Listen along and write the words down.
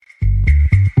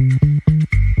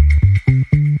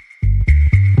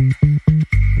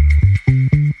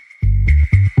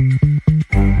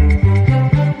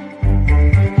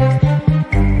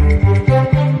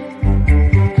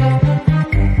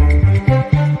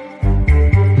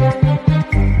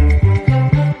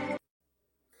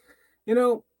You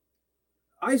know,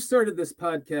 I started this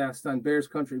podcast on Bears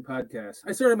Country Podcast.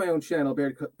 I started my own channel,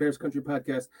 Bears Country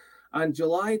Podcast, on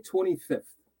July 25th,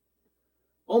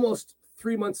 almost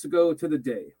 3 months ago to the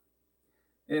day.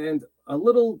 And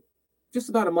just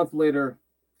about a month later,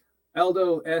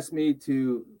 Aldo asked me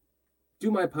to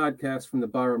do my podcast from the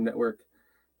Barroom Network,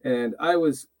 and I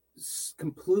was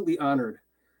completely honored.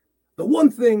 The one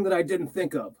thing that I didn't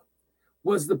think of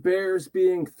was the Bears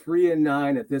being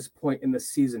 3-9 at this point in the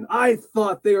season. I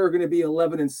thought they were going to be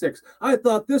 11-6. I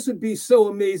thought this would be so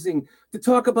amazing to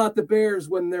talk about the Bears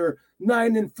when they're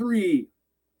 9-3,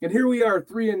 and here we are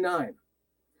 3-9.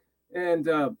 And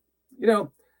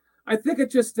I think it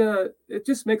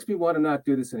just makes me want to not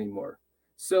do this anymore.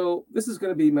 So this is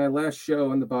going to be my last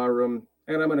show in the Barroom,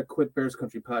 and I'm going to quit Bears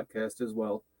Country Podcast as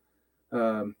well.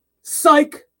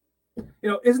 Psych!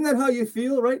 Isn't that how you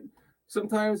feel, right?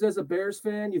 Sometimes as a Bears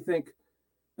fan, you think,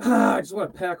 I just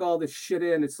want to pack all this shit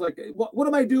in. It's like, what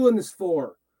am I doing this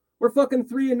for? We're fucking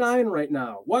 3-9 right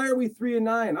now. Why are we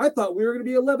 3-9? I thought we were going to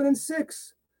be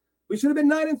 11-6. We should have been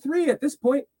 9-3 at this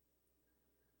point.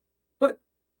 But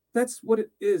that's what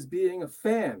it is being a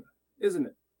fan, isn't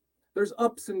it? There's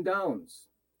ups and downs.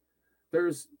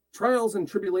 There's trials and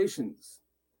tribulations.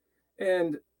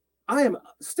 And I am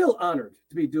still honored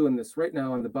to be doing this right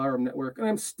now on the Barroom Network. And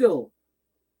I'm still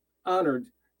honored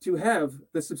to have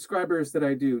the subscribers that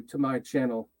I do to my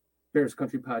channel, Bears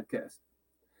Country Podcast.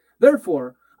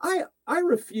 Therefore, I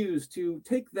refuse to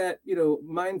take that,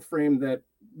 mind frame that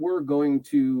we're going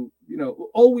to,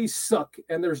 always suck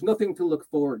and there's nothing to look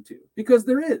forward to, because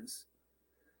there is.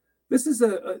 This is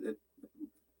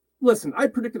listen, I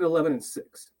predicted 11-6.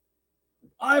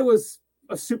 I was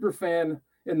a super fan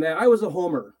in that. I was a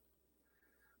homer.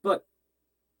 But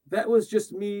that was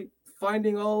just me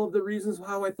finding all of the reasons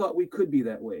how I thought we could be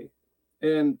that way.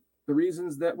 And the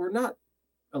reasons that we're not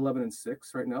 11-6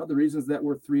 right now, the reasons that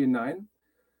we're 3-9,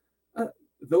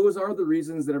 those are the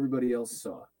reasons that everybody else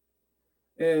saw.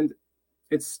 And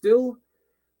it still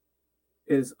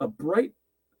is a bright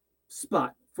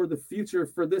spot for the future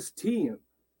for this team.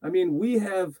 I mean,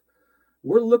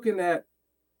 we're looking at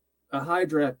a high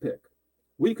draft pick.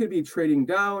 We could be trading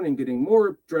down and getting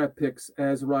more draft picks,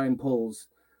 as Ryan Poles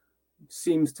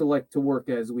seems to like to work,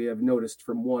 as we have noticed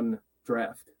from one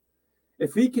draft.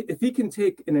 If he can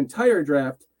take an entire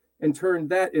draft and turn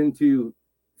that into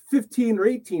 15 or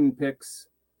 18 picks,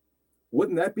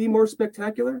 wouldn't that be more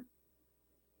spectacular?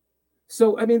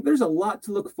 So, I mean, there's a lot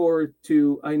to look forward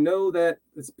to. I know that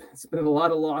it's been a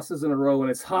lot of losses in a row, and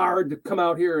it's hard to come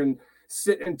out here and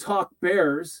sit and talk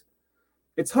Bears.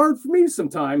 It's hard for me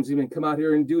sometimes even come out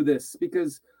here and do this,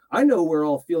 because I know we're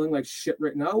all feeling like shit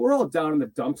right now. We're all down in the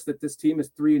dumps that this team is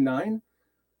 3-9.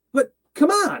 But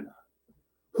come on.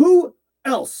 Who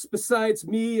else besides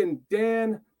me and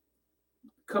Dan,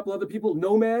 a couple other people,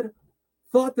 Nomad,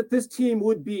 thought that this team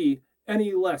would be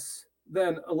any less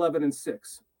than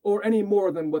 11-6 or any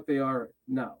more than what they are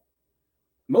now?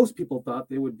 Most people thought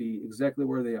they would be exactly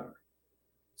where they are.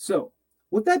 So,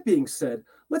 with that being said,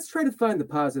 let's try to find the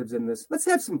positives in this. Let's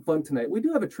have some fun tonight. We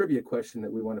do have a trivia question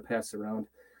that we want to pass around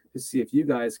to see if you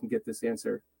guys can get this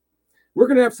answer. We're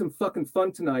going to have some fucking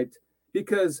fun tonight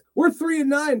because we're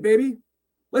 3-9, baby.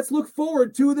 Let's look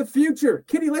forward to the future.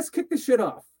 Kitty, let's kick this shit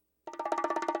off.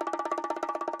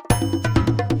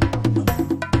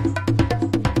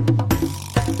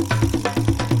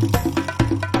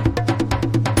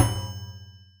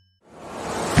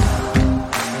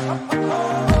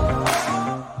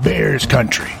 Bears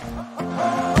country.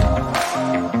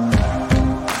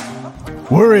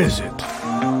 Where is it?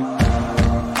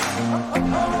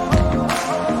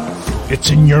 It's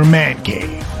in your man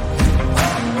cave.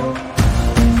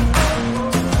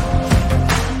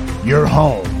 Your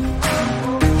home.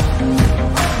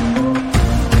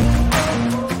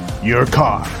 Your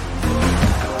car.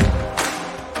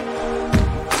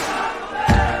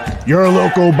 Your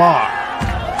local bar.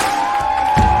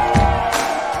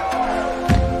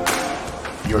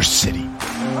 Your city.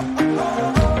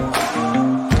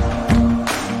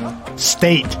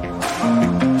 State.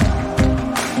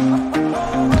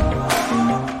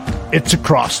 It's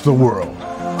across the world.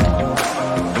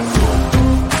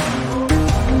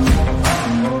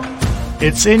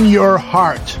 It's in your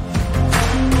heart.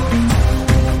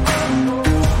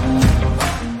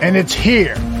 And it's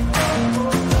here.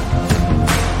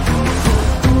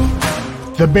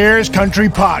 The Bears Country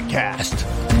Podcast.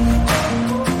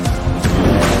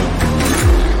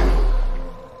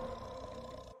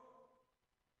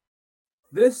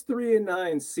 This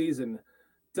 3-9 season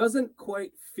doesn't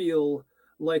quite feel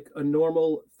like a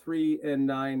normal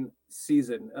 3-9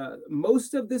 season.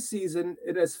 Most of this season,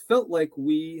 it has felt like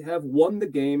we have won the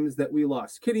games that we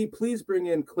lost. Kitty, please bring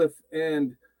in Cliff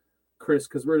and Chris,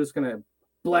 because we're just going to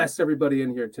blast everybody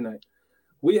in here tonight.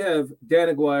 We have Dan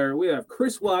Aguirre, we have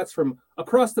Chris Watts from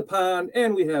across the pond,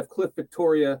 and we have Cliff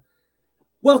Victoria.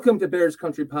 Welcome to Bears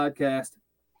Country Podcast.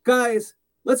 Guys,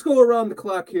 let's go around the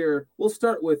clock here. We'll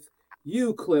start with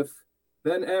you, Cliff,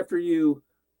 then after you,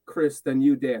 Chris, then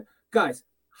you, Dan. Guys,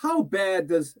 how bad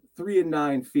does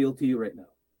 3-9 feel to you right now?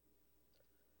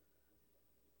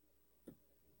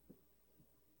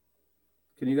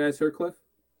 Can you guys hear Cliff?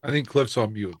 I think Cliff's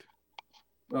on mute.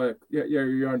 Oh, yeah,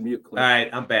 you're on mute, Cliff. All right,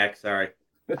 I'm back. Sorry.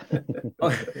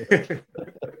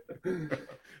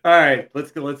 All right,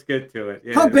 let's get to it.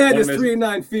 Yeah, how bad does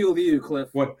 3-9 feel to you, Cliff?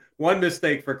 One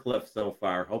mistake for Cliff so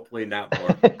far. Hopefully not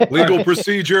more. Legal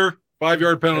procedure,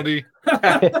 5-yard penalty. All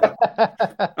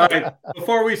right,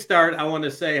 before we start, I want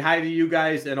to say hi to you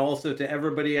guys and also to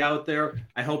everybody out there.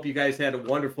 I hope you guys had a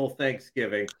wonderful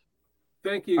Thanksgiving.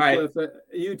 Thank you, all Cliff. Right.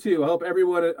 You too. I hope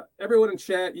everyone in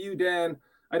chat, you, Dan,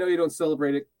 I know you don't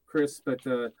celebrate it, Chris, but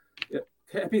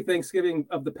happy Thanksgiving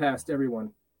of the past,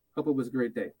 everyone. Hope it was a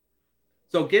great day.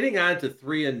 So getting on to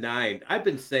 3-9, I've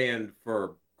been saying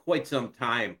for quite some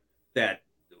time that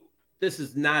this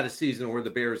is not a season where the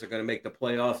Bears are going to make the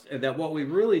playoffs, and that what we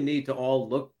really need to all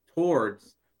look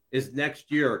towards is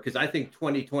next year, because I think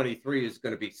 2023 is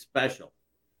going to be special.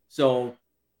 So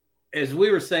as we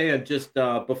were saying just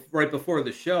right before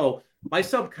the show, my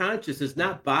subconscious is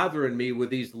not bothering me with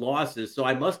these losses, so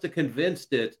I must have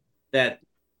convinced it that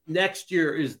next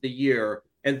year is the year.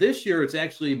 And this year, it's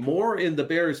actually more in the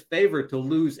Bears' favor to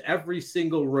lose every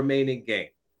single remaining game.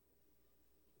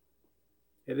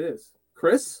 It is.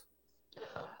 Chris?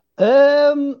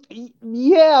 Yeah,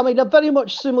 I mean, very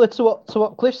much similar to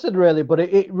what Cliff said, really, but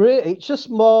it's just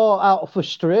more out of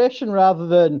frustration rather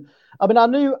than. I mean, I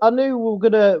knew we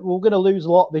were gonna lose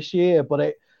a lot this year,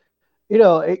 but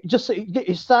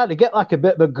it's starting to get like a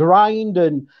bit of a grind,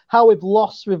 and how we've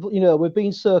lost, we've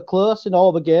been so close in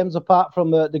all the games apart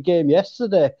from the game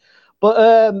yesterday.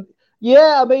 But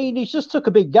yeah, I mean, he's just took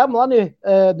a big gamble, hasn't he?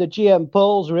 The GM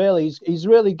Poles, really, he's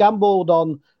really gambled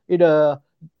on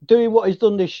doing what he's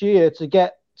done this year to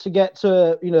get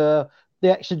to the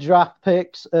extra draft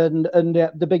picks and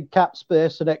the big cap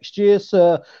space for next year.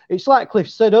 So it's like Cliff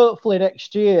said, hopefully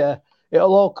next year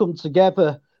it'll all come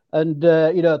together. And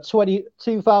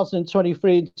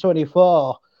 2023 and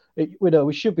 24,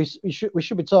 we should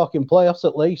be talking playoffs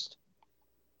at least.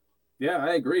 Yeah,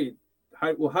 I agree.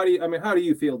 How do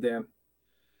you feel, Dan?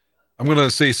 I'm going to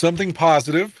say something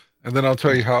positive, and then I'll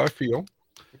tell you how I feel.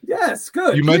 Yes,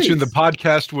 good. You mentioned the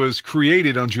podcast was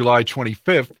created on July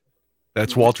 25th.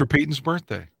 That's Walter Payton's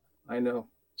birthday. I know.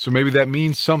 So maybe that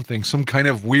means something, some kind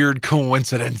of weird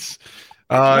coincidence.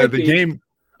 Game.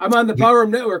 I'm on the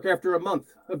Barroom network after a month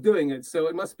of doing it, so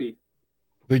it must be.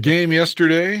 The game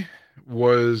yesterday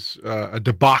was a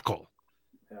debacle.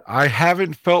 Yeah. I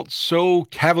haven't felt so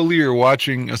cavalier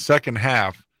watching a second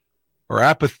half, or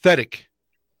apathetic.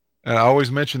 And I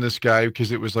always mention this guy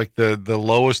because it was like the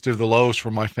lowest of the lowest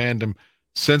for my fandom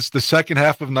since the second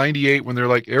half of '98, when they're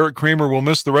like, Eric Kramer will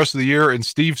miss the rest of the year and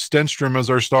Steve Stenstrom is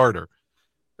our starter.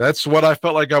 That's what I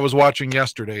felt like I was watching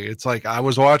yesterday. It's like I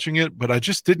was watching it, but I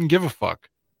just didn't give a fuck.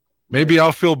 Maybe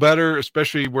I'll feel better,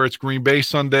 especially where it's Green Bay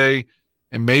Sunday,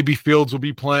 and maybe Fields will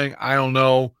be playing. I don't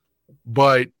know.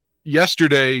 But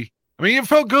yesterday, I mean, it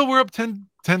felt good. We're up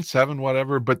 10-7,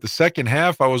 whatever. But the second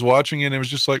half, I was watching it, and it was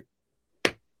just like,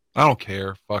 I don't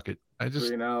care. Fuck it. I just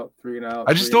 3 and out.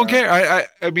 I just don't care.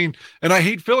 I mean, and I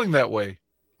hate feeling that way.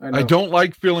 I don't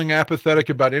like feeling apathetic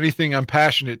about anything I'm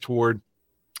passionate toward.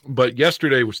 But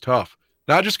yesterday was tough.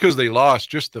 Not just because they lost,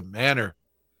 just the manner.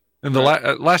 And the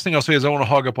last thing I'll say is I want to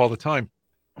hog up all the time.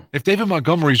 If David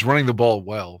Montgomery's running the ball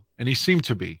well, and he seemed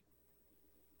to be,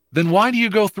 then why do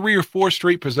you go 3 or 4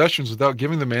 straight possessions without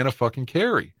giving the man a fucking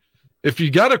carry? If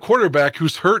you got a quarterback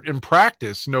who's hurt in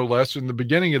practice, no less, in the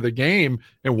beginning of the game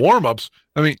and warm-ups,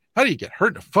 I mean, how do you get hurt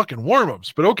in the fucking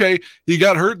warm-ups? But okay, he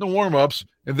got hurt in the warm-ups,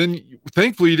 and then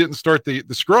thankfully he didn't start the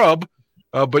scrub.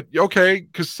 But okay,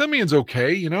 because Simeon's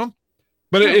okay,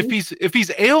 But if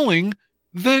he's ailing,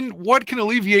 then what can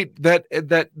alleviate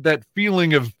that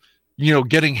feeling of,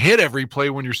 getting hit every play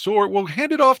when you're sore? Well,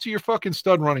 hand it off to your fucking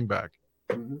stud running back.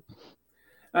 Mm-hmm.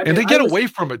 And they get away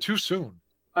from it too soon.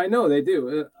 I know they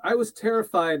do. I was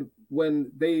terrified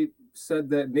when they said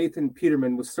that Nathan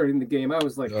Peterman was starting the game. I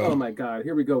was like, oh my God,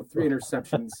 here we go. 3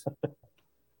 interceptions.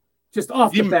 Just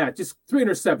off the bat, just 3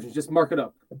 interceptions. Just mark it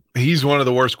up. He's one of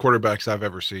the worst quarterbacks I've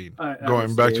ever seen.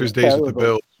 Going back to his days with the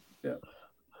Bills. Yeah.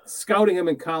 Scouting him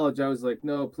in college, I was like,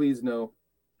 no, please, no.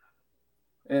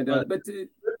 And but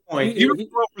point. He was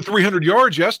thrown for 300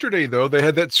 yards yesterday, though. They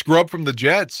had that scrub from the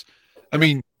Jets. I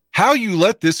mean, how you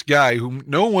let this guy, whom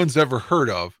no one's ever heard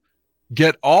of,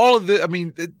 get all of the? I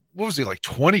mean, what was he, like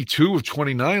 22 of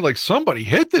 29? Like, somebody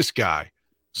hit this guy.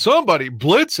 Somebody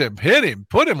blitz him, hit him,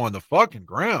 put him on the fucking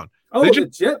ground. Oh,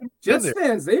 the Jets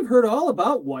fans, they've heard all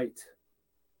about White.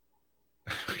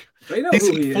 They know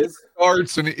who he is.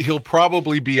 Starts, and he'll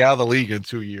probably be out of the league in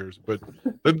 2 years. But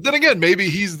then again, maybe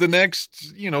he's the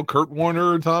next, Kurt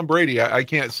Warner or Tom Brady. I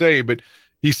can't say, but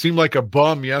he seemed like a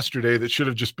bum yesterday that should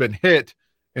have just been hit,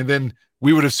 and then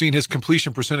we would have seen his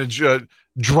completion percentage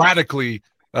dramatically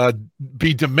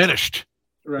be diminished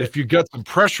if you got some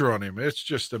pressure on him. It's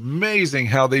just amazing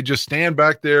how they just stand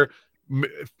back there,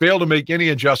 fail to make any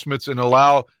adjustments, and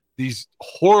allow these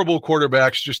horrible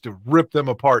quarterbacks just to rip them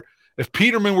apart. If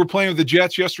Peterman were playing with the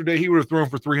Jets yesterday, he would have thrown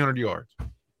for 300 yards.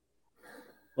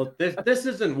 Well, this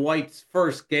isn't White's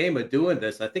first game of doing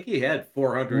this. I think he had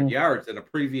 400 yards in a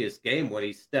previous game when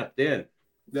he stepped in.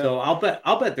 Yeah. So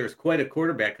I'll bet there's quite a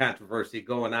quarterback controversy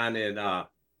going on in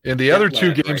the other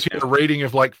two games, he had a rating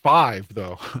of like 5,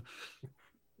 though.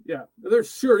 Yeah, there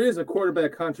sure is a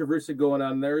quarterback controversy going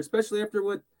on there, especially after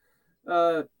what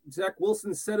Zach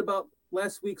Wilson said about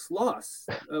last week's loss.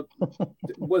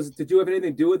 Did you have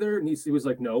anything to do with her? And he was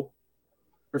like, no,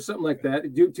 or something like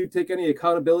that. Did you take any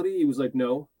accountability? He was like,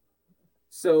 no.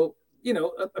 So,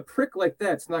 a prick like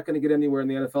that's not going to get anywhere in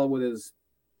the NFL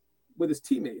with his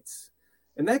teammates.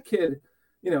 And that kid,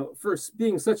 for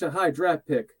being such a high draft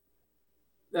pick,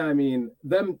 I mean,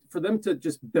 for them to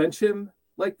just bench him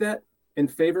like that in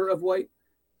favor of White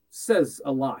says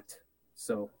a lot.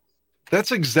 So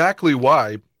that's exactly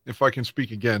why, if I can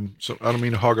speak again, so I don't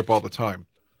mean to hog up all the time,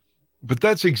 but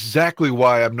that's exactly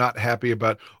why I'm not happy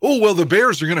about, the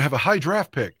Bears are going to have a high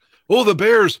draft pick. The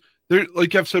Bears, they're,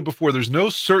 like I've said before, there's no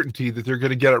certainty that they're going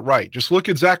to get it right. Just look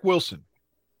at Zach Wilson.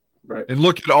 Right. And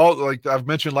look at all, like I've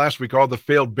mentioned last week, all the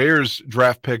failed Bears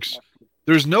draft picks.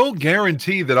 There's no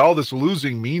guarantee that all this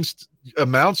losing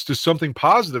amounts to something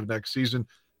positive next season.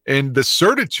 And the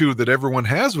certitude that everyone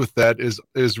has with that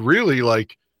is really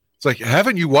like, it's like,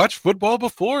 haven't you watched football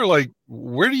before? Like,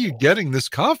 where are you getting this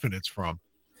confidence from?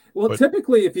 Well,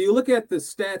 typically, if you look at the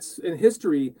stats in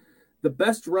history, the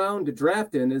best round to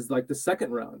draft in is like the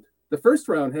second round. The first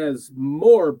round has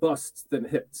more busts than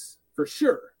hits, for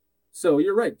sure. So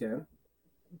you're right, Dan.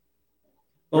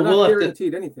 We're not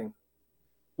guaranteed anything.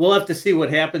 We'll have to see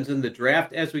what happens in the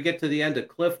draft. As we get to the end of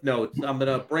Cliff Notes, I'm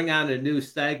going to bring on a new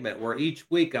segment where each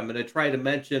week I'm going to try to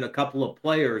mention a couple of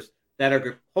players that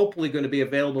are hopefully going to be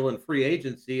available in free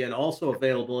agency and also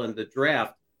available in the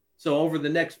draft. So over the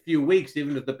next few weeks,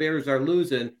 even if the Bears are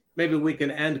losing, maybe we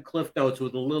can end Cliff Notes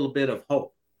with a little bit of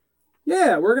hope.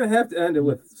 Yeah, we're going to have to end it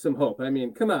with some hope. I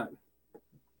mean, come on.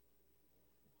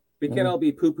 We can't all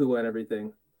be poo-poo on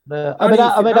everything.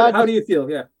 How do you feel?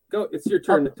 Yeah. Go. It's your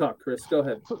turn to talk, Chris. Go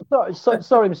ahead.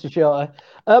 Sorry, Mr. Shorty.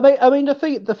 I mean, the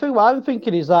thing what I'm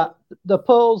thinking is that the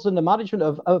polls and the management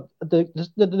of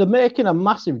they're making a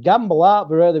massive gamble, aren't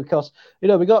they, really? Because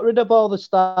we got rid of all the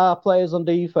star players on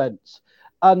defense,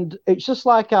 and it's just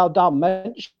like how Dan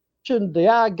mentioned, they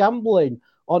are gambling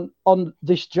on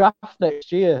this draft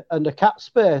next year and the cap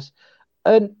space,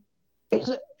 and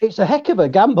it's a heck of a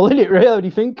gamble, isn't it, really, when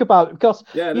you think about it? Because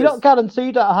you're not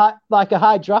guaranteed that a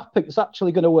high draft pick is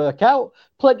actually going to work out.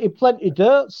 Plenty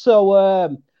dirt.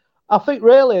 So I think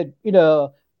really,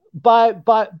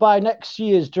 by next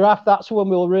year's draft, that's when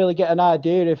we'll really get an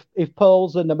idea if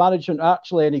polls and the management are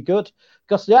actually any good.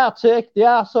 Because they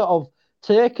are sort of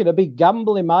taking a big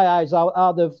gamble in my eyes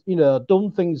how they've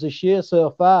done things this year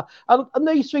so far, and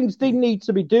these things did need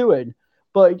to be doing.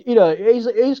 But, it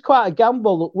is quite a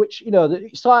gamble, which,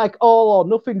 it's like all or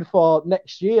nothing for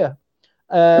next year.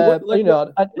 And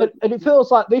it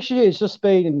feels like this year has just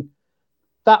been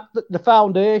the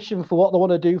foundation for what they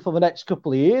want to do for the next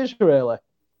couple of years, really.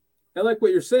 I like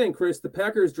what you're saying, Chris. The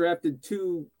Packers drafted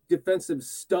 2 defensive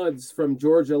studs from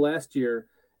Georgia last year,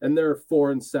 and they're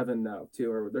 4-7 now,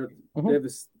 too. Or they have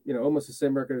this, almost the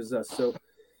same record as us. So,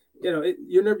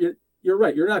 you're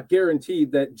right. You're not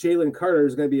guaranteed that Jalen Carter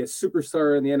is going to be a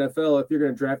superstar in the NFL if you're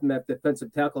going to draft him that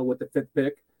defensive tackle with the 5th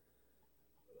pick.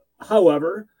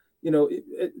 However,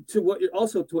 to what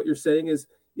you're saying is,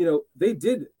 they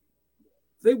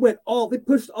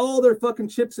pushed all their fucking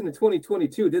chips into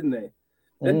 2022, didn't they?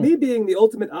 And me being the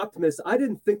ultimate optimist, I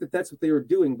didn't think that that's what they were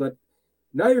doing, but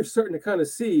now you're starting to kind of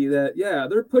see that, yeah,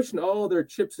 they're pushing all their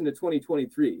chips into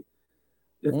 2023.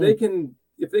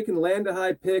 If they can land a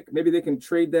high pick, maybe they can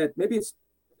trade that. Maybe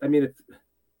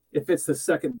if it's the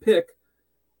 2nd pick,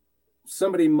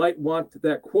 somebody might want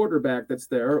that quarterback that's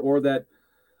there, or that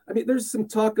I mean, there's some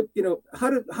talk of,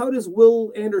 how does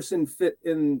Will Anderson fit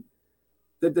in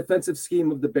the defensive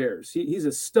scheme of the Bears? He's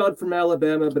a stud from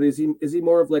Alabama, but is he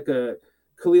more of like a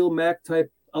Khalil Mack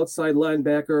type outside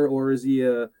linebacker, or is he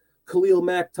a Khalil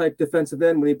Mack type defensive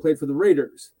end when he played for the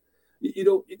Raiders?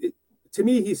 To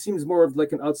me, he seems more of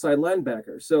like an outside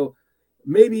linebacker. So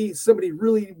maybe somebody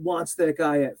really wants that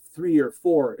guy at 3 or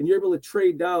 4, and you're able to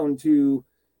trade down to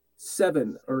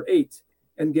 7 or 8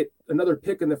 and get another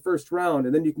pick in the first round,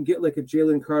 and then you can get like a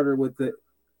Jalen Carter with the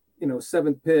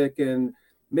 7th pick, and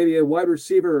maybe a wide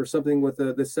receiver or something with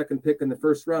the second pick in the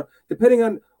first round, depending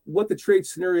on what the trade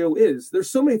scenario is. There's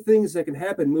so many things that can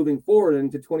happen moving forward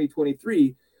into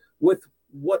 2023 with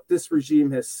what this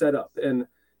regime has set up. And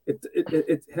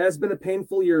it has been a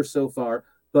painful year so far,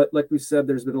 but like we said,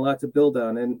 there's been a lot to build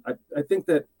on. And I think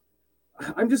that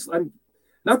I'm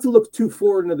not to look too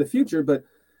forward into the future, but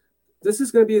this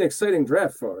is going to be an exciting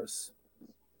draft for us.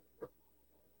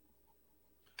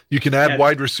 You can add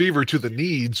wide receiver to the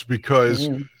needs because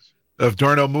of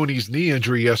Darnell Mooney's knee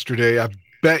injury yesterday. I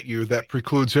bet you that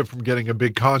precludes him from getting a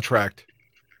big contract.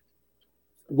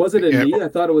 Was it a knee? I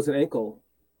thought it was an ankle.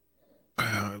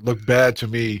 It looked bad to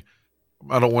me.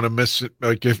 I don't want to miss it.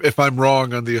 Like if I'm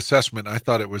wrong on the assessment, I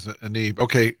thought it was a knee.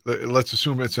 Okay, let's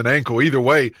assume it's an ankle. Either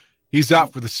way, he's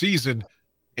out for the season,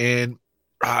 and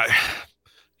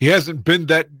he hasn't been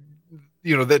that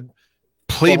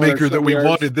playmaker that we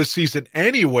wanted this season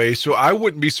anyway. So I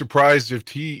wouldn't be surprised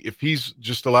if he's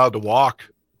just allowed to walk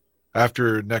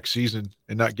after next season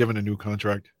and not given a new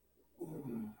contract.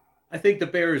 I think the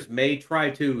Bears may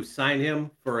try to sign him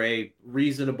for a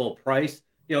reasonable price.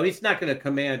 He's not going to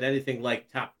command anything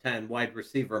like top 10 wide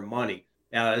receiver money,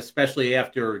 especially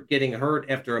after getting hurt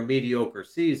after a mediocre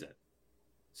season.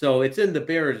 So it's in the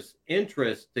Bears'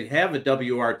 interest to have a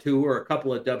WR2 or a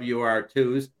couple of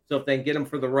WR2s. So if they can get him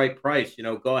for the right price,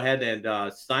 go ahead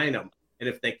and sign him. And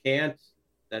if they can't,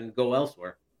 then go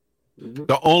elsewhere.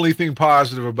 The only thing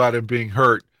positive about him being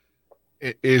hurt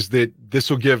is that this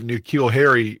will give N'Keal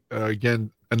Harry, again,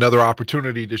 another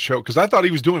opportunity to show. Because I thought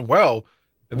he was doing well.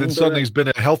 And then suddenly he's been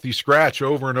a healthy scratch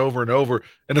over and over and over.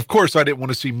 And, of course, I didn't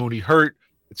want to see Mooney hurt.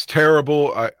 It's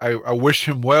terrible. I wish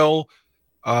him well.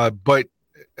 But,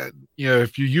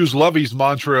 if you use Lovey's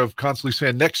mantra of constantly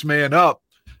saying next man up,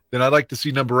 then I'd like to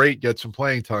see number 8 get some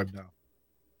playing time now.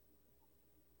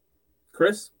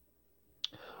 Chris?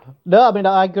 No, I mean,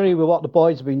 I agree with what the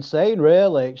boys have been saying,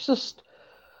 really. It's just,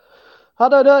 I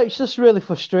don't know, it's just really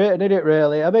frustrating, isn't it,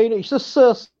 really? I mean, it's just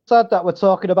so sad that we're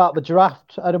talking about the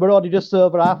draft and we're only just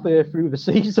over halfway through the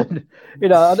season.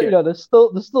 There's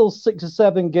still 6 or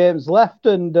 7 games left,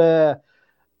 and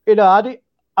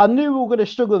I knew we were going to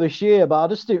struggle this year, but I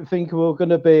just didn't think we were going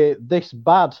to be this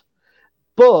bad.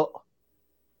 But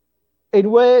the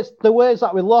ways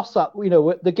that we lost that,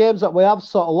 the games that we have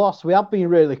sort of lost, we have been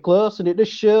really close, and it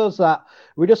just shows that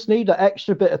we just need an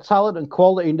extra bit of talent and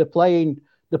quality in the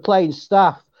playing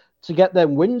staff to get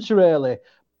them wins, really.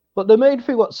 But the main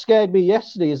thing what scared me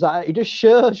yesterday is that it just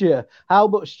shows you how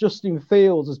much Justin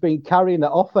Fields has been carrying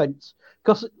that offense.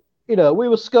 Because, we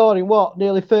were scoring,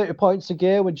 nearly 30 points a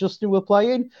game when Justin were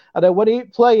playing. And then when he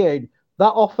ain't playing,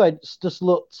 that offense just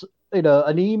looked,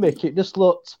 anemic. It just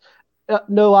looked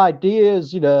no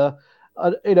ideas, it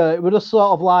was just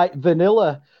sort of like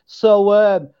vanilla. So,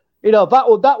 that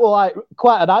was like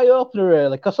quite an eye-opener,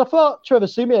 really, because I thought Trevor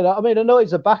Siemian, I know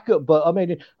he's a backup, but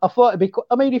I thought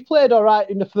he played all right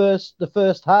in the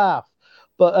first half.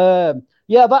 But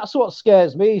that's what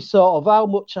scares me, sort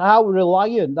of how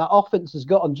reliant that offense has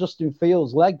got on Justin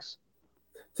Fields' legs.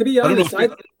 To be honest,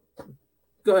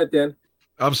 go ahead, Dan.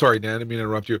 I'm sorry, Dan. I didn't mean to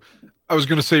interrupt you. I was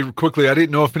going to say quickly, I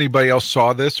didn't know if anybody else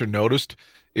saw this or noticed.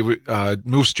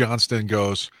 Moose Johnston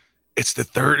goes, It's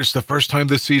the first time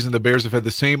this season the Bears have had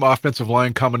the same offensive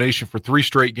line combination for 3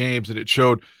 straight games, and it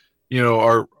showed,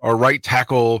 our right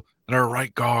tackle and our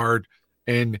right guard,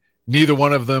 and neither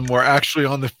one of them were actually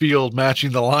on the field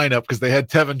matching the lineup because they had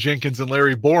Tevin Jenkins and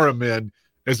Larry Barroom in,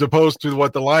 as opposed to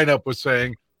what the lineup was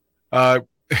saying.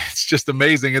 It's just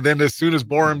amazing. And then as soon as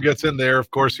Barroom gets in there,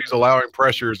 of course, he's allowing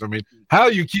pressures. I mean, how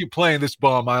you keep playing this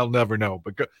bomb, I'll never know.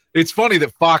 But it's funny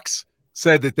that Fox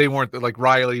said that they weren't, like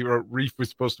Riley or Reef was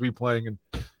supposed to be playing, and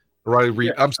Riley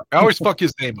Reef. I always fuck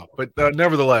his name up, but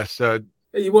nevertheless,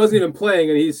 he wasn't even playing,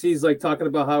 and he's like talking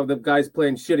about how the guy's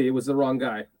playing shitty. It was the wrong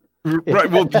guy. Right.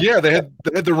 Well, yeah, they had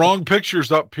the wrong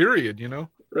pictures up. Period.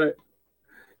 Right. It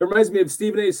reminds me of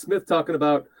Stephen A. Smith talking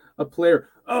about a player.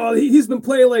 Oh, he's been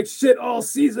playing like shit all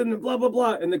season, and blah blah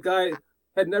blah, and the guy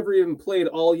had never even played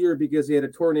all year because he had a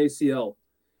torn ACL.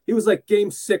 He was like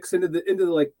game 6 into the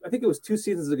like, I think it was 2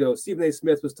 seasons ago. Stephen A.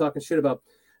 Smith was talking shit about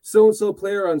so-and-so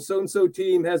player on so-and-so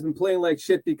team has been playing like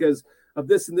shit because of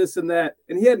this and this and that.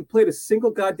 And he hadn't played a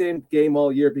single goddamn game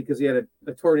all year because he had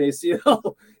a torn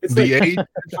ACL. It's the like, age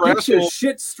get your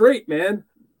shit straight, man.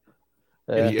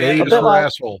 The age for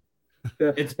asshole.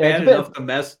 It's bad enough to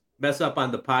mess up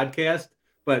on the podcast,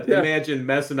 but imagine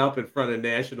messing up in front of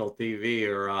national TV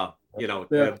or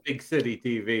big city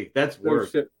TV. That's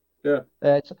worse. Yeah.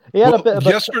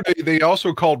 Yesterday they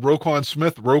also called Roquan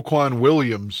Smith Roquan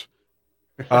Williams.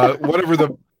 Whatever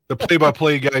the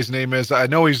play-by-play guy's name is. I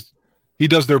know he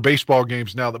does their baseball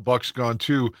games now that Buck's gone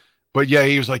too. But yeah,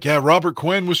 he was like, yeah, Robert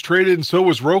Quinn was traded and so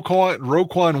was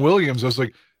Roquan Williams. I was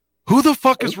like, who the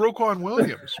fuck is Roquan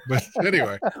Williams? But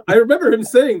anyway. I remember him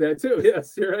saying that too.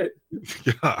 Yes, you're right.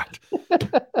 God.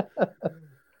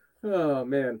 Oh,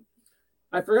 man.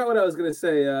 I forgot what I was going to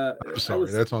say. I'm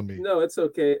sorry, that's on me. No, it's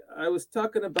okay. I was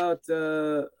talking about, I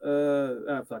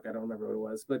don't remember what it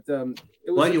was. But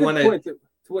it was a good point to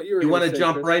what you were want to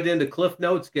jump Chris. right into Cliff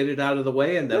Notes, get it out of the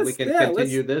way, and then we can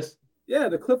continue this? Yeah,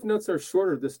 the Cliff Notes are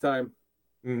shorter this time.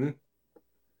 Mm-hmm.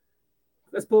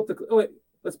 Let's pull up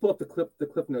the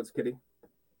Cliff Notes, Kitty.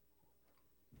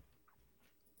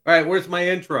 All right, where's my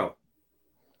intro?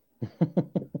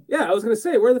 Yeah, I was going to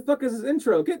say, where the fuck is his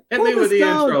intro? Hit me with the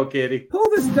intro, Kitty. Pull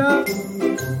this down.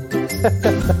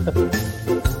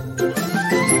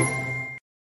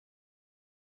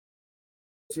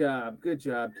 Good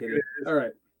job, Kitty. All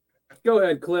right. Go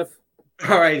ahead, Cliff.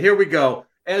 All right, here we go.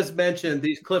 As mentioned,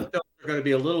 these Cliff Notes are going to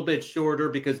be a little bit shorter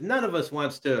because none of us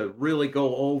wants to really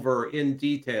go over in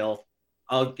detail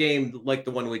a game like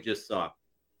the one we just saw.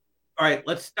 All right,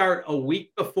 let's start a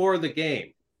week before the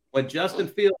game when Justin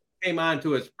Fields came on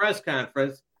to his press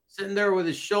conference, sitting there with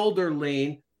his shoulder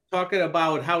lean, talking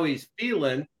about how he's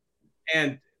feeling.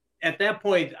 And at that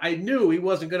point, I knew he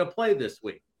wasn't going to play this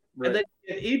week. Right. And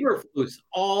then Eberflus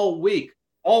all week.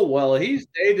 Oh, well, he's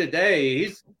day-to-day.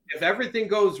 If everything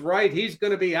goes right, he's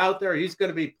going to be out there. He's going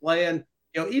to be playing.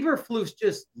 Eberflus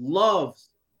just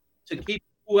loves to keep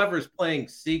whoever's playing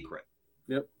secret.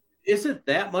 Yep. Isn't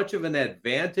that much of an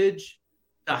advantage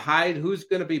to hide who's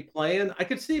going to be playing? I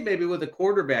could see maybe with a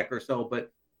quarterback or so,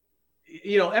 but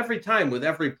every time with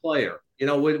every player,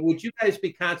 would you guys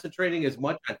be concentrating as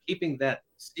much on keeping that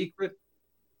secret?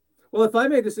 Well, if I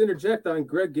may just interject on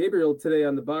Greg Gabriel today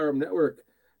on the Barroom Network,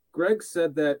 Greg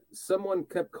said that someone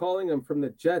kept calling him from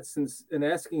the Jets and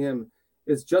asking him,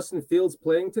 is Justin Fields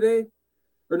playing today?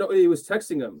 Or no, he was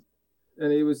texting him.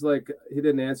 And he was like, he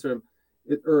didn't answer him.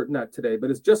 Or not today,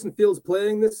 but is Justin Fields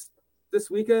playing this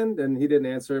weekend? And he didn't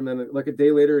answer him. And like a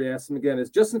day later, he asked him again, is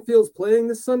Justin Fields playing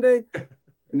this Sunday?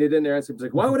 And he didn't answer him. He's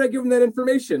like, why would I give him that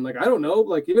information? Like, I don't know.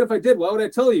 Like, even if I did, why would I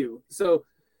tell you? So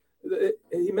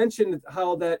he mentioned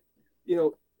how that,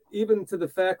 even to the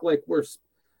fact, like, we're,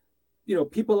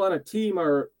 people on a team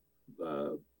are,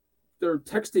 they're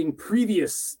texting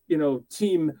previous,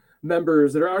 team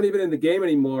members that aren't even in the game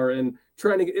anymore and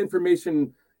trying to get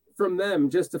information from them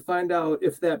just to find out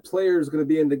if that player is going to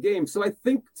be in the game. So I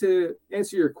think, to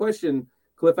answer your question,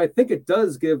 Cliff, I think it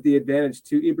does give the advantage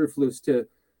to Eberflus to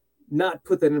not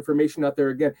put that information out there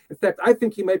again. In fact, I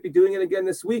think he might be doing it again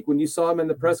this week when you saw him in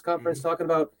the press conference talking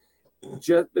about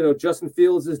Justin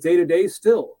Fields is day-to-day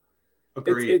still.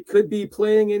 It could be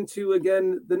playing into,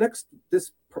 again,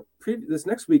 this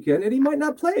next weekend, and he might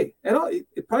not play at all.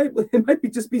 It might be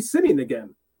just be sitting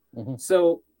again. Mm-hmm.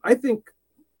 So I think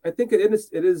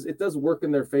it does work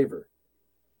in their favor.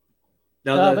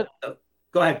 No,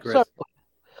 go ahead, Chris. Sorry.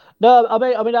 No,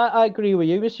 I agree with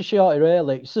you, Mr. Shorty.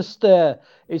 Really, it's just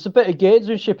it's a bit of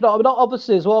gamesmanship. Not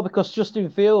obviously as well, because Justin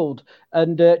Field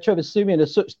and Trevor Siemian are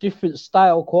such different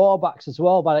style quarterbacks as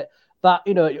well. But that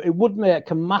it would make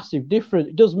a massive difference.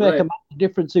 It does make a massive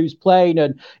difference who's playing,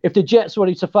 and if the Jets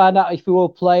wanted to find out if he were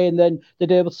playing, then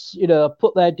they'd able to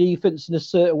put their defense in a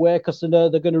certain way because they know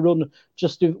they're going to run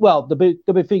Justin. Well, they'll be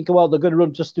thinking, well, they're going to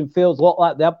run Justin Fields a lot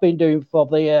like they have been doing for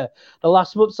the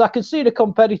last month. So I can see the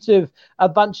competitive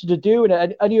advantage of doing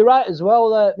it, and you're right as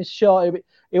well, Mr. Shorty.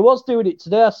 He was doing it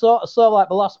today. I saw like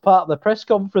the last part of the press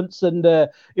conference, and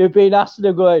he was being asked, and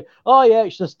him going, "Oh yeah,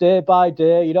 it's just day by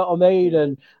day," you know what I mean,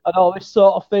 and all this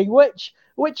sort of thing. Which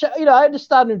I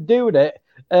understand him doing it.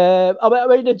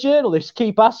 The journalists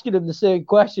keep asking him the same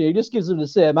question. He just gives them the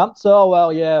same answer. Oh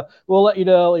well, yeah, we'll let you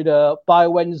know, by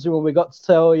Wednesday when we got to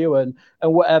tell you and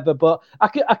whatever. But I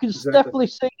can definitely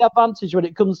see the advantage when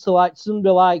it comes to like somebody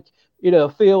like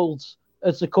Fields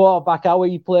as a quarterback, how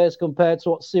he plays compared to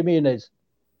what Simeon is.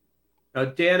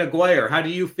 Dan Aguirre, how do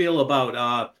you feel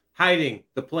about hiding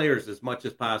the players as much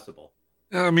as possible?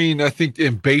 I mean, I think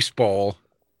in baseball,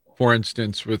 for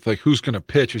instance, with like who's going to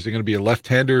pitch, is it going to be a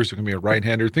left-hander? Is it going to be a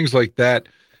right-hander? Things like that.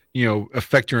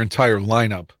 affect your entire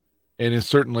lineup. And it's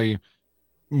certainly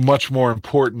much more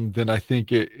important than I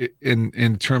think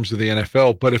in terms of the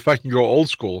NFL. But if I can go old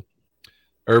school,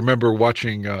 I remember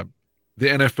watching the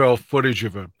NFL footage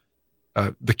of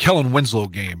the Kellen Winslow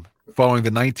game following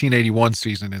the 1981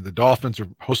 season, and the Dolphins are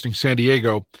hosting San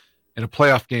Diego in a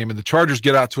playoff game, and the Chargers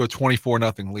get out to a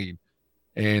 24-0 lead.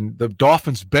 And the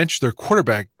Dolphins bench their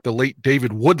quarterback, the late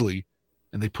David Woodley,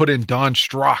 and they put in Don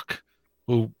Strock,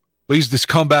 who leads this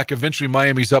comeback. Eventually,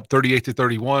 Miami's up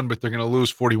 38-31, but they're going to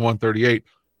lose 41-38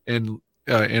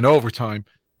 in overtime.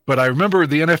 But I remember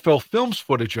the NFL films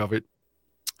footage of it.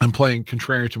 I'm playing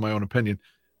contrary to my own opinion.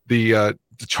 The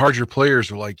Charger players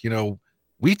were like,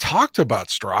 we talked about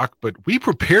Strock, but we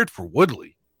prepared for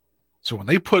Woodley. So when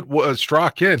they put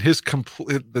Strock in,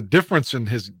 the difference in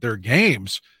their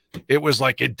games, it was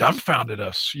like it dumbfounded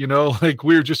us. Like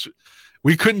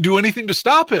we couldn't do anything to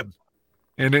stop him,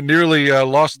 and it nearly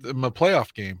lost them a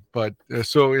playoff game. But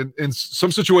so in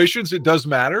some situations it does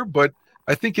matter, but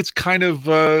I think it's kind of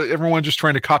everyone just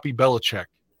trying to copy Belichick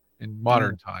in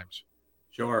modern times.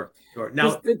 Sure.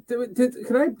 Now,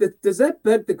 does that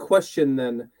beg the question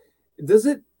then? Does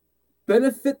it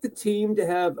benefit the team to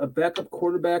have a backup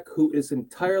quarterback who is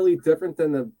entirely different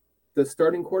than the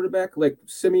starting quarterback, like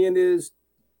Simeon is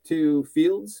to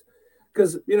Fields?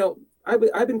 Because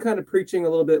I've been kind of preaching a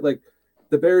little bit like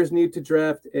the Bears need to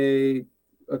draft a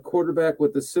quarterback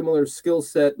with a similar skill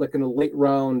set, like in a late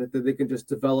round, that they can just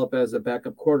develop as a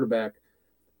backup quarterback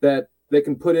that they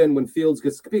can put in when Fields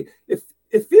gets.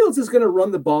 If Fields is going to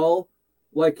run the ball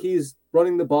like he's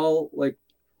running the ball like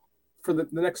for the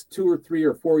next 2 or 3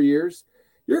 or 4 years,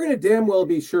 you're going to damn well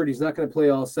be sure he's not going to play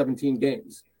all 17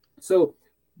 games. So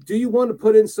do you want to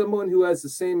put in someone who has the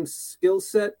same skill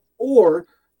set, or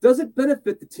does it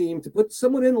benefit the team to put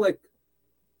someone in like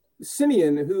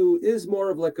Simeon, who is more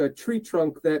of like a tree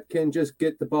trunk that can just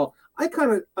get the ball? I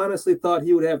kind of honestly thought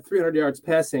he would have 300 yards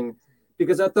passing,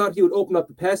 because I thought he would open up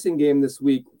the passing game this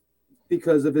week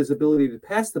because of his ability to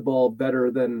pass the ball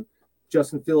better than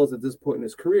Justin Fields at this point in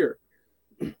his career.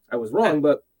 I was wrong,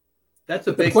 but that's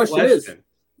a big question. Is,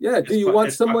 do you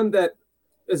want someone that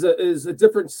is a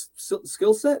different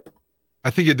skill set?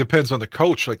 I think it depends on the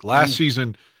coach. Like last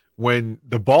season when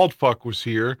the bald fuck was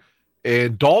here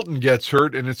and Dalton gets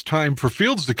hurt and it's time for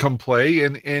Fields to come play,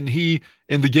 and he,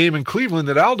 in the game in Cleveland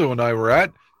that Aldo and I were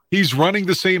at, he's running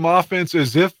the same offense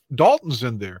as if Dalton's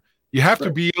in there. You have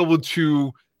to be able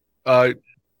to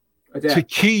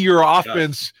key your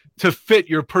offense to fit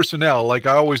your personnel. Like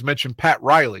I always mention Pat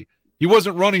Riley. He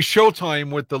wasn't running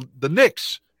Showtime with the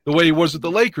Knicks the way he was at the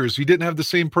Lakers. He didn't have the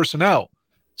same personnel.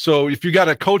 So if you got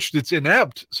a coach that's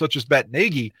inept, such as Matt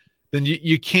Nagy, then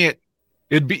you can't.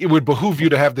 It would behoove you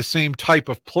to have the same type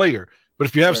of player. But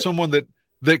if you have someone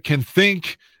that can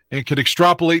think and can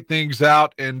extrapolate things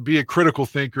out and be a critical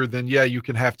thinker, then you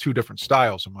can have 2 different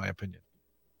styles, in my opinion.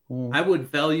 I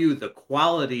would value the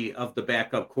quality of the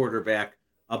backup quarterback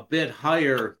a bit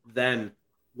higher than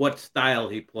what style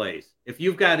he plays. If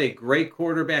you've got a great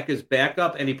quarterback as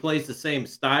backup and he plays the same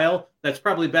style, that's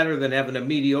probably better than having a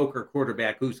mediocre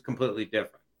quarterback who's completely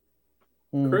different.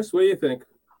 Chris, what do you think?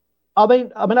 I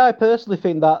mean, I personally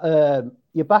think that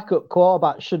your backup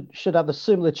quarterback should have the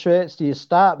similar traits to your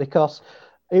start, because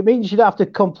it means you'd have to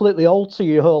completely alter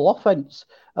your whole offense,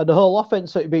 and the whole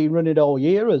offense that you've been running all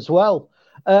year as well.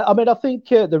 I think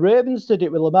the Ravens did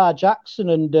it with Lamar Jackson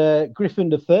and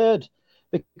Griffin III,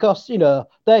 because,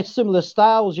 they're similar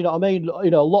styles, a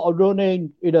lot of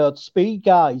running, speed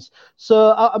guys.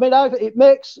 So, it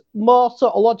makes more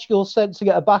sort of logical sense to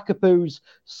get a backup who's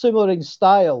similar in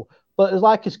style. But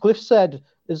like as Cliff said,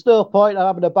 there's no point in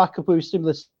having a backup who's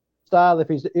similar style if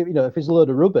he's a load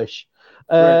of rubbish.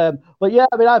 But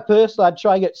I'd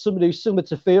try and get somebody who's similar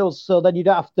to Fields, so then you'd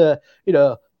have to,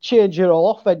 change your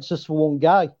whole offense just for one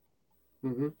guy.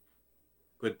 Mm-hmm.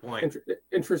 Good point.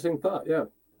 Interesting thought. Yeah.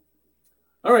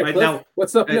 All right, Cliff, now,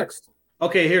 what's up next?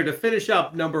 Okay, here to finish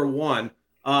up number 1.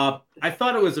 I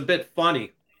thought it was a bit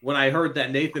funny when I heard that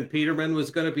Nathan Peterman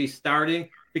was going to be starting,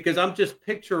 because I'm just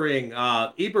picturing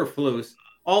Eberflus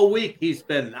all week. He's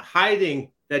been hiding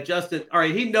that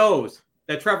he knows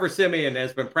that Trevor Siemian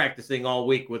has been practicing all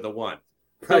week with the one.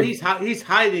 So he's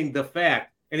hiding the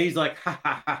fact, and he's like, ha,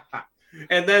 ha, ha, ha.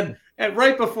 And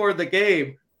right before the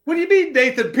game, what do you mean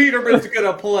Nathan Peterman's going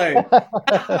to play?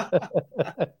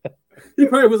 He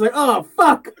probably was like, oh,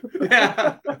 fuck.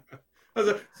 Yeah.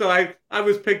 So I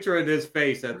was picturing his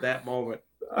face at that moment.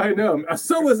 I know.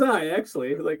 So was I,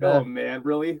 actually. Like, oh, man,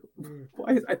 really?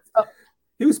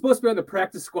 He was supposed to be on the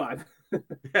practice squad.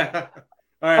 Yeah.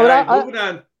 All right, moving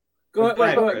on. Go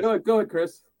ahead,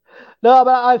 Chris. No,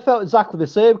 but I felt exactly the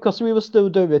same because we were still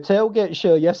doing a tailgate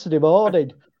show yesterday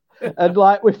morning. And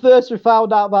like we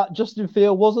found out that Justin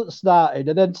Field wasn't starting,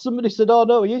 and then somebody said, "Oh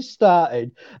no, he is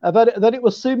starting." And then it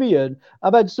was Simeon,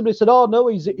 and then somebody said, "Oh no,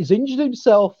 he's injured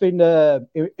himself in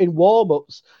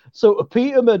warm-ups." So to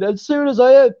Peterman, and as soon as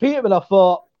I heard Peterman, I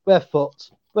thought, "We're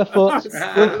fucked. We're fucked.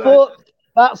 We're fucked.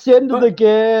 That's the end of the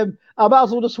game. I might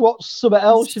as well just watch something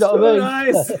else." You know what I mean?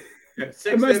 Nice.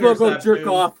 I might as well go jerk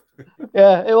off.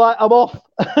 Yeah, I'm off.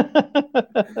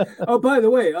 Oh, by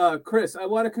the way, Chris, I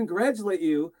want to congratulate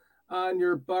you on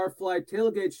your Barfly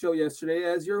Tailgate show yesterday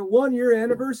as your 1-year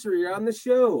anniversary on the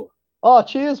show. Oh,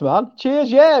 cheers, man.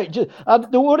 Cheers, yeah. And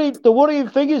the worrying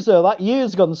thing is, though, that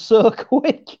year's gone so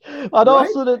quick. And Right?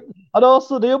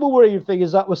 also the other worrying thing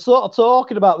is that we're sort of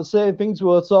talking about the same things we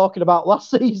were talking about last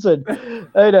season.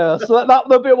 You know, so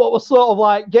that bit what was sort of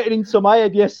like getting into my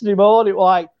head yesterday morning,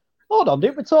 like, hold on,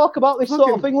 didn't we talk about this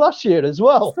sort of thing last year as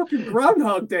well? Fucking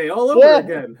Groundhog Day all over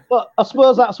again. But I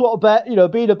suppose that's what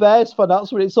being a Bears fan, that's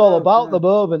what it's all about at the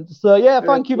moment. So yeah,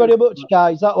 thank you very much,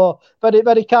 guys. That were very,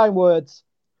 very kind words.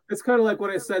 It's kind of like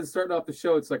what I said starting off the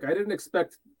show. It's like I didn't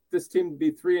expect this team to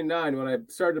be 3-9 when I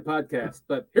started the podcast,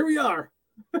 but here we are.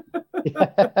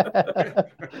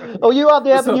 Oh, you are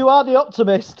the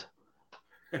optimist.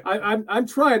 I'm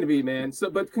trying to be, man. So,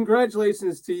 but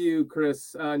congratulations to you,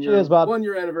 Chris, on your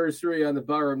 1-year anniversary on the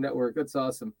Barroom Network. That's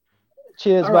awesome.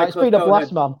 Cheers, man. It's been a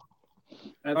blast, man.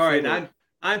 Absolutely. All right,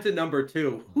 I'm to number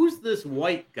 2. Who's this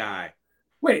white guy?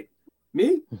 Wait,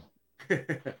 me?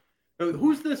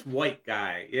 Who's this white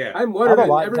guy? Yeah, I'm whiter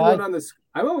than everyone on this.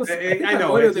 I'm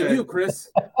whiter than you, Chris.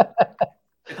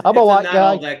 I'm a white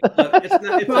guy.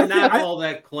 It's not all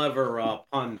that clever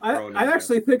pun. I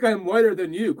actually think I'm whiter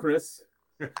than you, Chris.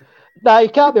 No, you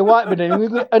can't be white, but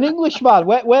an Englishman.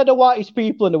 We're the whitest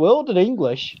people in the world in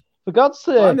English. For God's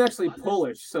sake. Well, I'm actually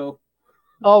Polish, so.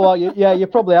 Oh, well, you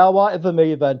probably are whiter than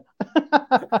me then.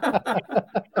 I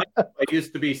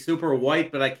used to be super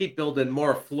white, but I keep building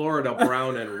more Florida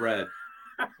brown and red.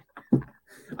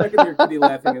 I can hear Kitty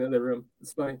laughing in the other room.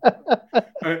 It's funny.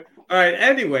 All right.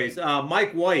 Anyways,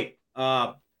 Mike White,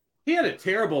 he had a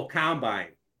terrible combine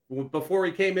before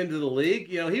he came into the league.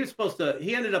 You know,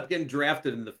 he ended up getting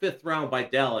drafted in the 5th round by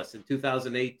Dallas in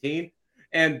 2018.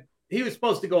 And he was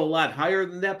supposed to go a lot higher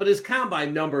than that, but his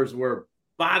combine numbers were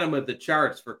bottom of the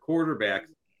charts for quarterbacks.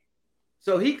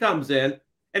 So he comes in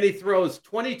and he throws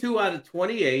 22 out of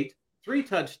 28, 3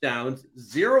 touchdowns,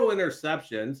 0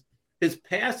 interceptions. His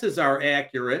passes are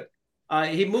accurate.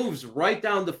 He moves right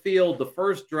down the field. The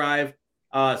first drive,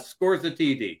 scores a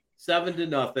TD,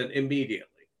 7-0 immediately.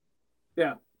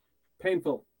 Yeah,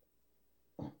 painful.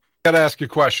 Got to ask you a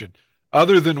question.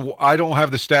 Other than, I don't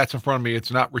have the stats in front of me.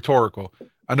 It's not rhetorical.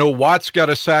 I know Watts got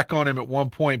a sack on him at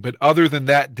one point, but other than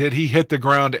that, did he hit the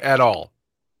ground at all?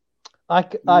 I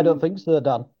don't think so,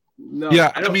 Dan. No,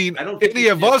 yeah, I mean, any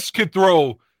of us could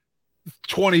throw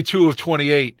 22 of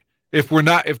 28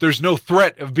 if there's no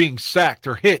threat of being sacked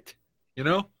or hit, you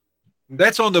know?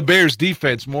 That's on the Bears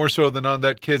defense more so than on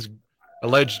that kid's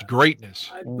alleged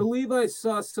greatness. I believe I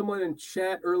saw someone in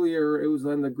chat earlier, it was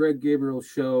on the Greg Gabriel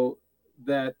show,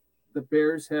 that the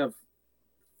Bears have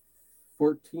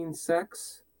 14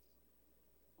 sacks,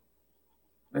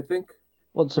 I think.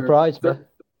 Wouldn't surprise me.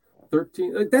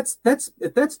 13. Like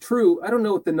if that's true, I don't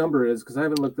know what the number is because I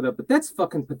haven't looked it up, but that's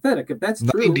fucking pathetic. If that's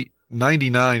true,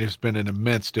 99 has been an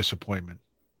immense disappointment.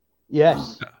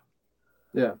 Yes.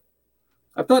 Yeah.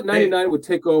 I thought 99 would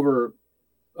take over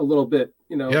a little bit,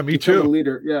 you know. Yeah, me too.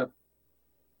 Leader. Yeah.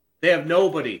 They have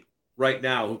nobody right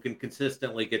now who can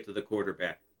consistently get to the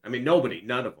quarterback. I mean, nobody,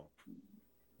 none of them.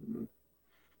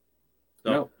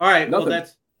 So, no, all right. Nothing. Well,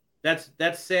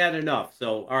 that's sad enough.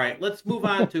 So, all right, let's move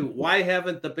on to why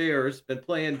haven't the Bears been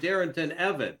playing Darrington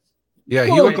Evans? Yeah,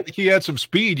 he looked like he had some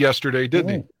speed yesterday, didn't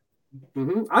he?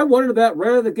 Mm-hmm. I wondered that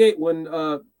right out of the gate when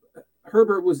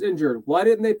Herbert was injured. Why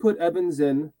didn't they put Evans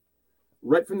in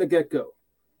right from the get-go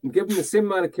and give him the same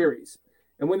amount of carries?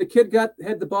 And when the kid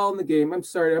had the ball in the game, I'm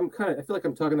sorry, I feel like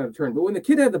I'm talking out of turn, but when the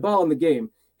kid had the ball in the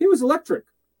game, he was electric.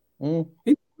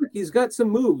 He's got some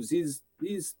moves. He's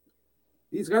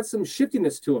got some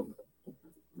shiftiness to him.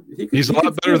 He's a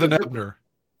lot better than Ebner.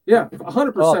 Yeah,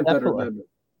 100% better than Ebner.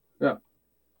 Yeah.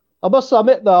 I must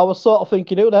admit, though, I was sort of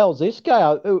thinking, who the hell's this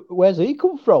guy? Where's he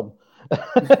come from?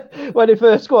 When he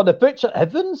first got on the pitch at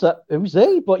Evans, who's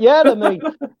he? But yeah, I mean,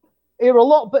 he was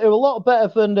a lot better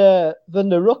than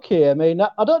the rookie. I mean, I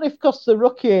don't know if because the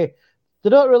rookie,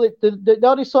 they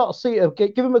only sort of see him,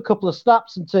 give him a couple of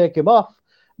snaps and take him off.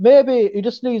 Maybe he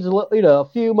just needs a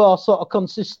few more sort of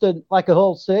consistent, like a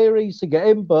whole series to get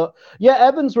him. But yeah,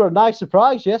 Evans were a nice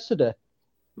surprise yesterday.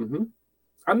 Mm-hmm.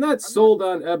 I'm not sold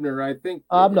on Ebner. I think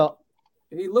I'm not.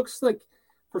 He looks like,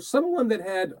 for someone that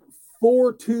had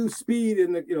 4.2 speed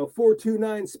in the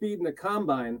 4.29 speed in the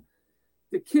combine,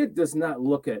 the kid does not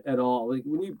look it at all. Like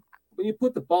when you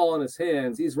put the ball in his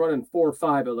hands, he's running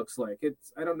 4.5. It looks like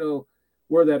I don't know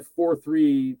where that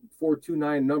 4.3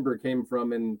 4.29 number came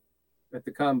from at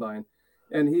the combine,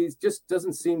 and he just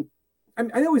doesn't seem. I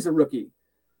know he's a rookie,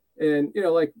 and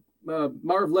like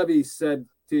Marv Levy said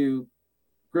to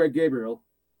Greg Gabriel,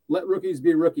 let rookies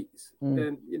be rookies,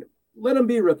 and let them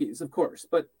be rookies, of course.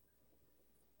 But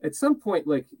at some point,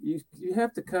 like you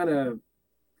have to kind of.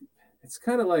 It's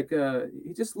kind of like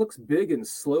he just looks big and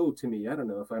slow to me. I don't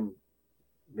know if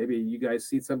maybe you guys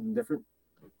see something different.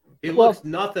 He looks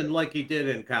nothing like he did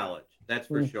in college. That's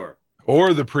for sure.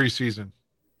 Or the preseason.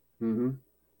 Mm-hmm.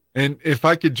 And if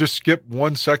I could just skip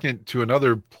 1 second to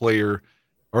another player,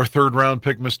 our third round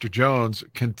pick, Mr. Jones,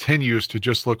 continues to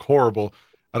just look horrible.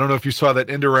 I don't know if you saw that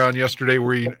end around yesterday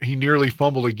where he nearly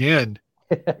fumbled again.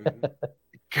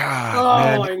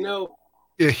 God, man. I know.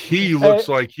 He looks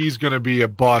like he's going to be a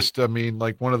bust. I mean,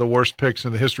 like one of the worst picks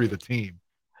in the history of the team.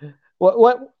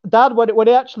 Dad, when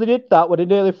he actually did that, when he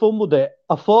nearly fumbled it,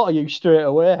 I thought of you straight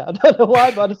away. I don't know why,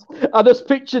 but I just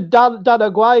pictured Dan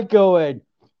Aguirre going,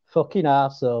 fucking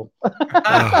arsehole.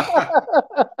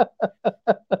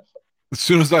 As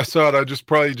soon as I saw it, I just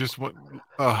went,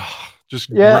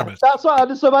 just yeah, grimaced. That's what I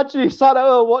just imagine. He sat at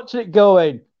home watching it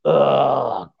going,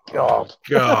 oh, God.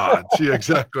 God. Yeah,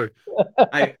 exactly.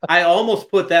 I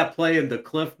almost put that play in the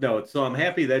cliff notes, so I'm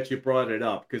happy that you brought it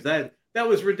up because that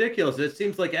was ridiculous. It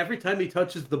seems like every time he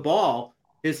touches the ball,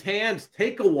 his hands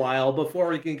take a while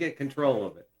before he can get control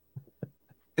of it.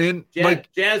 And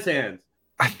jazz hands.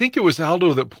 I think it was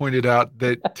Aldo that pointed out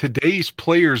that today's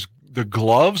players, the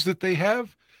gloves that they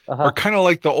have are kind of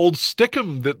like the old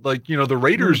Stickum that the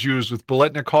Raiders use with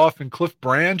Biletnikoff and Cliff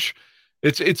Branch.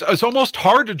 It's almost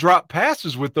hard to drop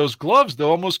passes with those gloves. They'll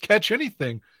almost catch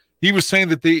anything. He was saying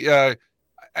that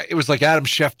it was like Adam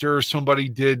Schefter or somebody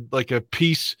did like a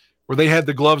piece where they had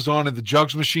the gloves on and the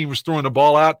jugs machine was throwing the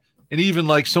ball out. And even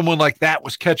like someone like that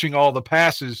was catching all the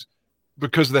passes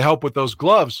because of the help with those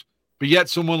gloves. But yet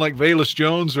someone like Velus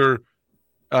Jones or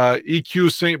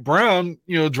EQ St. Brown,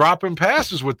 dropping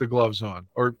passes with the gloves on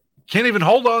or can't even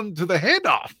hold on to the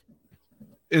handoff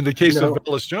in the case of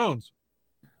Velus Jones.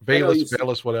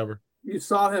 Velus, whatever. You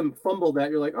saw him fumble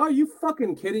that. You're like, oh, you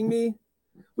fucking kidding me?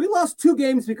 We lost 2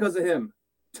 games because of him.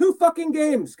 2 fucking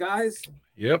games, guys.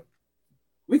 Yep.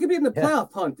 We could be in the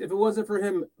playoff hunt if it wasn't for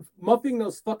him muffing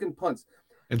those fucking punts.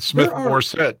 And Smith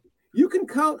Morset. You can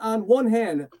count on one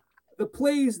hand the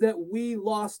plays that we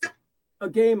lost a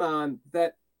game on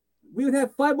that we would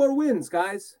have 5 more wins,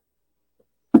 guys.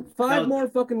 5 more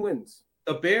fucking wins.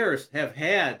 The Bears have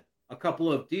had a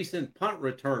couple of decent punt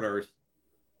returners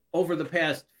over the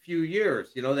past few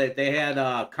years. They had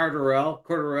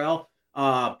Corderell.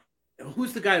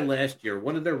 Who's the guy last year?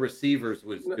 One of their receivers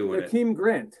was doing it. Nakeem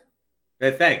Grant.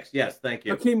 Thanks. Yes, thank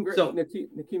you.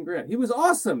 Nakeem Grant. He was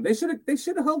awesome. They should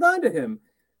have held on to him.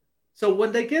 So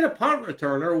when they get a punt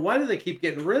returner, why do they keep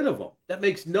getting rid of him? That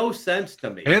makes no sense to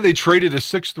me. And they traded a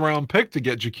 6th-round pick to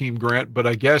get Jakeem Grant, but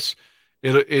I guess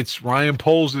it's Ryan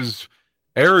Poles'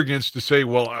 arrogance to say,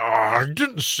 well, I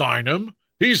didn't sign him.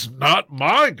 He's not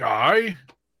my guy.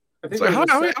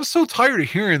 I'm so tired of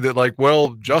hearing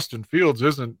that, Justin Fields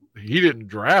he didn't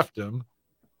draft him.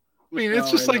 I mean,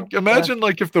 it's imagine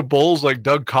if the Bulls,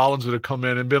 Doug Collins would have come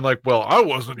in and been like, well, I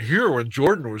wasn't here when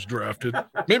Jordan was drafted.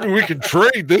 Maybe we can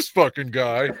trade this fucking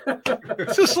guy.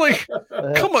 It's just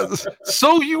come on.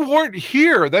 So you weren't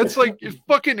here. That's it's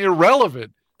fucking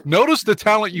irrelevant. Notice the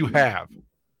talent you have.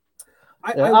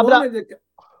 I wanted to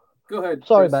go ahead.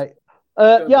 Sorry, Chris. Mate.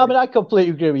 I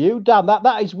completely agree with you, Dan.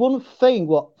 That is one thing.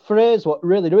 What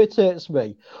really irritates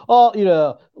me. Or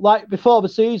before the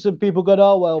season, people go,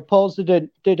 "Oh well, Poles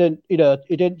didn't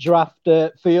draft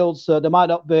Fields, so they might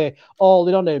not be all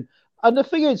in on him." And the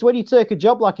thing is, when you take a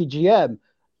job like a GM,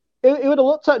 he would have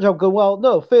looked at the job going, "Well,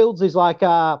 no, Fields is like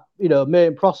our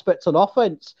main prospect on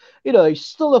offense. He's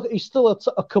still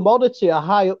a commodity, a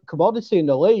high up commodity in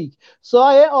the league." So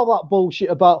I hate all that bullshit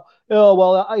about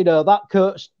that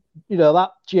coach.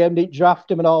 That GM didn't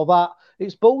draft him and all that.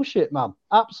 It's bullshit, man.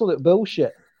 Absolute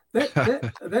bullshit.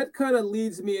 That kind of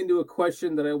leads me into a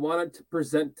question that I wanted to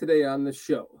present today on the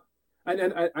show.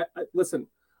 And I listen,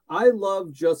 I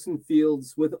love Justin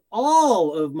Fields with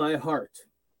all of my heart.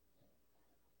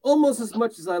 Almost as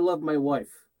much as I love my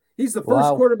wife. He's the first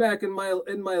quarterback in my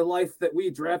life that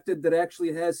we drafted that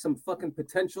actually has some fucking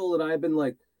potential, and I've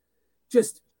been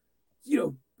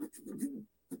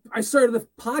I started the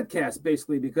podcast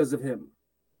basically because of him.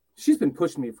 she's been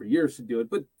pushing me for years to do it,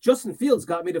 but Justin Fields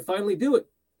got me to finally do it.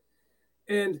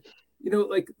 And,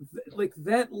 like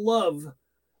that love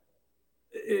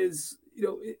is,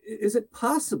 is it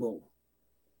possible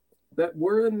that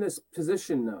we're in this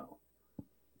position now?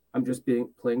 I'm just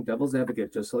playing devil's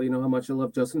advocate, just so you know how much I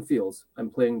love Justin Fields. I'm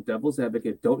playing devil's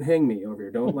advocate. Don't hang me over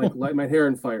here. Don't light my hair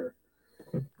on fire.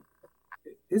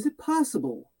 Is it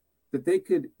possible that they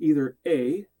could either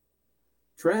A,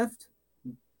 draft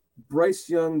Bryce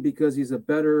Young because he's a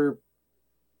better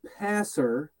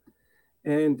passer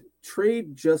and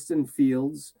trade Justin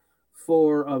Fields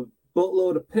for a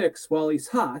boatload of picks while he's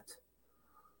hot?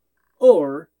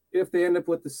 Or if they end up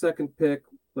with the second pick,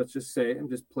 let's just say, I'm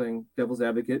just playing devil's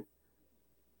advocate,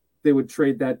 they would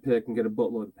trade that pick and get a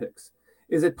boatload of picks.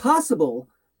 Is it possible,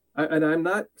 and I'm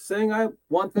not saying I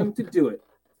want them to do it,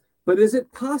 but is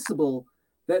it possible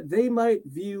that they might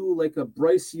view like a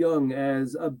Bryce Young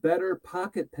as a better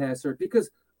pocket passer? Because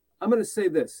I'm going to say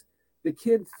this, the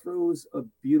kid throws a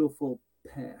beautiful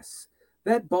pass.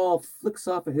 That ball flicks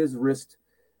off of his wrist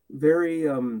very,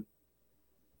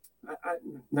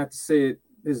 not to say it,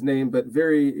 his name, but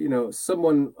very,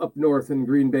 someone up north in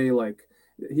Green Bay, like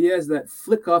he has that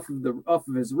flick off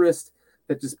of his wrist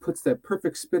that just puts that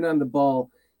perfect spin on the ball.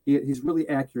 He's really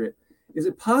accurate. Is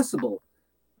it possible?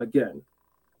 Again,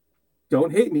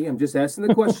 don't hate me. I'm just asking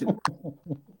the question.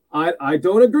 I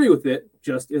don't agree with it.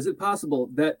 Just is it possible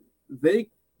that they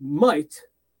might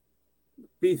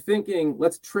be thinking,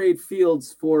 let's trade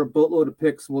Fields for a boatload of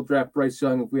picks. We'll draft Bryce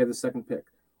Young if we have the second pick,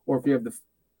 or if we have the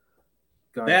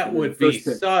that would be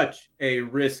such a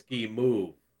risky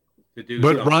move to do.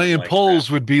 But Ryan like Poles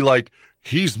would be like,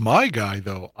 he's my guy,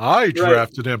 though. I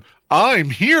drafted him. I'm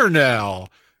here now.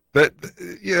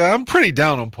 I'm pretty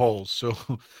down on Poles. So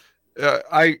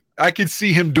I could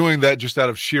see him doing that just out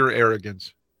of sheer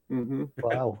arrogance. Mm-hmm.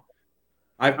 Wow.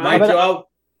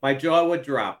 My jaw would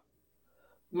drop.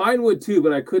 Mine would too,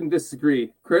 but I couldn't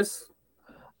disagree. Chris?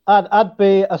 I'd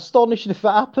be astonished if it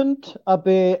happened. I'd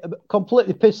be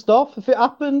completely pissed off if it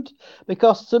happened,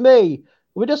 because to me,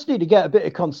 we just need to get a bit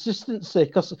of consistency,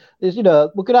 because we're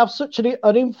going to have such an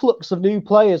influx of new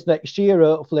players next year,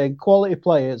 hopefully, and quality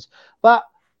players. But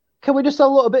can we just have a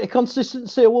little bit of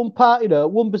consistency at one part,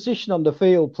 one position on the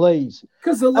field, please?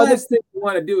 Because the last thing we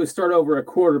want to do is start over a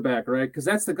quarterback, right? Because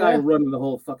that's the guy running the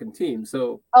whole fucking team.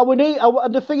 So and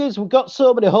the thing is, we've got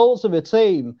so many holes in the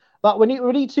team that we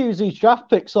need to use these draft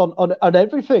picks on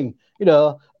everything.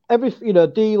 Every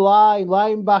D line,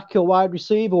 linebacker, wide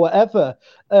receiver, whatever.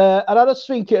 And I just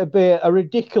think it'd be a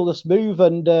ridiculous move,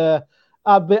 and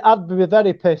I'd be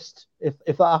very pissed if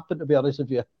that happened, to be honest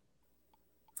with you.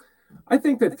 I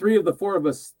think that 3 of the 4 of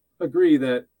us agree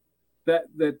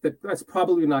that's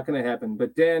probably not going to happen.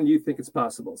 But Dan, you think it's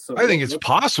possible? So I think it's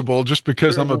possible, just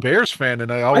because I'm a Bears fan,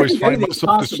 and I always find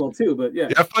myself possible too. But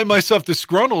I find myself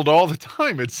disgruntled all the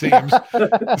time, it seems.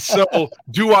 So,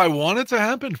 do I want it to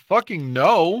happen? Fucking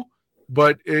no.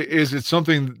 But is it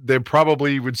something they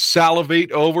probably would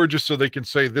salivate over just so they can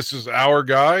say this is our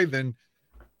guy? Then,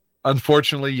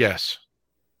 unfortunately, yes.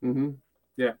 Mm-hmm.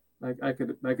 Yeah, I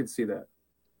could see that.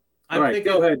 All right,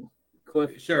 go ahead,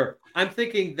 Cliff. Sure. I'm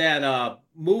thinking that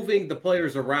moving the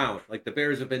players around, like the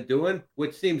Bears have been doing,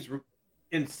 which seems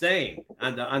insane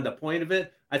on the point of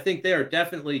it. I think they are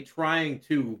definitely trying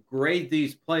to grade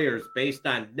these players based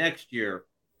on next year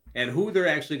and who they're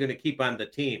actually going to keep on the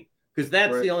team. Because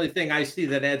that's the only thing I see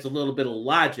that adds a little bit of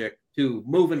logic to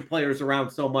moving players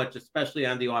around so much, especially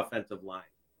on the offensive line.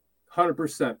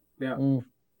 100%. Yeah. Oh,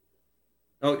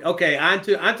 okay. On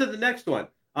to the next one.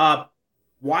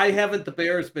 Why haven't the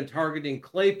Bears been targeting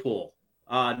Claypool,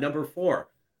 number 4?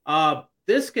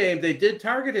 This game, they did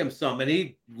target him some, and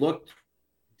he looked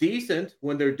decent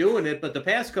when they're doing it. But the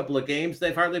past couple of games,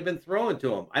 they've hardly been throwing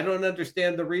to him. I don't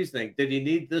understand the reasoning. Did he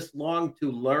need this long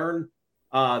to learn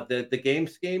the game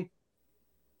scheme?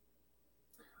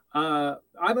 I'm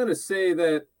going to say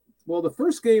that, well, the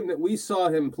first game that we saw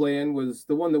him playing was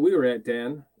the one that we were at,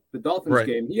 Dan. The Dolphins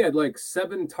game. He had like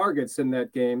 7 targets in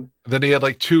that game. Then he had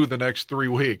like 2 the next 3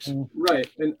 weeks. Right.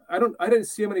 And I didn't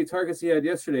see how many targets he had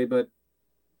yesterday, but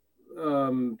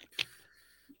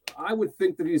I would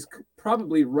think that he's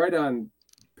probably right on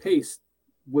pace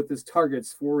with his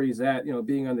targets for where he's at,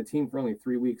 being on the team for only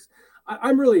 3 weeks.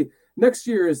 I'm really, next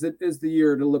year is the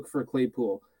year to look for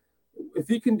Claypool. If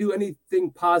he can do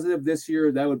anything positive this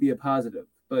year, that would be a positive.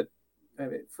 But I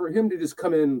mean, for him to just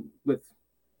come in with,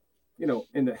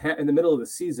 in the middle of the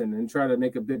season and try to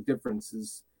make a big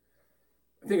difference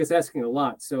I think it's asking a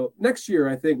lot. So next year,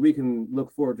 I think we can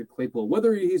look forward to Claypool.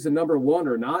 Whether he's a number 1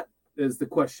 or not is the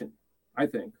question, I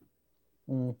think.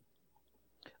 I mean,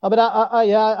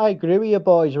 I agree with you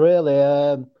boys,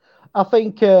 really. I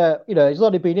think he's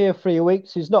only been here 3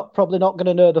 weeks. He's probably not going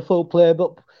to know the full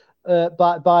playbook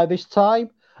by this time.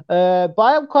 But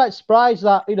I am quite surprised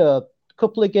that a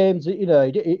couple of games, he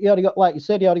only got, like you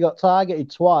said, he only got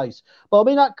targeted twice. But I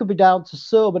mean, that could be down to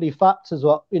so many factors.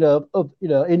 In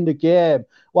the game,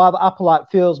 why the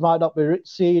Applewhite Fields might not be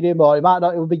seeing him, or he might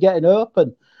not even be getting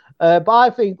open. But I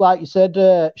think, like you said,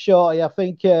 Shorty, I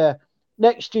think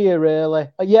next year, really,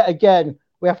 yet again,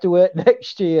 we have to wait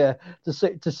next year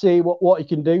to see what he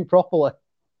can do properly.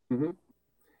 Mm-hmm.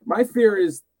 My fear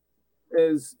is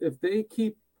if they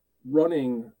keep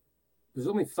running, there's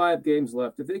only 5 games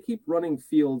left. If they keep running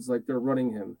Fields like they're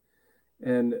running him,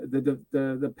 and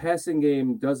the passing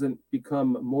game doesn't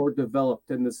become more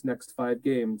developed in this next 5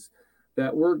 games,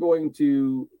 that we're going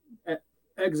to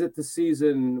exit the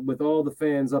season with all the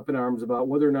fans up in arms about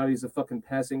whether or not he's a fucking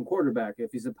passing quarterback,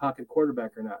 if he's a pocket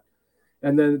quarterback or not.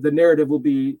 And then the narrative will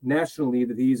be nationally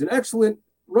that he's an excellent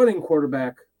running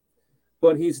quarterback,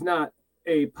 but he's not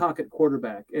a pocket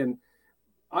quarterback. And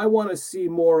I want to see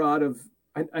more out of,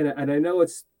 and I know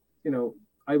it's,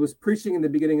 I was preaching in the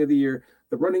beginning of the year,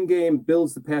 the running game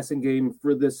builds the passing game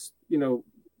for this,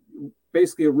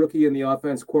 basically a rookie in the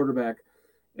offense quarterback.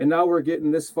 And now we're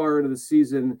getting this far into the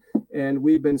season, and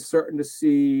we've been starting to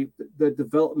see the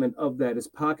development of that. His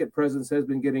pocket presence has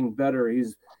been getting better.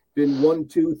 He's been 1,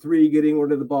 2, 3 getting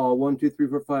rid of the ball, 1, 2, 3,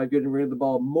 4, 5 getting rid of the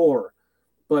ball more.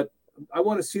 But I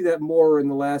want to see that more in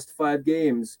the last 5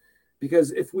 games,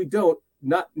 because if we don't,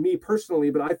 not me personally,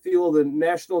 but I feel the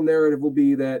national narrative will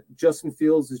be that Justin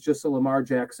Fields is just a Lamar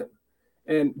Jackson.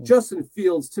 And Justin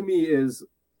Fields, to me, is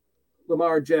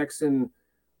Lamar Jackson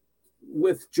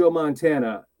with Joe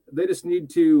Montana. They just need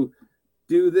to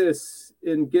do this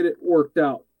and get it worked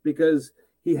out, because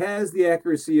he has the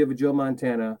accuracy of a Joe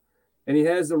Montana and he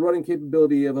has the running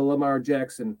capability of a Lamar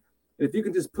Jackson. And if you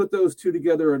can just put those two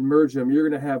together and merge them, you're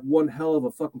going to have one hell of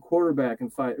a fucking quarterback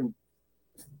in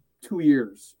 2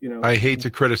 years. I hate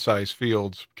to criticize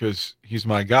Fields because he's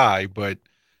my guy, but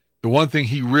the one thing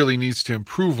he really needs to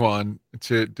improve on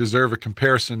to deserve a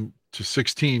comparison to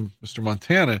 16, Mr.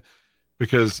 Montana,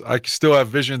 because I still have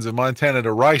visions of Montana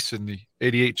to Rice in the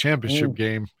 88 championship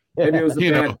game. Maybe it was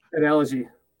a bad analogy.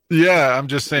 Yeah, I'm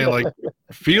just saying, like,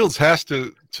 Fields has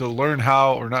to learn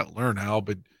how, or not learn how,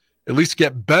 but at least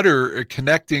get better at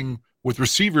connecting with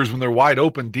receivers when they're wide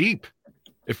open deep.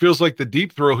 It feels like the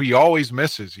deep throw he always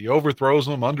misses. He overthrows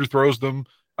them, underthrows them.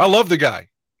 I love the guy.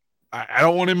 I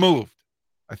don't want him moved.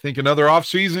 I think another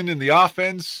offseason in the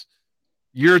offense,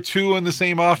 year 2 in the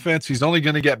same offense, he's only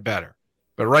going to get better.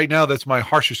 But right now, that's my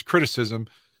harshest criticism.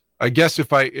 I guess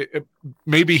if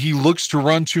maybe he looks to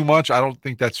run too much, I don't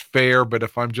think that's fair. But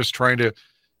if I'm just trying to,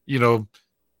 you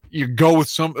go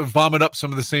with vomit up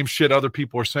some of the same shit other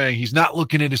people are saying, he's not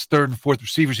looking at his 3rd and 4th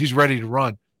receivers. He's ready to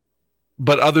run.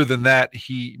 But other than that,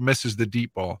 he misses the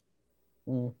deep ball.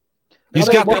 He's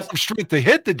got some strength to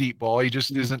hit the deep ball. He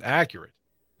just isn't accurate.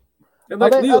 And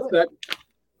like Leo said,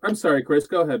 I'm sorry, Chris,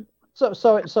 go ahead. So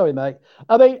sorry, mate.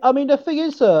 I mean, the thing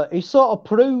is, he sort of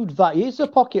proved that he is a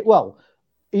pocket. Well,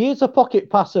 he is a pocket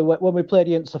passer when we played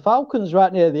against the Falcons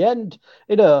right near the end.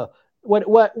 When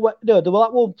there was that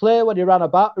one play when he ran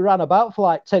about for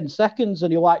like 10 seconds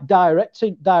and he like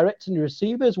directing the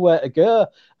receivers where to go,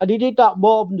 and he did that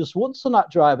more than just once on that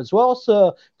drive as well.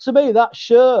 So to me, that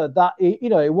showed that he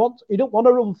don't want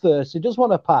to run first. He does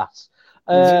want to pass.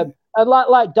 And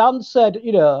like Dan said,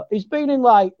 he's been in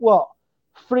like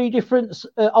 3 different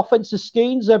offensive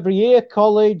schemes every year: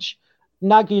 college,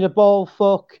 Nagy the ball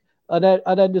fuck, and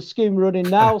then the scheme running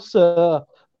now. So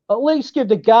at least give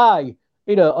the guy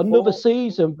another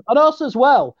season. And also as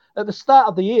well, at the start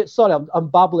of the year, sorry, I'm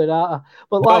babbling out,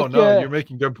 but you're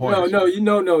making good points. No,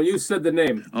 you said the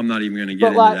name. I'm not even going to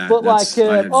get into that. But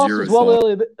also as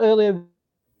well, earlier.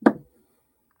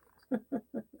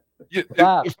 You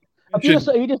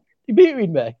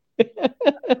beating me.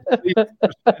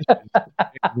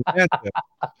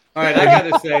 All right, I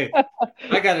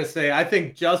gotta say, I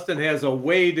think Justin has a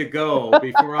way to go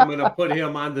before I'm going to put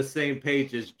him on the same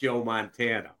page as Joe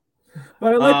Montana.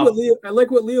 But I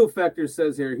like what Leo Factor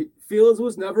says here. Fields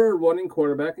was never a running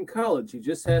quarterback in college. He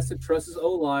just has to trust his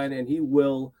O-line, and he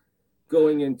will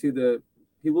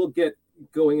get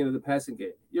going into the passing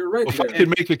game. You're right. If I could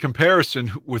make a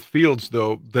comparison with Fields,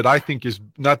 though, that I think is,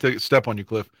 not to step on you,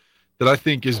 Cliff, that I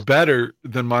think is better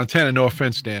than Montana. No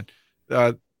offense, Dan.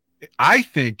 I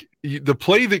think the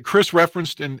play that Chris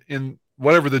referenced in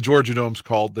whatever the Georgia Dome's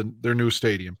called, their new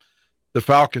stadium, the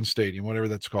Falcon Stadium, whatever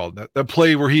that's called, that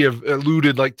play where he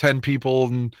eluded like 10 people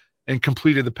and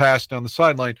completed the pass down the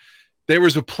sideline. There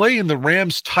was a play in the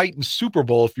Rams-Titans Super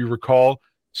Bowl, if you recall,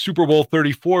 Super Bowl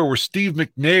 34, where Steve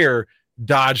McNair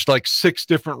dodged like 6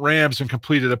 different Rams and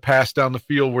completed a pass down the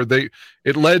field where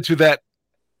it led to that.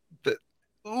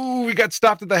 We got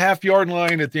stopped at the half-yard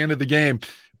line at the end of the game.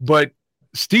 But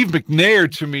Steve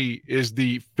McNair, to me, is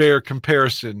the fair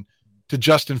comparison to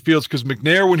Justin Fields, because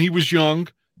McNair, when he was young,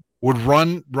 would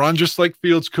run just like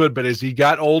Fields could, but as he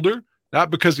got older,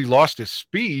 not because he lost his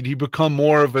speed, he become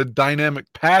more of a dynamic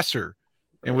passer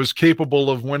and was capable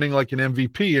of winning like an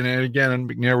MVP. And again,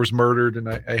 McNair was murdered, and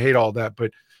I hate all that.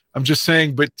 But I'm just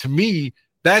saying, but to me,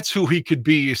 that's who he could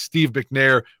be, is Steve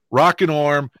McNair, rock and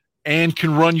arm, and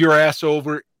can run your ass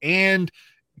over and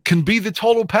can be the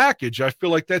total package. I feel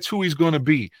like that's who he's going to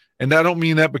be. And I don't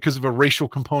mean that because of a racial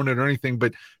component or anything,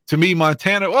 but to me,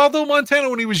 Montana, although Montana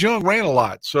when he was young ran a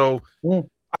lot. So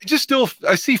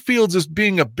I see Fields as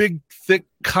being a big, thick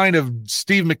kind of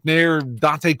Steve McNair,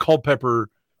 Dante Culpepper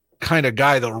kind of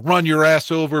guy that'll run your ass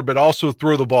over, but also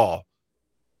throw the ball.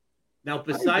 Now,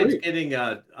 besides getting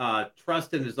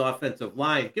trust in his offensive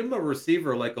line, give him a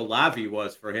receiver like Olave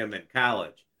was for him in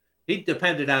college. He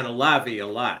depended on Olave a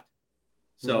lot.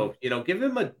 So, give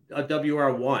him a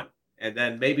WR1, and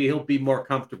then maybe he'll be more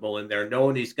comfortable in there,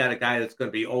 knowing he's got a guy that's going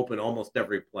to be open almost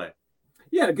every play.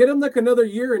 Yeah, get him like another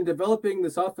year in developing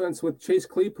this offense with Chase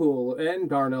Claypool and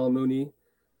Darnell Mooney.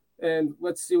 And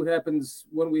let's see what happens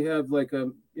when we have like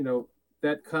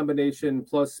that combination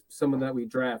plus someone that we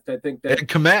draft. I think that. And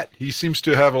Kmet, he seems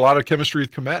to have a lot of chemistry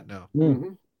with Kmet now.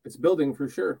 Mm-hmm. It's building for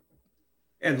sure.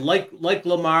 And like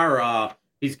Lamar,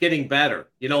 he's getting better.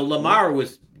 Lamar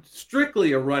was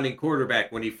strictly a running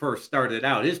quarterback when he first started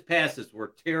out. His passes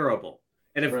were terrible.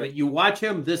 And if you watch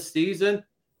him this season,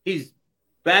 he's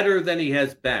better than he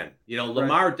has been.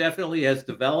 Lamar definitely has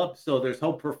developed, so there's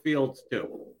hope for Fields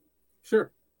too.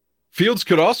 Sure. Fields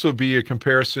could also be a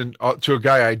comparison to a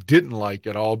guy I didn't like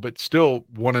at all, but still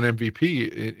won an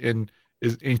MVP in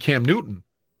Cam Newton.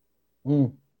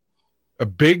 A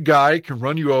big guy can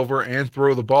run you over and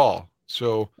throw the ball.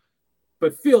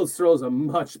 But Fields throws a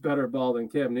much better ball than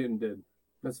Cam Newton did.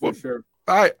 That's for sure.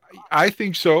 I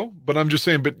think so, but I'm just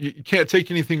saying. But you can't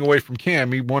take anything away from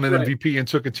Cam. He won an MVP and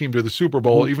took a team to the Super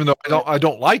Bowl. Even though I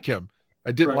don't like him,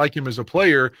 I didn't like him as a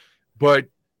player, but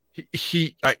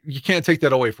you can't take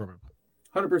that away from him.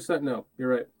 100% no. You're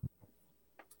right.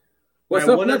 What's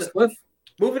up next, Cliff?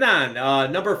 Moving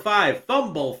on. Number 5,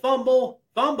 fumble.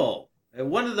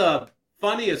 And one of the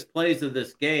funniest plays of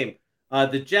this game,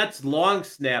 the Jets long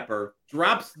snapper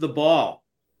drops the ball.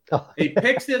 He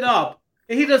picks it up,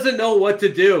 and he doesn't know what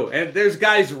to do. And there's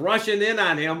guys rushing in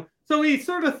on him, so he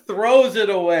sort of throws it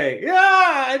away.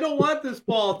 Yeah, I don't want this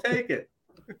ball. Take it.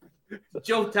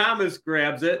 Joe Thomas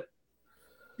grabs it.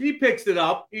 He picks it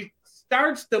up. He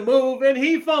starts to move, and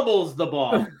he fumbles the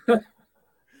ball.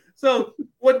 So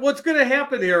what's going to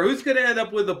happen here? Who's going to end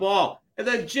up with the ball? And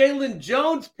then Jalen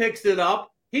Jones picks it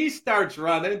up. He starts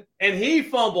running, and he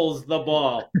fumbles the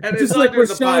ball. And just like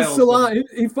Rashawn Salam.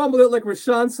 He fumbled it like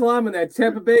Rashawn Salam in that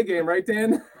Tampa Bay game, right,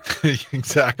 Dan?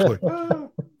 Exactly.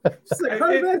 Just like,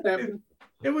 how did that happen?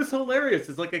 It was hilarious.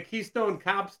 It's like a Keystone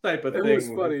Cops type of thing. It was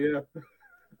funny, yeah.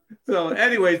 So,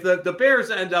 anyways, the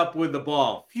Bears end up with the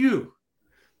ball. Phew.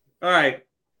 All right.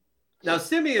 Now,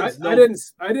 Simeon's I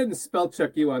didn't spell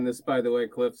check you on this, by the way,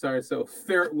 Cliff. Sorry. So,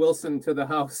 Ferret Wilson to the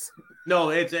house.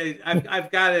 No, I've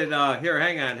got it here.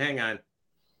 Hang on.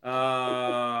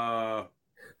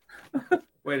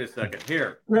 Wait a second.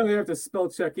 Here. Really have to spell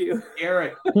check you.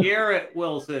 Garrett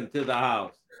Wilson to the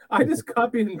house. I just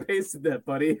copied and pasted that,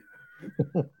 buddy.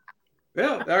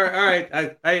 Yeah. All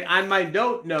right. I on my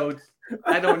notes,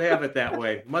 I don't have it that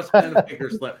way. Must have been a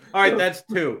bigger slip. All right, that's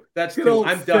 2. That's 2.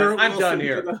 I'm done. I'm done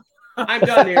here. I'm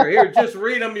done here. Here, just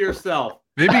read them yourself.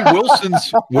 Maybe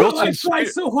Wilson's. I tried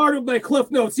so hard with my Cliff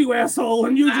Notes, you asshole,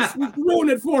 and you just ruined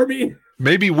it for me.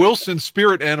 Maybe Wilson's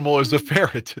spirit animal is a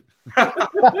ferret.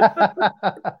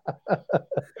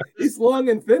 He's long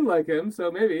and thin like him, so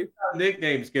maybe.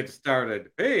 Nicknames get started.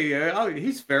 Hey,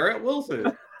 he's Ferret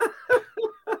Wilson.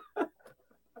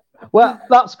 Well,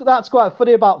 that's quite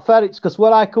funny about ferrets, because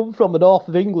where I come from, the north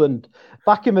of England,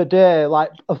 back in the day,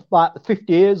 like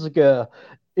 50 years ago,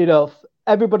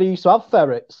 everybody used to have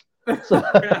ferrets. So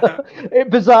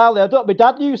bizarrely, my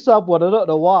dad used to have one. I don't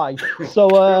know why. So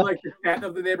like the cat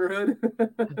of the neighborhood.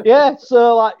 Yeah.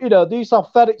 So they used to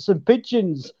have ferrets and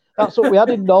pigeons. That's what we had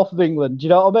in north of England. You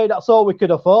know what I mean? That's all we could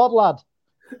afford, lad.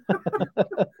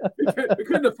 We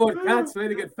couldn't afford cats. We had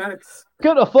to get ferrets.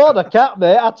 Couldn't afford a cat,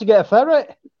 mate. I had to get a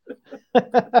ferret.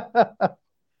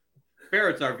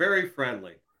 Ferrets are very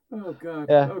friendly. Oh God.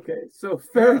 Yeah. Okay. So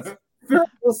Ferret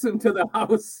Wilson to the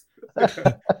house. All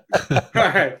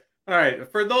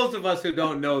right. For those of us who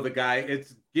don't know the guy,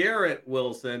 it's Garrett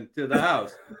Wilson to the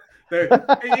house.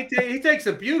 He takes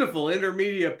a beautiful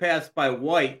intermediate pass by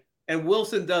White, and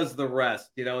Wilson does the rest.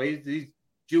 He's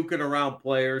juking around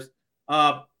players.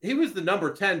 He was the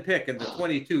number 10 pick in the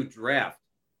 22 draft.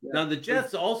 Yeah. Now, the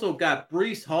Jets also got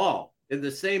Breece Hall in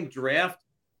the same draft.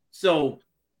 So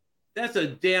that's a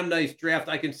damn nice draft.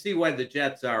 I can see why the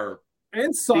Jets are.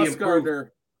 And Sauce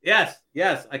Gardner. Yes.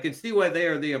 I can see why they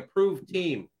are the improved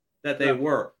team that they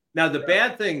were. Now, the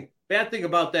bad thing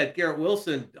about that Garrett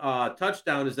Wilson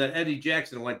touchdown is that Eddie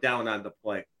Jackson went down on the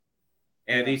play.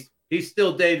 And he's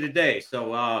still day-to-day.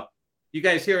 So you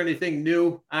guys hear anything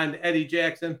new on Eddie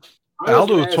Jackson?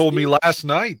 Aldo told me last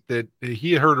night that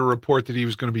he heard a report that he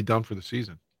was going to be done for the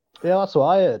season. Yeah, that's what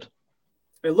I heard.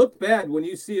 It looked bad when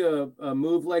you see a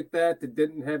move like that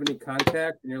didn't have any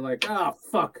contact, and you're like,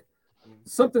 fuck.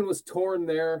 Something was torn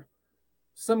there.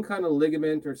 Some kind of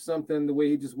ligament or something, the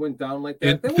way he just went down like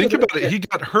that. And think about it. He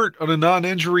got hurt on a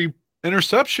non-injury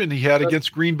interception he had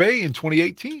against Green Bay in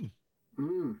 2018.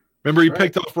 Remember, he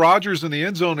picked off Rodgers in the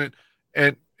end zone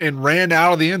and ran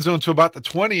out of the end zone to about the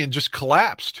 20 and just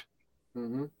collapsed.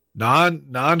 Mm-hmm.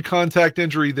 Non-contact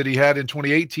injury that he had in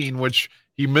 2018, which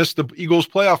he missed the Eagles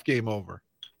playoff game over.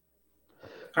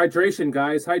 Hydration,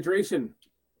 guys. Hydration.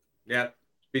 Yeah.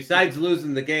 Besides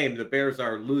losing the game, the Bears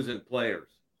are losing players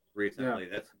recently.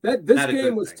 Yeah. This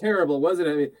game was terrible, wasn't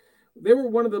it? I mean, they were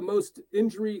one of the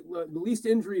least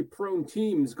injury-prone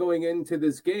teams going into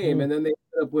this game, and then they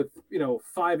ended up with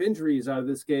 5 injuries out of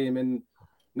this game, and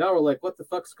now we're like, what the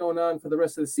fuck's going on for the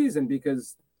rest of the season?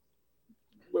 Because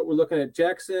what we're looking at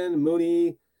Jackson,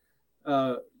 Mooney,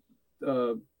 Riley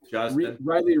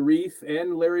Reif,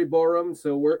 and Larry Barroom.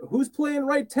 So who's playing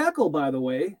right tackle, by the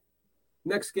way?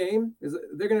 Next game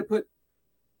they're going to put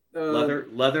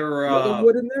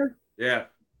Leatherwood in there? Yeah.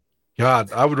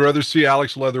 God, I would rather see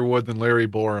Alex Leatherwood than Larry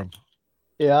Barroom.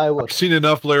 Yeah, I would. I've seen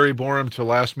enough Larry Barroom to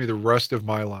last me the rest of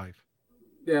my life.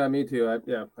 Yeah, me too. I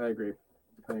agree.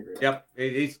 Yep,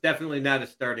 he's definitely not a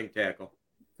starting tackle.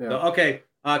 Yeah. So, okay,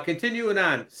 continuing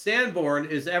on. Sanborn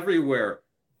is everywhere.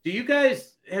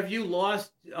 Have you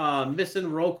lost missing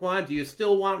Roquan? Do you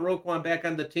still want Roquan back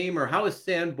on the team, or how has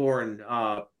Sanborn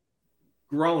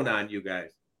grown on you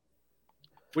guys?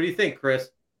 What do you think, Chris?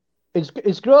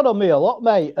 It's grown on me a lot,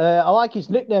 mate. I like his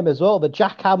nickname as well, the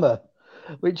Jackhammer,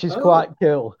 which is quite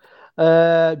cool.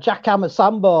 Jackhammer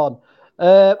Sanborn.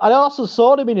 I also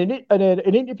saw him in an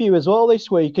interview as well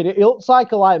this week, and he looks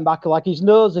like a linebacker, like his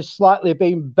nose is slightly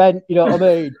being bent, you know what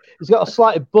I mean? He's got a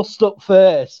slightly bust-up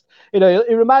face. He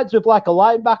reminds me of like a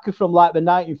linebacker from like the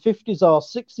 1950s or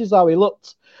 60s, how he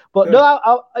looked. But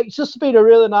it's just been a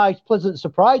really nice, pleasant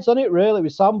surprise, hasn't it, really,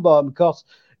 with Sanborn, because,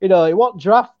 he wasn't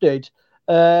drafted,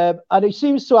 and he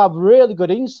seems to have really good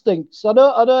instincts. I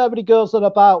know everybody goes on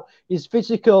about he's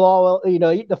physical or, he's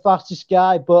the fastest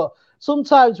guy, but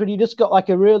sometimes when you just got like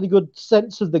a really good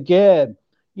sense of the game,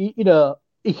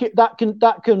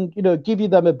 that can give you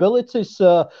them abilities.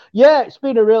 So yeah, it's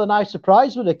been a really nice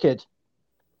surprise with the kid.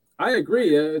 I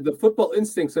agree. The football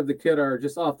instincts of the kid are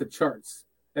just off the charts,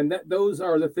 and those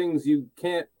are the things you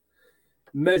can't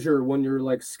measure when you're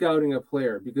like scouting a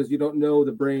player, because you don't know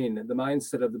the brain and the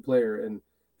mindset of the player. And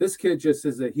this kid just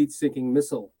is a heat-sinking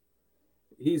missile.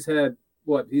 He's had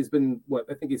I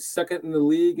think he's second in the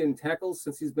league in tackles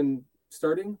since he's been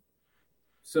starting.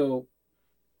 So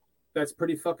that's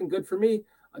pretty fucking good for me.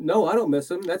 No, I don't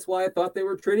miss him. That's why I thought they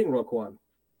were trading Roquan.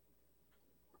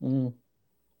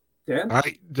 Dan?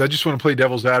 I just want to play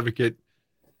devil's advocate.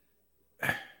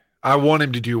 I want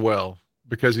him to do well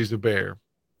because he's a Bear.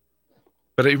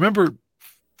 But I remember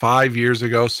 6 years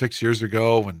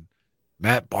ago, when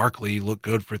Matt Barkley looked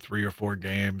good for 3 or 4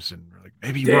 games, and like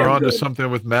maybe we're onto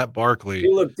something with Matt Barkley. He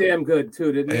looked damn good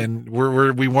too, didn't he? And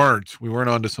we weren't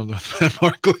onto something with Matt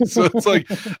Barkley. So it's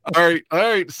like, all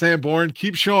right, Sanborn,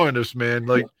 keep showing us, man.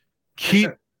 Like,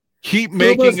 keep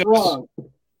making us wrong.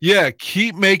 Yeah,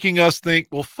 keep making us think,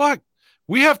 well, fuck,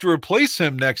 we have to replace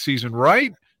him next season,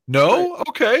 right? No? Right.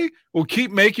 Okay. Well,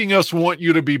 keep making us want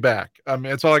you to be back. I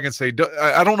mean, that's all I can say.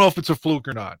 I don't know if it's a fluke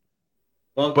or not,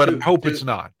 but I hope it's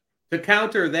not. To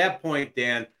counter that point,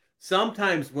 Dan,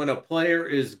 sometimes when a player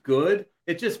is good,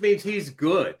 it just means he's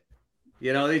good.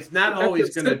 He's not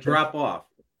always going to drop off.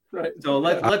 Right. So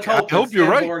let's hope you're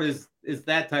right. is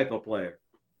that type of player.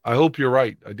 I hope you're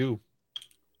right. I do.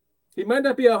 He might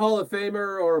not be a Hall of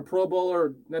Famer or a Pro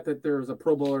Bowler. Not that there's a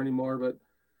Pro Bowler anymore, but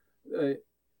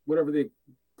whatever they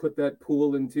put that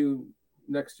pool into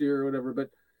next year or whatever.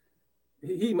 But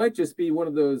he might just be one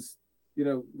of those,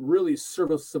 really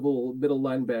serviceable middle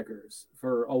linebackers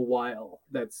for a while.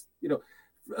 That's,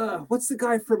 what's the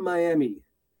guy from Miami?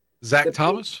 Zach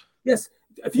Thomas? Yes.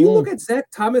 If you look at Zach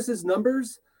Thomas's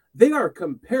numbers, they are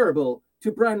comparable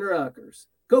to Brian Urlacher's.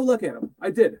 Go look at him. I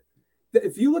did.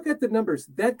 If you look at the numbers,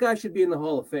 that guy should be in the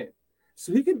Hall of Fame.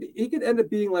 So he could end up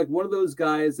being like one of those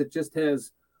guys that just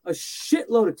has a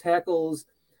shitload of tackles,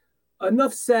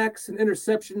 enough sacks and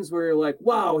interceptions where you're like,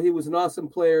 wow, he was an awesome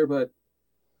player, but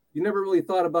you never really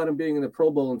thought about him being in the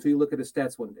Pro Bowl until you look at his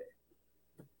stats one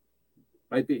day.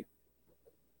 Might be.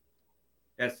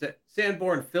 Yeah,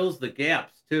 Sanborn fills the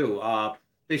gaps, too.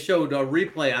 They showed a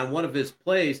replay on one of his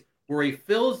plays where he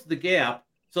fills the gap,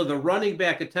 so the running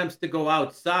back attempts to go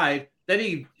outside, then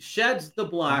he sheds the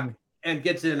block and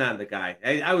gets in on the guy.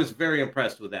 I was very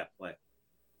impressed with that play.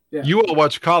 Yeah. You all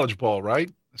watch college ball,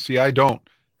 right? See, I don't.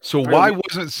 So why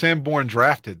wasn't Sanborn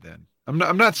drafted then?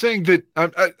 I'm not saying that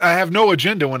I have no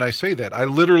agenda when I say that. I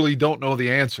literally don't know the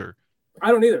answer.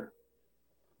 I don't either.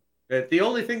 The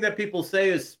only thing that people say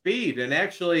is speed, and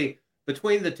actually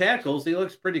between the tackles, he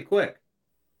looks pretty quick.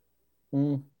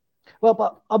 Well,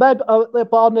 but I read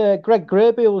on Greg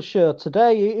Grable's show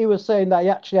today, he was saying that he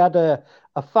actually had a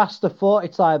faster 40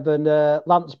 time than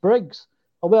Lance Briggs.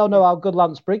 And we all know how good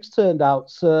Lance Briggs turned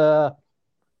out. So...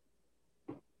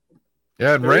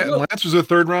 Yeah, and Lance was a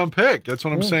 3rd-round pick. That's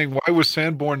what I'm saying. Why was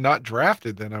Sanborn not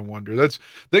drafted then, I wonder?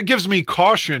 That gives me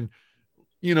caution,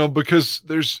 because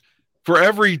there's for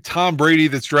every Tom Brady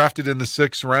that's drafted in the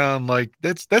 6th round, like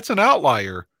that's an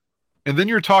outlier. And then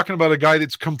you're talking about a guy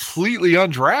that's completely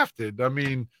undrafted. I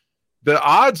mean, the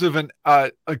odds of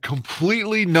a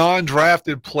completely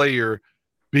non-drafted player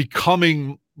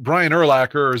becoming Brian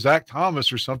Urlacher or Zach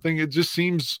Thomas or something, it just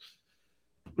seems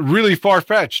really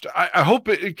far-fetched. I hope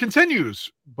it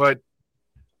continues, but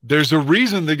there's a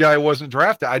reason the guy wasn't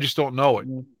drafted. I just don't know it.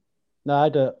 No, I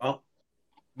don't. Well,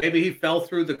 maybe he fell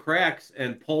through the cracks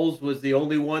and Poles was the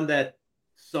only one that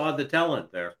saw the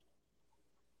talent there.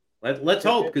 Let's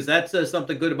hope, because that says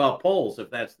something good about Poles, if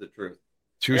that's the truth.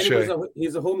 Touche.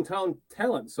 He's a hometown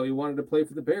talent, so he wanted to play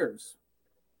for the Bears.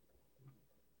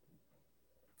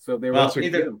 So they were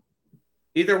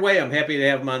either way, I'm happy to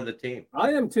have him on the team.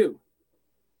 I am too.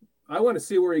 I want to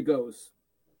see where he goes.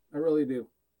 I really do.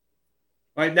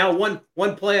 All right, now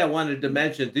one play I wanted to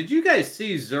mention. Did you guys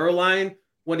see Zerline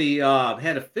when he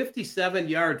had a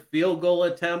 57-yard field goal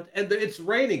attempt? And it's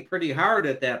raining pretty hard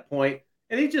at that point.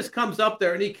 And he just comes up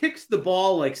there and he kicks the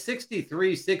ball like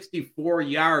 63, 64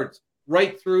 yards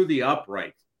right through the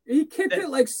uprights. He kicked it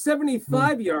like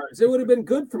 75 yards. It would have been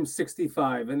good from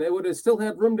 65, and they would have still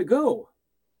had room to go.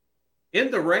 In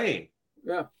the rain.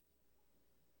 Yeah.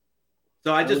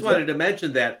 So I just wanted to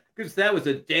mention that because that was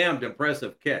a damned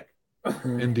impressive kick.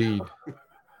 Indeed.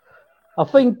 I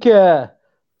think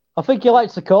he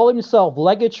likes to call himself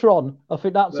Legatron. I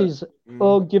think that's his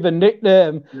own given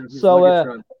nickname.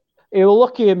 So he was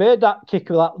lucky he made that kick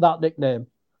with that nickname.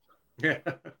 Yeah.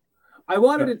 I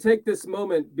wanted to take this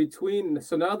moment between.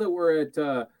 So now that we're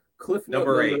at Cliff Note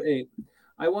number 8,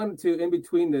 I wanted to, in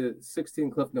between the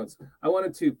 16 Cliff Notes, I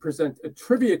wanted to present a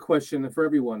trivia question for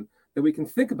everyone that we can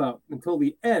think about until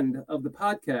the end of the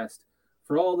podcast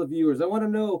for all the viewers. I want to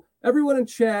know, everyone in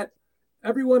chat,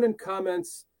 everyone in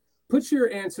comments, put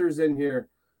your answers in here.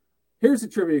 Here's a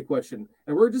trivia question.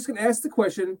 And we're just going to ask the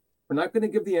question. We're not going to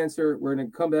give the answer. We're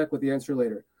going to come back with the answer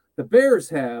later. The Bears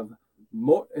have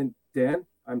more, and Dan,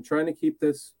 I'm trying to keep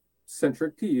this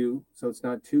centric to you so it's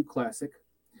not too classic.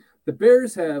 The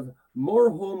Bears have more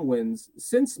home wins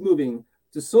since moving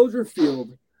to Soldier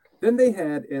Field than they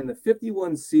had in the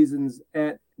 51 seasons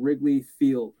at Wrigley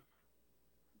Field.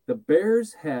 The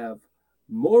Bears have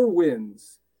more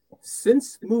wins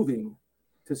since moving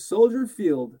to Soldier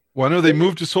Field. Well, I know they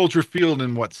moved to Soldier Field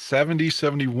in what, 70,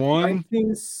 71?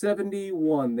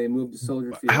 1971, they moved to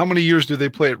Soldier Field. How many years did they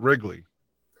play at Wrigley?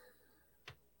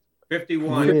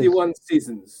 51. 51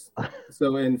 seasons.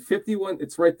 So in 51,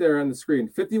 it's right there on the screen.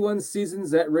 51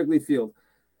 seasons at Wrigley Field.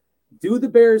 Do the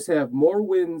Bears have more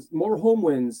wins, more home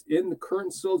wins in the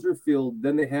current Soldier Field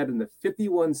than they had in the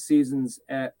 51 seasons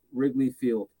at Wrigley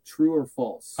Field? True or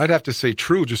false? I'd have to say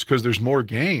true, just because there's more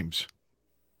games.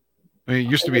 I mean, it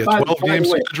used to be a 12-game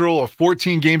schedule, a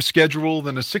 14-game schedule,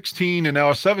 then a 16, and now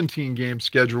a 17-game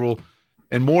schedule,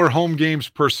 and more home games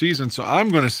per season. So I'm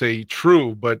going to say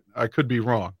true, but I could be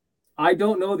wrong. I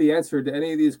don't know the answer to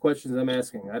any of these questions I'm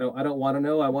asking. I don't want to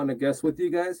know. I want to guess with you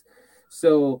guys.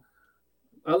 So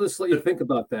I'll just let you think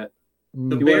about that.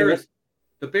 The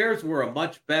Bears were a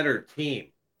much better team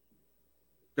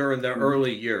during their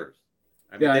early years.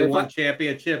 I mean, they won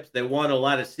championships. They won a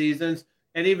lot of seasons.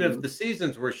 And even if the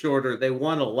seasons were shorter, they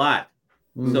won a lot.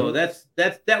 So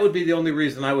that would be the only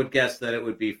reason I would guess that it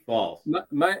would be false.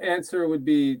 My answer would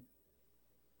be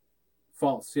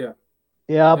false, yeah.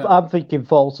 Yeah, I'm thinking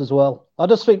false as well. I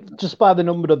just think just by the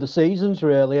number of the seasons,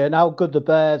 really, and how good the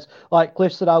Bears, like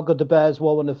Cliff said, how good the Bears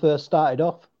were when they first started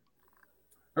off.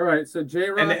 All right, so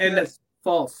J-Rock is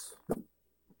false.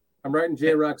 I'm writing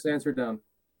J-Rock's answer down.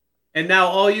 And now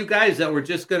all you guys that were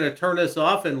just going to turn us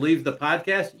off and leave the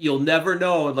podcast, you'll never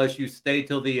know unless you stay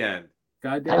till the end.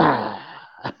 Goddamn right.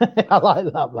 I like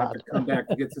that, man. I have to come back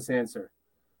to get this answer.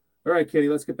 All right, Kitty,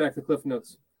 let's get back to Cliff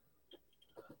Notes.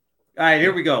 All right,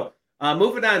 here we go.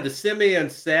 Moving on to Simeon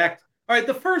sacked. All right,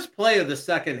 the first play of the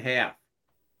second half.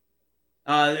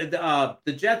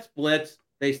 The Jets blitz.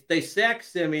 They sack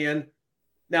Simeon.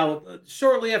 Now,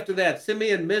 shortly after that,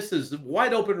 Simeon misses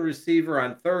wide open receiver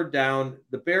on third down.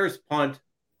 The Bears punt.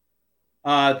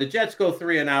 The Jets go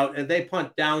 3 and out, and they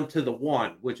punt down to the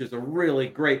 1, which is a really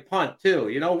great punt, too.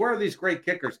 You know, where are these great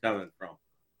kickers coming from?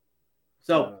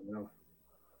 So,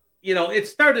 you know, it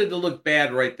started to look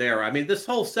bad right there. I mean, this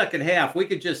whole second half, we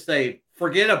could just say,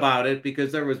 forget about it,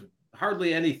 because there was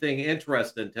hardly anything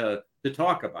interesting to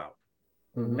talk about.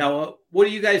 Mm-hmm. Now, what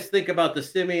do you guys think about the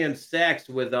Simeon sacks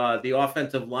with the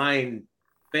offensive line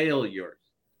failures?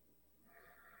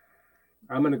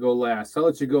 I'm going to go last. I'll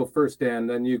let you go first, Dan,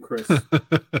 then you, Chris.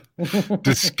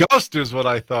 Disgust is what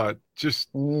I thought. Just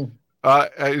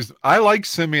I like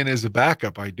Simeon as a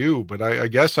backup. I do. But I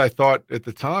guess I thought at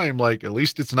the time, like, at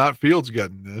least it's not Fields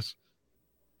getting this.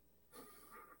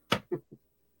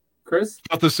 Chris?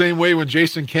 Not the same way when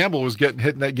Jason Campbell was getting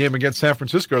hit in that game against San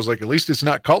Francisco. I was like, at least it's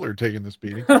not Cutler taking this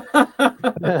beating.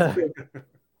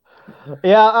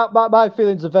 Yeah, my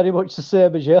feelings are very much the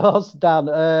same as yours,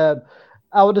 Dan.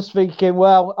 I was just thinking,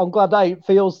 well, I'm glad I ain't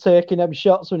Fields taking them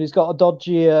shots when he's got a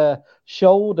dodgy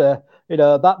shoulder. You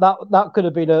know, that could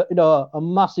have been a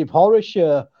massive horror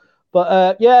show.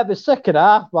 But yeah, the second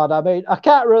half, man. I mean, I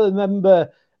can't really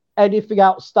remember anything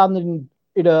outstanding,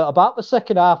 about the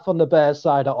second half on the Bears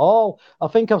side at all. I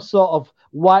think I've sort of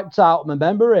wiped out my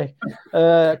memory.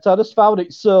 So I just found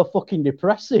it so fucking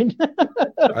depressing.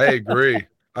 I agree.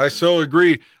 I so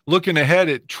agree. Looking ahead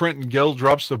at Trenton Gill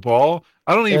drops the ball.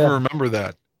 I don't even remember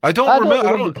that. I don't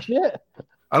remember.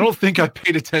 I don't think I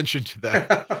paid attention to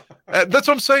that. That's what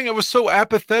I'm saying. I was so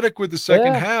apathetic with the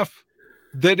second half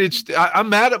that I'm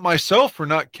mad at myself for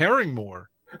not caring more.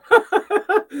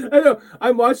 I know.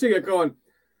 I'm watching it going,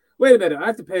 wait a minute, I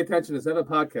have to pay attention to this. I have a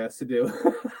podcast to do.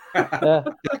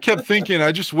 I kept thinking,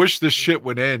 I just wish this shit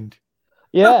would end.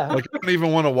 Yeah. Like, I don't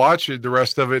even want to watch it, the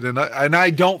rest of it. And I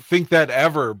don't think that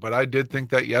ever, but I did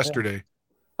think that yesterday.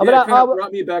 Yeah, it kind of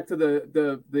brought me back to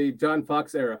the John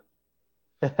Fox era.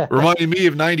 Reminded me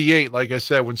of 98, like I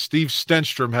said, when Steve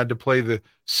Stenstrom had to play the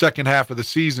second half of the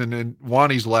season in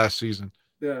Wani's last season.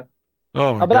 Yeah.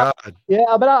 Oh, my God.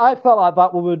 I felt like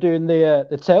that when we were doing the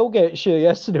tailgate show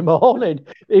yesterday morning.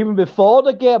 Even before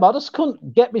the game, I just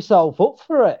couldn't get myself up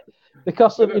for it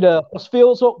because of,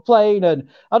 Fields up playing, and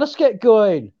I just get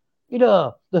going,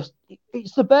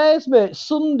 it's the Bears, mate. It's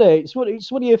Sunday. It's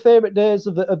one of your favourite days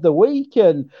of the week,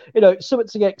 and, it's something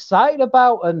to get excited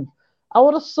about. And I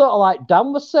would have sort of like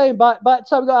Dan was saying, by the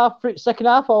time we got after it, second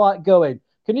half, I like going,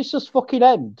 can this just fucking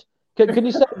end? Can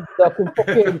you say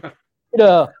fucking... I'm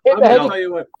gonna tell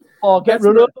you what. Or get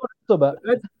run over.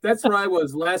 That's where I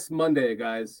was last Monday,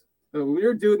 guys. When we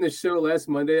were doing the show last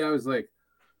Monday, I was like,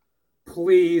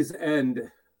 please end.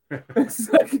 It's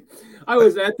like, I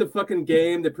was at the fucking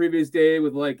game the previous day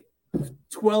with like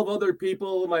 12 other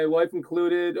people, my wife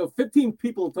included, 15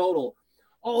 people total,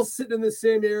 all sitting in the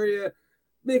same area,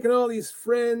 making all these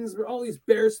friends, all these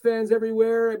Bears fans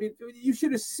everywhere. I mean, you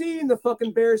should have seen the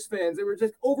fucking Bears fans. They were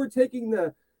just overtaking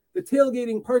the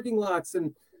tailgating parking lots,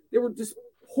 and there were just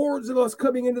hordes of us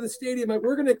coming into the stadium. Like,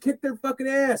 we're gonna kick their fucking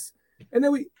ass. And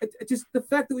then the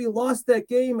fact that we lost that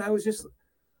game, I was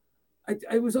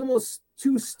almost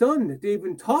too stunned to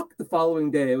even talk the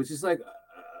following day. It was just like,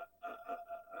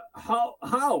 how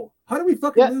do we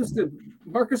fucking lose to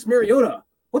Marcus Mariota?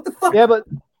 What the fuck? Yeah, but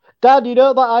Dad, you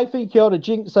know that I think you're a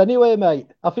jinx anyway, mate.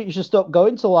 I think you should stop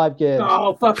going to live games.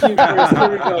 Oh, fuck you, Chris. Here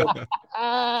we go.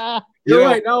 You're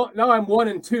right. Now I'm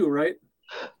 1-2, right?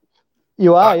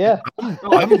 You are, yeah. I'm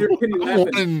like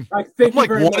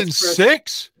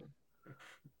 1-6.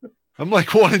 I'm like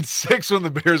 1-6 when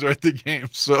the Bears are at the game.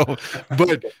 So,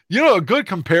 but a good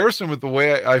comparison with the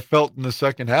way I felt in the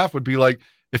second half would be like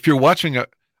if you're watching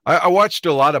I watched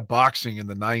a lot of boxing in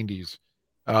the 90s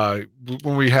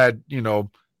when we had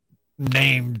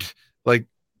named like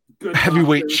good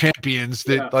heavyweight champions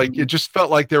that like it just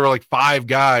felt like there were like 5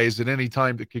 guys at any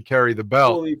time that could carry the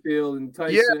belt. Holyfield and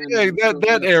Tyson.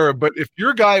 That era. But if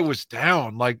your guy was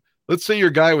down, like let's say your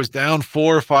guy was down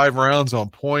 4 or 5 rounds on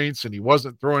points and he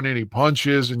wasn't throwing any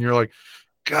punches, and you're like,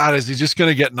 God, is he just going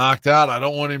to get knocked out? I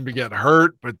don't want him to get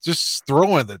hurt, but just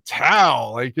throw in the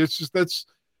towel. Like, it's just,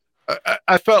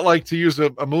 I felt like, to use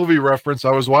a movie reference,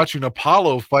 I was watching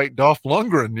Apollo fight Dolph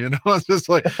Lundgren, It's just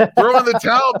like, throw in the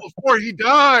towel before he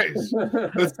dies.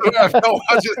 That's what I felt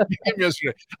watching the game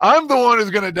yesterday. I'm the one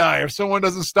who's going to die if someone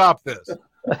doesn't stop this.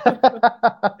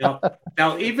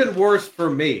 Now, even worse for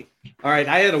me. All right,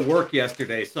 I had to work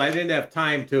yesterday, so I didn't have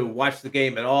time to watch the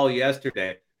game at all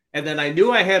yesterday. And then I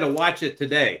knew I had to watch it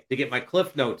today to get my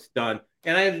Cliff Notes done.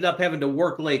 And I ended up having to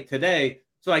work late today.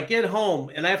 So I get home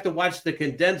and I have to watch the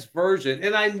condensed version.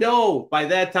 And I know by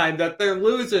that time that they're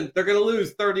losing. They're going to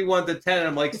lose 31-10.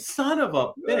 I'm like, son of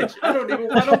a bitch. I don't even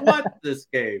want to watch this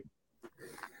game.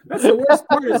 That's the worst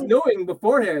part, is knowing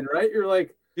beforehand, right? You're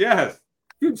like, yes.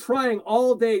 You're trying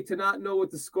all day to not know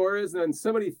what the score is, and then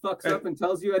somebody fucks up and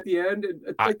tells you at the end.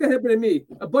 Like that happened to me.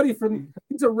 A buddy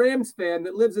he's a Rams fan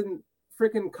that lives in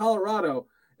freaking Colorado,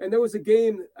 and there was a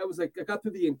game. I got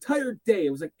through the entire day. It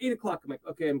was like 8:00. I'm like,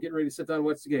 okay, I'm getting ready to sit down and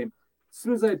watch the game. As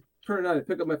soon as I turn it on, I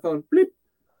pick up my phone. Bleep.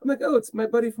 I'm like, oh, it's my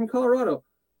buddy from Colorado.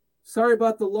 Sorry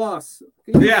about the loss.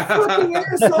 Yeah. Fucking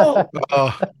asshole.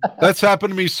 That's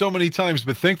happened to me so many times,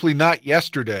 but thankfully not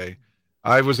yesterday.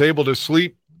 I was able to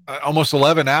sleep almost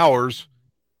 11 hours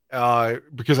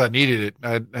because I needed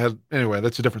it. Anyway,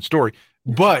 that's a different story.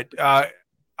 But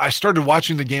I started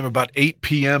watching the game about 8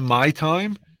 p.m. my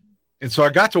time. And so I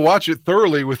got to watch it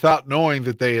thoroughly without knowing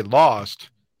that they had lost.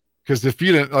 Because if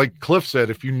you didn't, like Cliff said,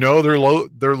 if you know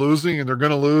they're losing and they're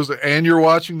going to lose and you're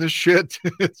watching this shit,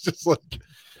 it's just like,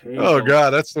 oh God,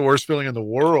 that's the worst feeling in the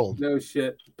world. No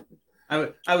shit.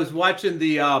 I was watching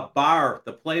the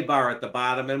play bar at the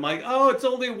bottom, and I'm like, oh, it's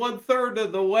only 1/3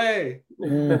 of the way.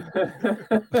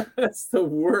 That's the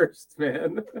worst,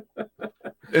 man.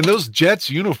 And those Jets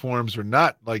uniforms are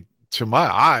not, like, to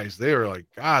my eyes, they are like,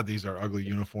 God, these are ugly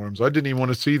uniforms. I didn't even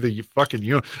want to see the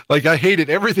fucking like, I hated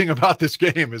everything about this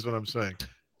game, is what I'm saying.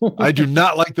 I do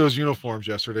not like those uniforms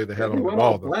yesterday they had on the ball.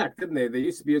 All black, didn't they? They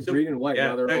used to be green and white. Yeah,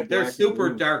 now they're all they're black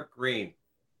super dark green.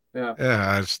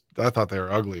 Yeah. I thought they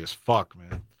were ugly as fuck,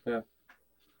 man. Yeah.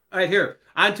 All right, here.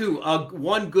 On to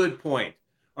one good point.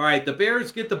 All right, the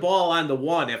Bears get the ball on the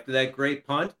 1 after that great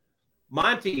punt.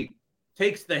 Monty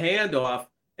takes the handoff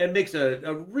and makes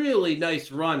a really nice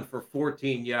run for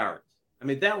 14 yards. I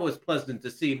mean, that was pleasant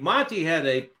to see. Monty had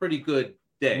a pretty good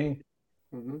day.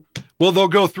 Mm-hmm. Well, they'll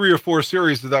go 3 or 4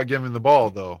 series without giving the ball,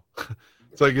 though.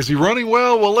 It's like, is he running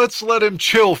well? Well, let's let him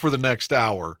chill for the next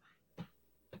hour.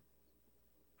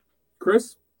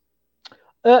 Chris?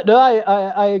 No,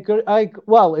 I agree.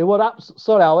 Well, it was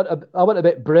sorry, I went a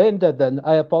bit brain dead then.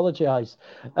 I apologize.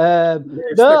 No,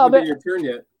 I mean, your turn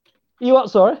yet. You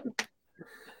what? Sorry.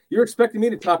 You're expecting me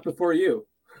to talk before you.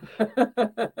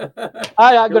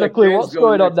 I ain't got a clue what's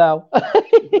going on now.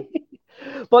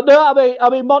 But no, I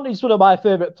mean, Monty's one of my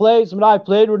favourite players. I mean, I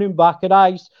played running back,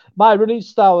 and my running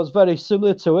style was very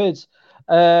similar to his.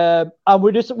 And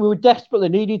we were desperately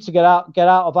needed to get out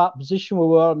of that position we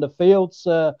were on the field.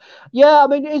 So, yeah, I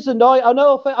mean, it is annoying.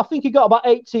 I think he got about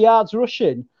 80 yards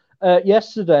rushing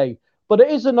yesterday, but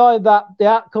it is annoying that they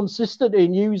aren't consistent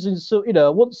in using. So,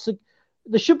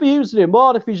 they should be using him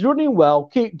more. If he's running well,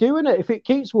 keep doing it. If it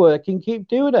keeps working, keep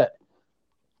doing it.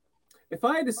 If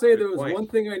I had to say there was one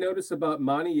thing I noticed about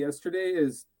Monty yesterday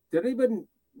is, did anybody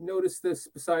notice this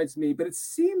besides me? But it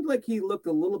seemed like he looked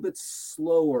a little bit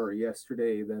slower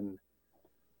yesterday than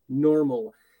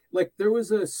normal. Like there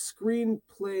was a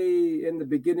screenplay in the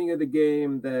beginning of the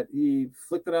game that he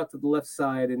flicked it out to the left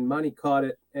side and Monty caught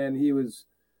it, and he was,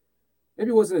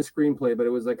 maybe it wasn't a screenplay, but it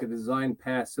was like a design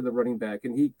pass to the running back,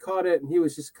 and he caught it and he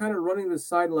was just kind of running the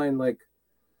sideline like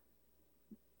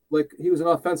he was an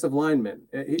offensive lineman.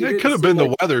 It could have been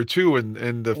the weather too,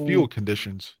 and the field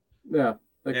conditions. Yeah.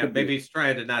 Maybe he's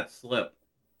trying to not slip.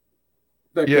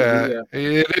 Yeah,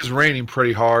 it is raining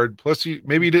pretty hard. Plus,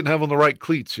 maybe he didn't have on the right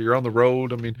cleats. So you're on the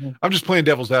road. I mean, I'm just playing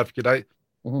devil's advocate. I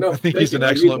think he's an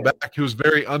excellent back who's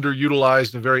very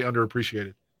underutilized and very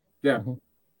underappreciated. Yeah.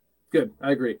 Good.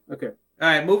 I agree. Okay. All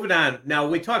right, moving on. Now,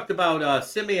 we talked about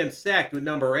Simeon sacked with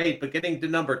number 8, but getting to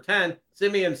number 10,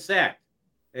 Simeon sacked.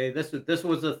 Hey, this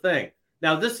was a thing.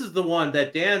 Now, this is the one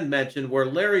that Dan mentioned where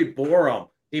Larry Barroom,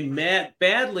 he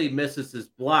badly misses his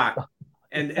block,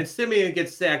 and Simeon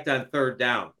gets sacked on 3rd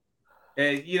down.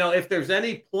 And, if there's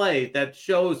any play that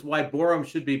shows why Barroom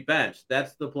should be benched,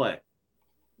 that's the play.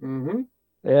 Mm-hmm.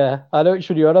 Yeah, I know what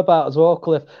you're on about as well,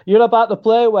 Cliff. You're about the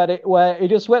play where he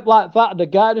just went like that and the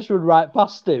guy just ran right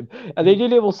past him, and he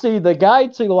didn't even see the guy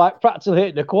till practically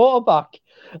hitting the quarterback.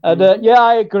 And yeah,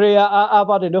 I agree. I've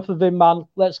had enough of him, man.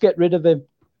 Let's get rid of him.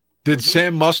 Did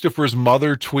Sam Mustafer's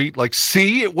mother tweet like,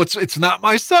 "See, it's not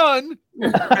my son"?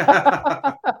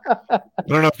 I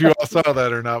don't know if you all saw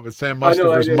that or not, but Sam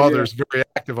Mustafer's mother's very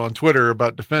active on Twitter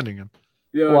about defending him.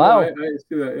 Yeah, wow. I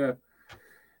see that. Yeah.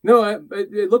 No,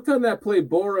 it looked on that play.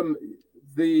 Barroom,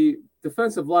 the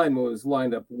defensive lineman was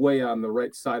lined up way on the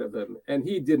right side of him, and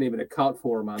he didn't even account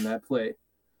for him on that play.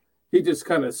 He just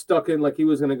kind of stuck in like he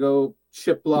was going to go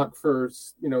chip block for,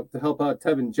 to help out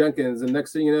Tevin Jenkins. And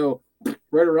next thing you know,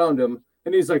 right around him,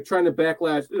 and he's like trying to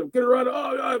backlash, get around.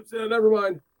 Oh, never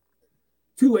mind.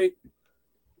 Too late.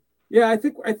 Yeah, I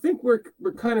think we're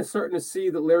kind of starting to see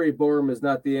that Larry Barroom is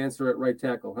not the answer at right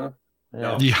tackle, huh?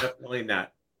 No, definitely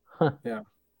not. Yeah.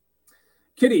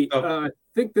 Kitty, I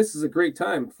think this is a great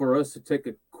time for us to take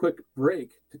a quick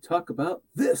break to talk about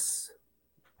this.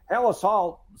 Ellis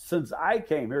Hall, since I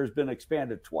came here, has been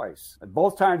expanded twice, and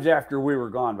both times after we were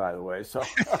gone, by the way. So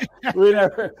we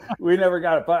never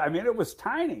got it. But I mean, it was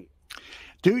tiny.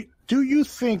 Do you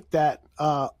think that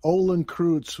Olin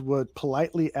Kreutz would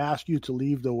politely ask you to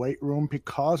leave the weight room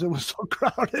because it was so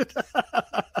crowded?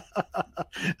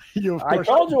 I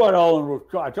told you what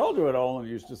Olin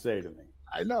used to say to me.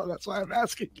 I know, that's why I'm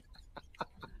asking.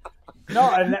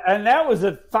 No, and that was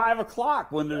at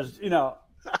 5:00 when there's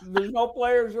no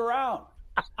players around.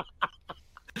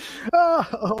 Get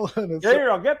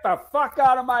the fuck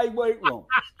out of my weight room.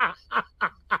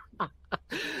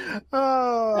 And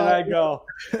I go,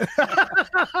 I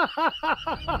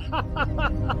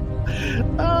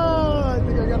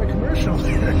think I got a commercial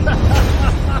here.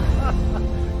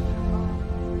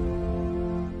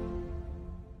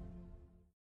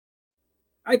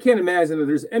 I can't imagine that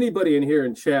there's anybody in here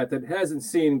in chat that hasn't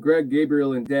seen Greg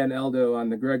Gabriel and Dan Aldo on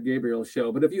the Greg Gabriel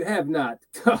show. But if you have not,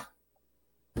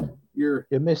 you're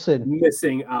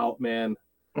missing out, man.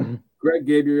 Greg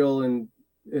Gabriel and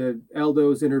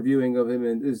Aldo's interviewing of him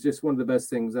is just one of the best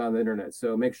things on the internet.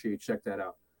 So make sure you check that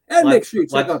out. And make sure you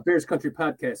check out Bears Country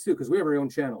Podcast, too, because we have our own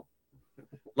channel.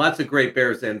 Lots of great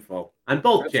Bears info on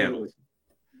both channels.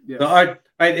 Yes. So, all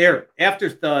right, here. After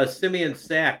the Simeon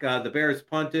sack, the Bears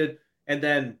punted. And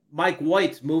then Mike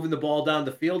White's moving the ball down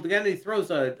the field. Again, he throws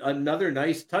another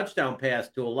nice touchdown pass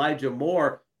to Elijah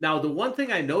Moore. Now, the one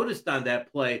thing I noticed on that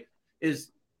play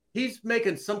is he's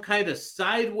making some kind of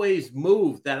sideways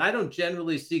move that I don't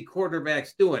generally see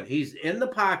quarterbacks doing. He's in the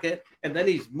pocket, and then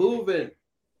he's moving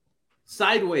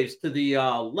sideways to the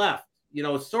left.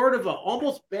 Sort of a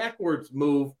almost backwards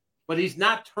move, but he's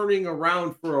not turning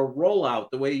around for a rollout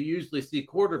the way you usually see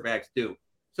quarterbacks do.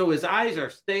 So his eyes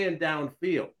are staying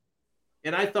downfield.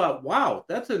 And I thought, wow,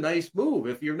 that's a nice move.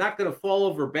 If you're not going to fall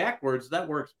over backwards, that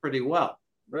works pretty well.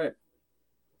 Right.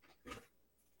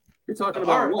 You're talking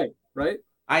about White, right?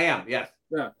 I am, yes.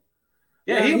 Yeah.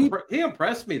 Yeah, he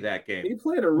impressed me that game. He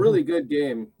played a really good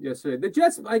game yesterday. The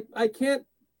Jets, I can't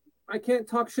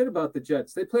talk shit about the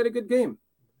Jets. They played a good game.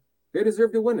 They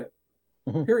deserve to win it.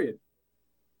 Period.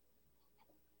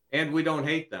 And we don't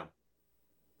hate them.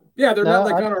 Yeah, they're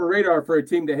not on our radar for a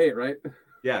team to hate, right?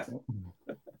 Yes.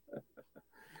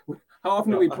 How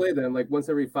often do we play them? Like once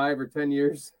every 5 or 10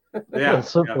 years? Yeah,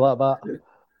 something like that.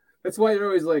 That's why you're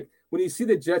always like, when you see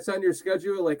the Jets on your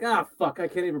schedule, like, fuck, I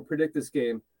can't even predict this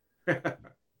game.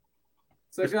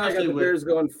 It's like, I got the Bears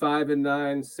going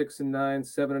 5-9, 6-9,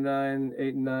 7-9,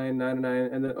 8-9,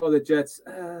 9-9, and then the Jets.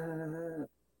 I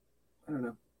don't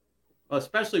know. Well,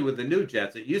 especially with the new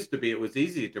Jets, it used to be it was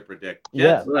easy to predict.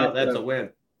 Jets, that's a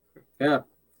win. Yeah,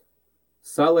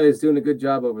 Saleh is doing a good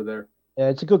job over there. Yeah,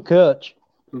 it's a good coach.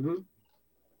 Mm-hmm.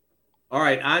 All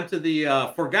right, on to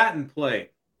the forgotten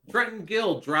play. Trenton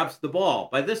Gill drops the ball.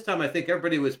 By this time, I think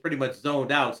everybody was pretty much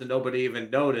zoned out, so nobody even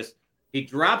noticed. He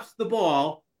drops the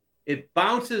ball. It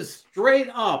bounces straight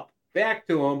up back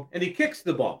to him, and he kicks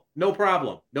the ball. No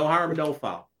problem. No harm, no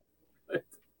foul. But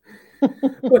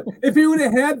if he would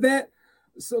have had that,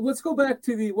 so let's go back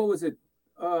to what was it?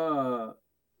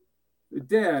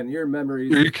 Dan, your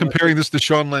memory. Are you comparing this to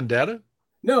Sean Landeta?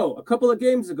 No, a couple of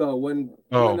games ago when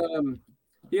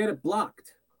he had it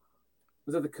blocked.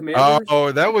 Was that the Commanders?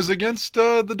 Oh, that was against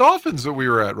the Dolphins that we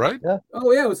were at, right? Yeah.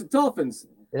 Oh, yeah, it was the Dolphins.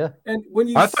 Yeah. And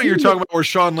when I thought you were talking about where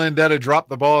Sean Landeta dropped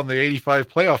the ball in the 85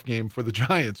 playoff game for the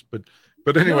Giants, but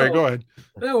anyway, go ahead.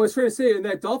 No, I was trying to say in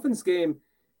that Dolphins game,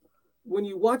 when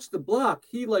you watch the block,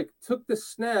 he took the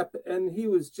snap and he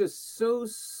was just so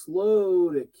slow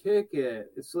to kick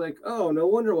it. It's like, oh, no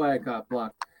wonder why I got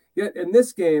blocked. Yet in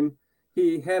this game,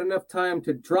 he had enough time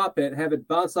to drop it, have it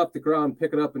bounce off the ground,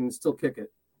 pick it up, and still kick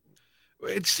it.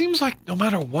 It seems like no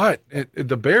matter what,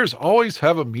 the Bears always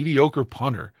have a mediocre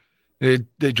punter. They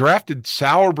drafted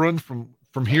Sauerbrunn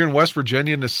from here in West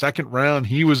Virginia in the second round.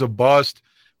 He was a bust.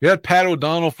 We had Pat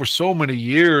O'Donnell for so many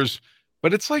years,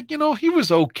 but it's like, he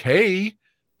was okay.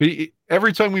 But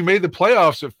every time we made the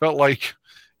playoffs, it felt like,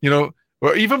 well,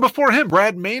 even before him,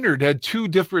 Brad Maynard had 2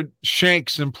 different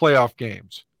shanks in playoff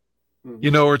games.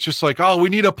 Where it's just like, oh, we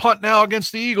need a punt now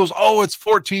against the Eagles. Oh, it's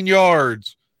 14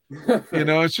 yards.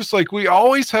 It's just like we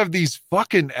always have these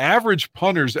fucking average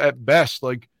punters at best.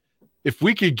 Like, if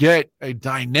we could get a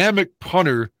dynamic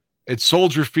punter at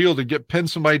Soldier Field and pin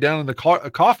somebody down in the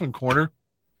coffin corner,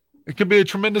 it could be a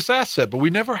tremendous asset. But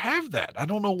we never have that. I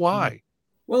don't know why.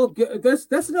 Well,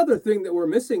 that's another thing that we're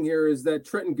missing here is that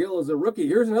Trenton Gill is a rookie.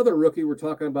 Here's another rookie we're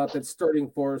talking about that's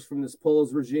starting for us from this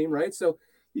Poles regime, right? So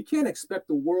you can't expect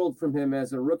the world from him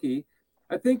as a rookie.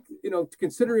 I think,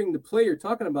 considering the play you're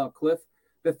talking about, Cliff,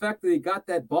 the fact that he got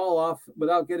that ball off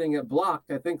without getting it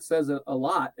blocked, I think says a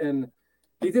lot. And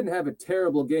he didn't have a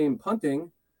terrible game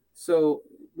punting. So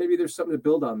maybe there's something to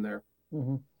build on there.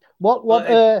 Mm-hmm.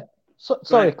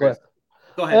 Sorry, Cliff.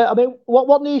 Go ahead. I mean,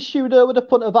 what the issue there with the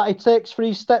punter that he takes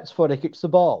 3 steps before he kicks the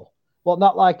ball? What,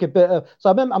 not like a bit of... So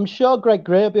I'm sure Greg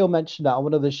Grabiel mentioned that on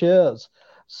one of the shows.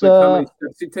 So like how many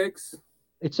steps he takes?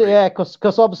 It's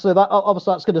because obviously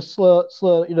that's going to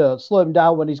slow him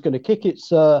down when he's going to kick it.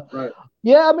 So right.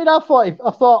 Yeah, I mean, I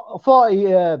thought he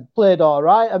played all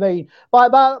right. I mean, by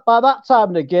that time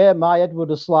in the game, my head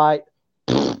would have like,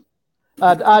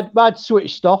 I'd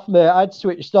switched off, mate. I'd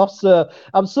switched off. So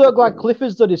I'm so glad Cliff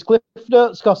has done his Cliff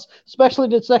notes, because especially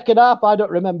in the second half, I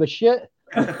don't remember shit.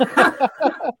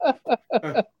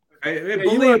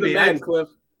 Believe me, Cliff.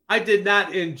 I did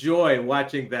not enjoy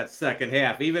watching that second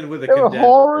half, even with a condensed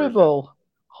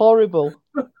horrible.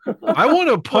 I want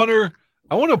a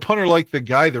punter like the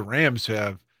guy the Rams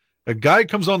have. A guy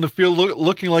comes on the field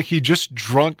looking like he just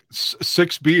drunk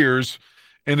 6 beers,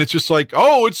 and it's just like,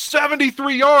 oh, it's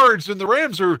 73 yards, and the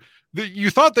Rams you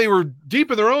thought they were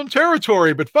deep in their own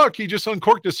territory, but fuck, he just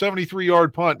uncorked a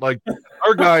 73-yard punt. Like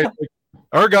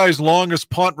our guy's longest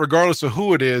punt, regardless of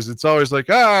who it is, it's always like,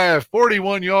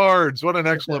 41 yards. What an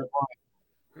excellent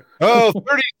punt. Oh,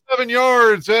 37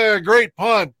 yards. Great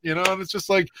punt. And it's just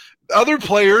like other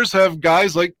players have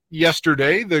guys like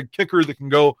yesterday, the kicker that can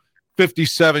go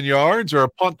 57 yards or a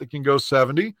punt that can go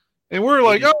 70. And we're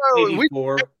like, 84. We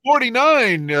can get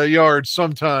 49 yards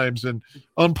sometimes and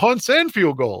on punts and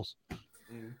field goals.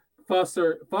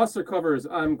 Foster covers.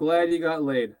 I'm glad you got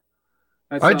laid.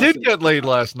 That's I did get laid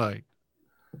last night.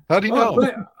 How do you know?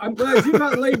 I'm glad you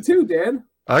got laid too, Dan.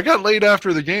 I got laid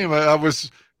after the game. I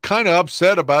was kind of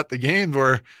upset about the game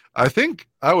where I think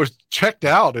I was checked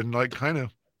out and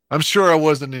I'm sure I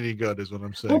wasn't any good is what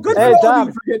I'm saying. Well, good for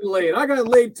you for getting laid. I got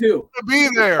laid too. I didn't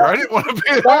want to be there. I didn't want to be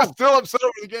there. I was still upset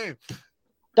over the game.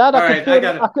 Dad, I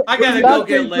gotta go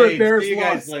get laid. See you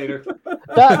guys later.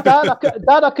 Dad,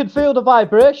 I could feel the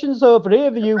vibrations over here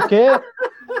in the UK.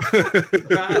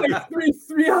 like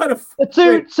three out of 4.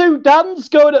 Two Dans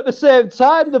going at the same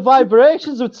time. The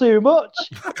vibrations were too much.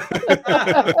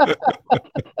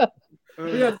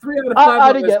 We got 3 out of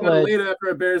 5 of us got laid after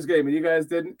a Bears game, and you guys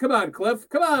didn't. Come on, Cliff.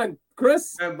 Come on,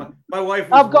 Chris. My wife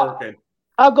was working.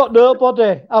 I've got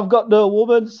nobody. I've got no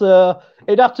woman, so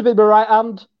it'd have to be my right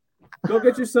hand. Go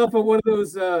get yourself one of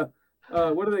those.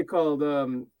 What are they called?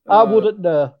 I wouldn't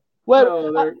know.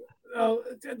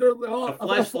 They're a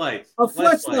flashlight. A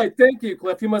flashlight. Thank you,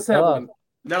 Cliff. You must have one.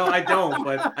 No, I don't,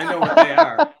 but I know what they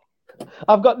are.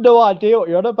 I've got no idea what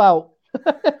you're on about.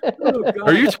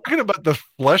 Are you talking about the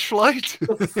flashlight?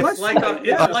 It's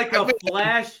like a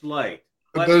flashlight.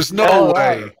 There's no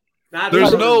way.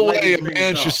 There's no way a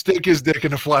man should stick his dick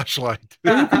in a flashlight.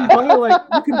 You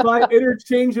can buy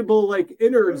interchangeable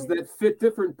innards that fit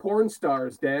different porn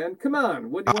stars, Dan. Come on.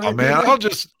 What do you want to do? I'll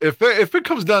just if it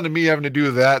comes down to me having to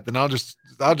do that, then I'll just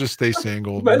stay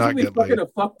single and not get laid. A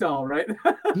fuck doll, right?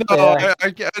 No,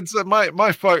 it's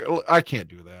my fuck. I can't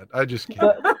do that. I just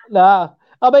can't. Nah.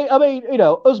 I mean,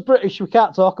 us British, we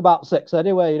can't talk about sex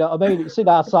anyway. You know what I mean? It's in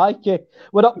our psyche.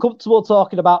 We're not comfortable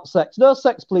talking about sex. No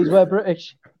sex, please. We're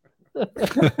British. What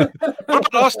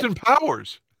about Austin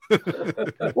Powers?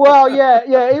 Well,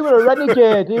 yeah. He was a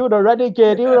renegade. He was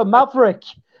a maverick.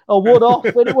 A one-off.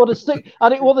 And it was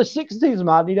the 60s,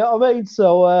 man. You know what I mean?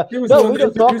 So we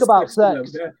don't talk about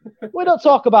sex. We don't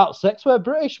talk about sex. We're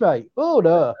British, mate. Oh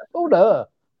no. Oh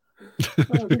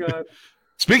God.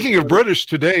 Speaking of British,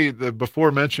 today, the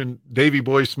before mentioned Davy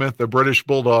Boy Smith, the British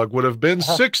Bulldog, would have been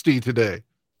 60 today.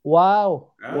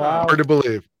 Wow. Hard to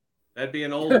believe. That'd be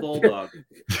an old bulldog.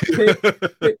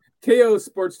 KO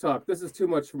Sports Talk. This is too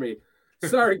much for me.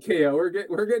 Sorry, KO.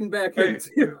 We're getting back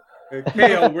into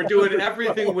KO. We're doing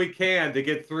everything we can to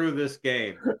get through this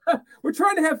game. We're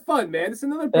trying to have fun, man. It's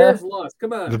another Bears loss.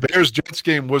 Come on. The Bears Jets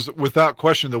game was without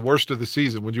question the worst of the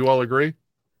season. Would you all agree?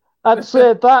 I'd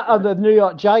say that and the New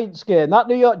York Giants game. That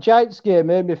New York Giants game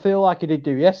made me feel like it did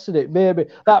do yesterday.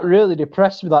 That really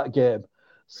depressed me, that game.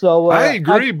 So I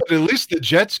agree, but at least the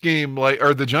Jets game,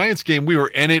 or the Giants game, we were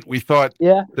in it. We thought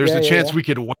there's a chance we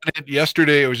could win it.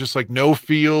 Yesterday, it was just like no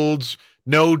Fields,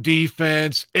 no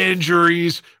defense,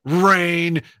 injuries,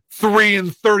 rain.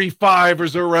 3-35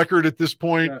 is our record at this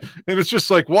point. And it's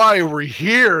just like, why are we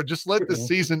here? Just let the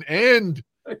season end.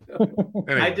 Anyway.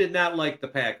 I did not like the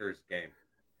Packers game.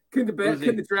 Can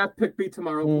the draft pick be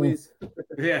tomorrow, please?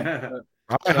 Yeah.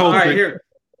 I hope. All right, here.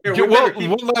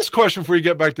 One last question before you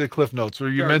get back to the Cliff Notes, where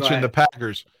you mentioned the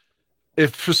Packers.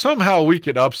 If somehow we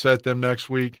could upset them next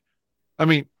week, I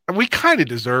mean, we kind of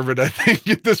deserve it, I think,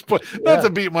 at this point. Not to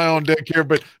beat my own dick here,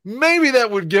 but maybe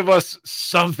that would give us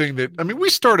something that, I mean, we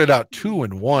started out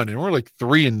 2-1, and we're like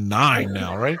 3-9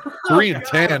 now, right?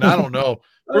 3-10. I don't know.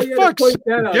 For fuck's sake,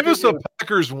 give us a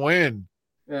Packers win.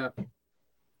 Yeah.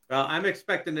 Well, I'm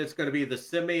expecting it's going to be the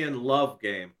Simeon Love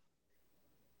game.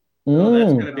 So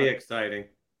that's going to be exciting.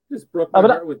 Just broke my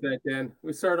heart with that, Dan.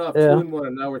 We started off 2-1,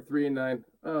 and now we're 3-9.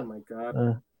 Oh my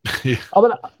god.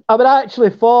 I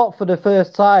actually thought for the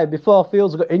first time before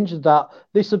Fields got injured that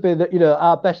this would be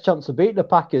our best chance of beating the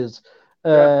Packers.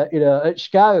 At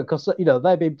Chicago, because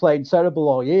they've been playing terrible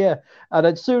all year. And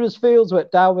as soon as Fields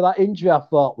went down with that injury, I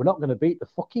thought we're not going to beat the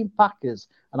fucking Packers.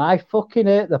 And I fucking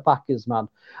hate the Packers, man.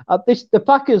 The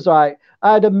Packers, right?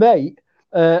 I had a mate,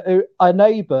 a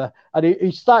neighbour, and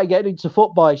he started getting into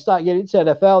football. He started getting into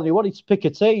NFL, and he wanted to pick a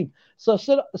team. So I was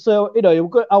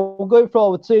going for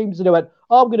all the teams, and he went,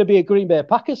 "Oh, I'm going to be a Green Bay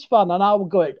Packers fan." And I was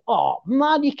going, "Oh,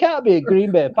 man, you can't be a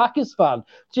Green Bay Packers fan.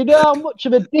 Do you know how much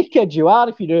of a dickhead you are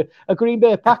if you're a Green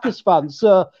Bay Packers fan?"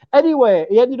 So anyway,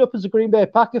 he ended up as a Green Bay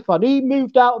Packers fan. He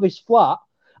moved out of his flat.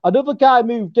 Another guy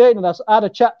moved in, and I had a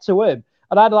chat to him.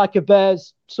 And I had like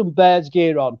some Bears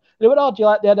gear on. And he went, "Oh, do you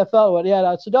like the NFL?" I went, "Yeah." And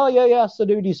I said, "Oh, yeah, so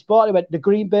do you sport?" He went, "The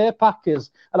Green Bay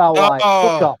Packers." And I was like,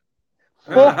 "Fuck off.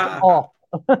 Fuck off."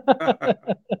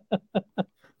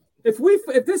 If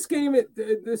this game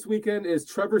this weekend is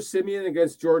Trevor Siemian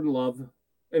against Jordan Love,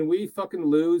 and we fucking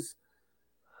lose,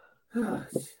 I'm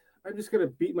just gonna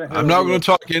beat my head. I'm not going to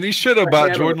talk any shit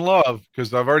about Jordan Love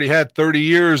because I've already had 30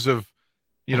 years of,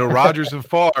 Rodgers and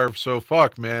Favre. So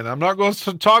fuck, man. I'm not going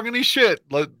to talk any shit.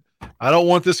 I don't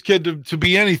want this kid to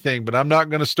be anything, but I'm not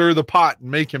going to stir the pot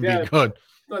and make him be good.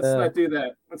 Let's not do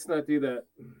that. Let's not do that.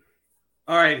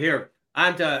 All right, here.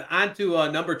 On to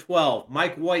number 12,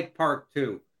 Mike White, Part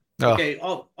 2. Okay,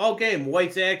 all game,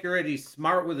 White's accurate. He's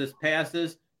smart with his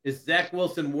passes. Is Zach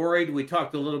Wilson worried? We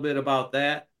talked a little bit about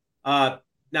that.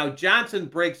 Now, Johnson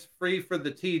breaks free for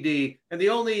the TD, and the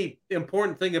only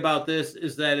important thing about this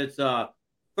is that it's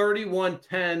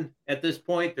 31-10 at this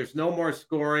point. There's no more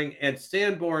scoring, and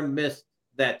Sanborn missed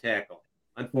that tackle,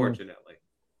 unfortunately.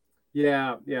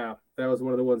 Yeah, that was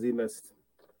one of the ones he missed.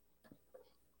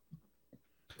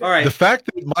 All right. The fact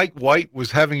that Mike White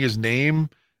was having his name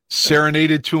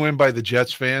serenaded to him by the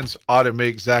Jets fans ought to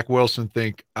make Zach Wilson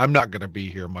think, I'm not going to be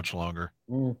here much longer.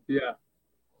 Yeah,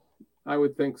 I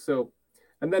would think so.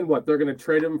 And then what? They're going to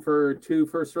trade him for 2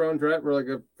 first-round draft, or like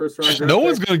a first-round draft? No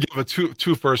one's going to give a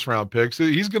two first-round picks.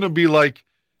 He's going to be like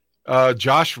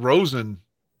Josh Rosen,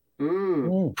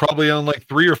 probably on like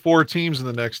 3 or 4 teams in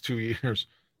the next 2 years.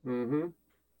 Mm-hmm.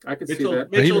 I could see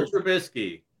that. Mitchell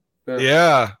Trubisky.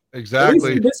 Yeah,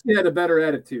 exactly. At least Trubisky had a better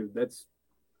attitude.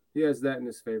 He has that in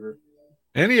his favor.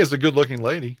 And he has a good-looking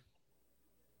lady.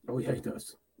 Oh, yeah, he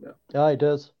does. Yeah, he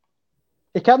does.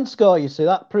 He can score, you see.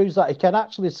 That proves that he can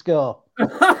actually score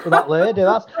for that lady.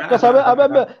 That's because I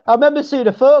remember seeing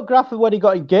a photograph of when he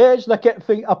got engaged, and I kept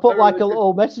thinking, I put like a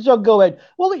little message on going,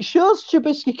 well, it shows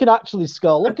Trubisky can actually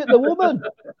score. Look at the woman.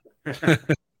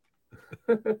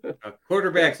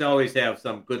 Quarterbacks always have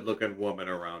some good-looking woman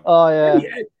around. Oh, yeah.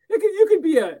 You could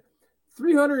be a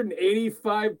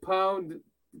 385-pound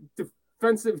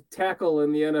defensive tackle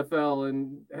in the NFL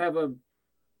and have a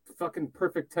fucking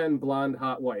perfect 10 blonde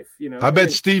hot wife, I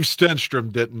bet Steve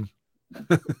Stenstrom didn't.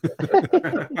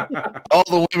 All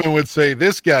the women would say,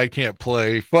 this guy can't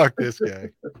play. Fuck this guy.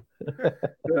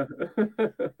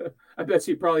 I bet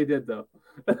she probably did, though.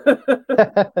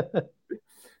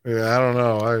 Yeah, I don't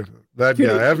know. That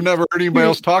guy. I've never heard anybody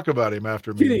else talk about him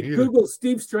after me. Either. Google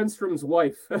Steve Stenstrom's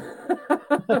wife.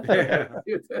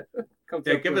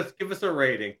 Give us a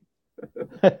rating.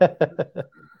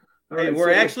 Hey,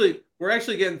 we're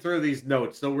actually getting through these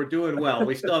notes, so we're doing well.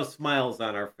 We still have smiles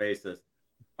on our faces.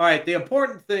 All right, the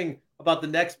important thing about the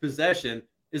next possession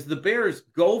is the Bears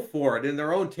go for it in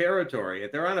their own territory.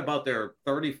 If they're on about their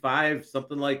 35,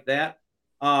 something like that,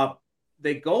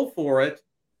 they go for it.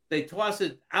 They toss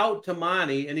it out to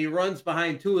Monty, and he runs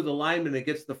behind 2 of the linemen and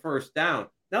gets the first down.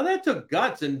 Now that took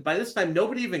guts, and by this time,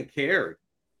 nobody even cared.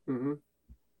 Mm-hmm.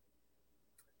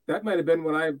 That might have been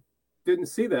when I didn't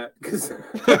see that because I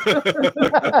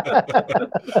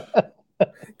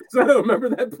don't remember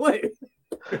that play.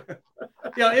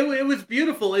 Yeah, it was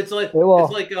beautiful. It's like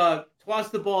toss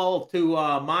the ball to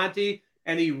Monty,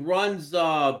 and he runs,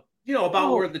 about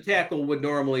where the tackle would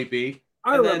normally be.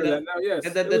 I remember that now. Yes,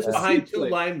 and then that's behind two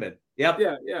linemen. Yep.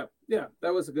 Yeah.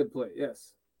 That was a good play.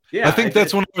 Yes. Yeah, I think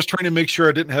that's when I was trying to make sure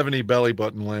I didn't have any belly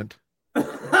button lint.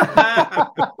 I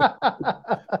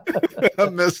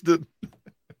missed it.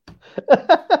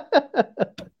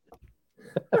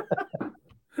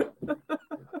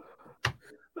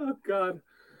 Oh God.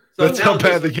 So that's how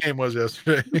bad the game was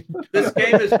yesterday. This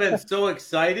game has been so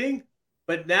exciting,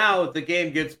 but now the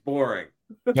game gets boring.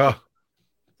 Oh.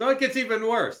 So it gets even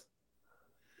worse.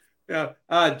 Yeah.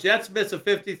 Jets miss a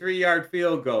 53-yard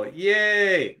field goal.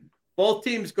 Yay. Both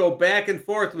teams go back and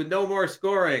forth with no more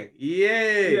scoring.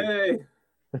 Yay.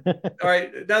 All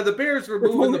right. Now the Bears were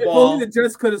moving the ball. If only the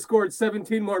Jets could have scored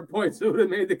 17 more points, it would have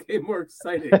made the game more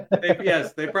exciting.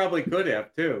 Yes, they probably could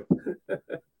have too.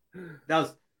 Now,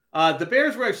 the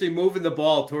Bears were actually moving the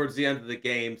ball towards the end of the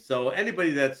game. So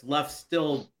anybody that's left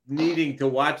still needing to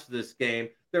watch this game,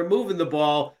 they're moving the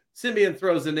ball. Simeon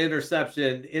throws an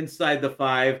interception inside the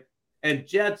 5, and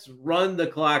Jets run the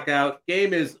clock out.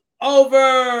 Game is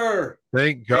over.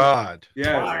 Thank God.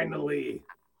 Yes.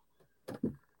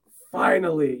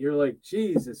 Finally. You're like,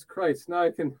 Jesus Christ. Now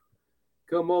I can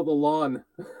go mow the lawn.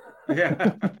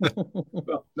 Yeah.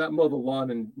 Well, not mow the lawn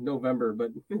in November,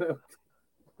 but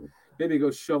maybe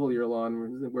go shovel your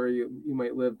lawn where you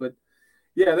might live. But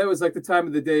yeah, that was like the time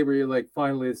of the day where you're like,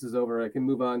 finally, this is over. I can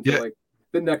move on to like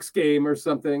the next game or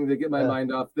something to get my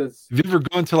mind off this. Have you ever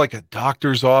gone to like a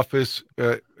doctor's office,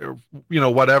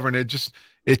 whatever, and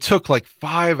it took like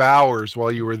 5 hours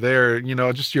while you were there,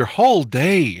 just your whole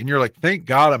day, and you're like, thank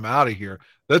God I'm out of here.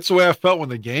 That's the way I felt when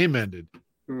the game ended.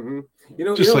 Mm-hmm.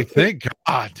 Thank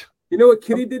God. You know what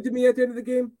Kitty did to me at the end of the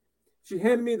game? She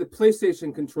handed me the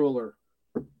PlayStation controller.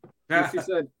 And she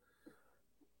said,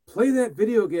 play that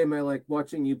video game I like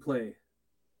watching you play.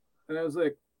 And I was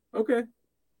like, okay.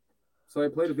 So I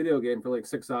played a video game for like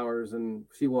 6 hours, and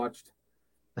she watched.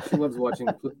 She loves watching.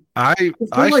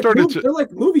 They're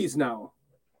like movies now.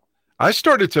 I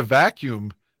started to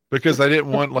vacuum because I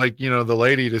didn't want the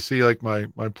lady to see like my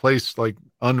place like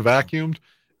unvacuumed.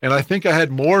 And I think I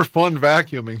had more fun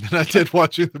vacuuming than I did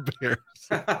watching the Bears.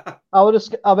 I was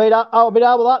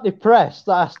that depressed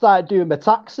that I started doing my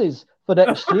taxes for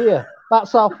next year.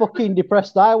 That's how fucking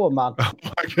depressed I was, man. Oh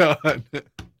my God.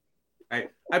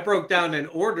 I broke down and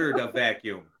ordered a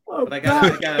vacuum, but I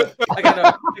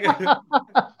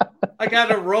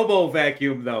got a robo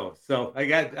vacuum though. So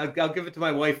I'll give it to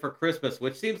my wife for Christmas,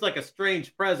 which seems like a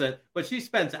strange present, but she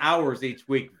spends hours each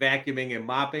week vacuuming and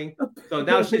mopping. So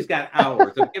now she's got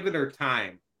hours. I'm giving her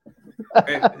time.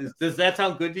 Does that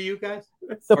sound good to you guys?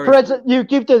 Present you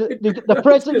give the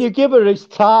present you give her is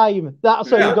time. That's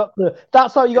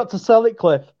how you got to sell it,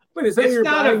 Cliff. Wait, is that it's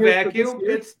not a vacuum.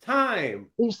 It's time.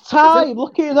 It's time.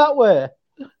 Look at it that way.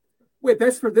 Wait,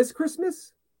 that's for this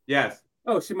Christmas? Yes.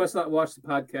 Oh, she must not watch the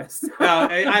podcast.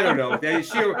 I don't know.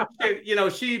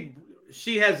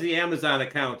 She has the Amazon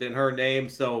account in her name,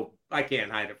 so I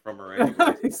can't hide it from her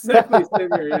anyway. Exactly. Same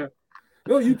here, yeah.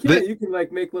 No, you can. You can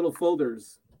like make little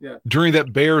folders. Yeah. During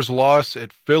that Bears loss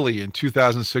at Philly in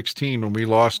 2016, when we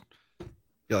lost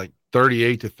like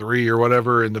 38-3 or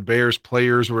whatever, and the Bears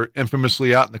players were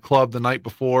infamously out in the club the night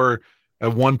before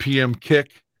a 1 p.m.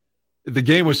 kick. The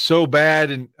game was so bad,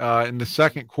 and in the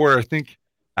second quarter, I think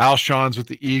Alshon's with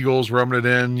the Eagles rubbing it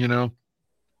in. I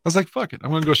was like, "Fuck it, I'm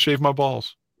gonna go shave my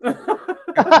balls."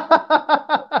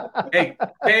 Hey,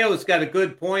 Teo's got a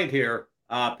good point here.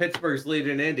 Pittsburgh's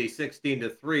leading Indy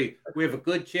 16-3. We have a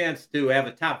good chance to have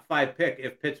a top 5 pick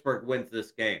if Pittsburgh wins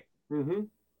this game. Mm-hmm.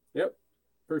 Yep,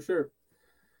 for sure.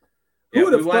 Yeah,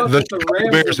 the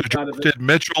Bears have drafted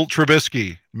Mitchell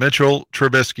Trubisky. Mitchell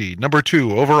Trubisky, number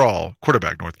 2 overall,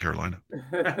 quarterback, North Carolina.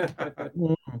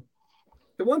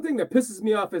 The one thing that pisses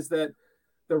me off is that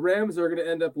the Rams are going to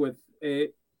end up with a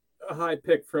high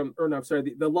pick from, or no, I'm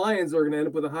sorry, the Lions are going to end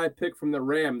up with a high pick from the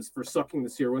Rams for sucking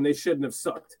this year when they shouldn't have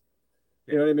sucked.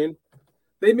 You know what I mean?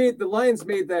 The Lions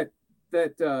made that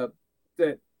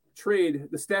trade,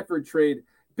 the Stafford trade,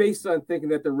 based on thinking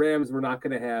that the Rams were not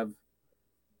going to have.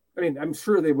 I mean, I'm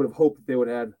sure they would have hoped that they would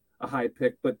have had a high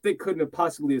pick, but they couldn't have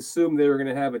possibly assumed they were going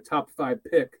to have a top 5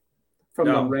 pick from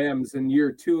the Rams in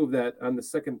year 2 of that, on the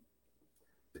second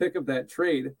pick of that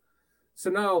trade. So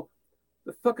now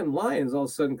the fucking Lions all of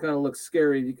a sudden kind of look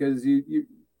scary because you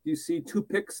see 2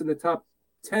 picks in the top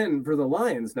 10 for the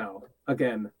Lions now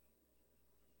again.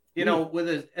 You know,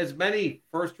 with as many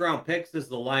first-round picks as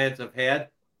the Lions have had,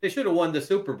 they should have won the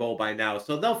Super Bowl by now.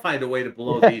 So they'll find a way to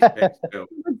blow these picks too.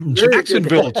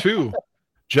 Jacksonville too.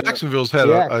 Jacksonville's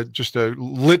had just a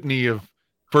litany of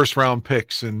first-round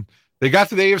picks, and they got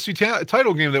to the AFC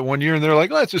title game that one year, and they're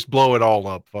like, let's just blow it all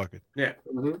up. Fuck it. Yeah.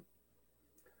 Mm-hmm.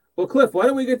 Well, Cliff, why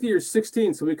don't we get to your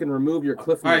 16 so we can remove your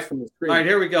Cliff notes from the screen? All right,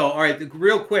 here we go. All right,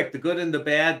 real quick, the good and the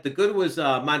bad. The good was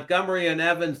Montgomery and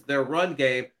Evans, their run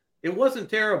game. It wasn't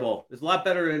terrible. It's a lot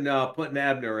better than putting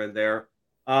Abner in there.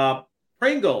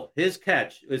 Pringle, his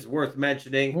catch is worth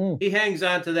mentioning. He hangs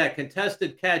on to that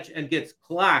contested catch and gets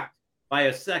clocked by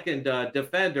a second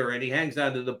defender, and he hangs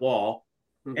on to the ball.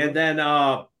 Mm-hmm. And then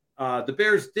the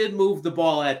Bears did move the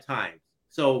ball at times.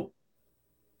 So,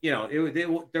 you know,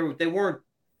 they weren't.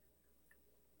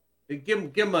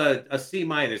 Give them a C-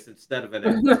 instead of an A.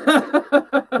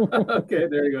 Okay,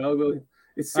 there you go. I'll go. All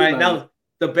right, now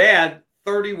the bad,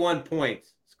 31 points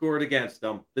scored against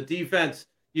them. The defense,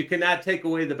 you cannot take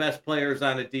away the best players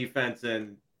on a defense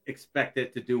and expect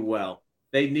it to do well.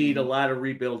 They need a lot of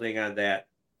rebuilding on that.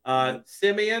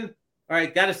 Simeon, all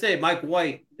right, got to say, Mike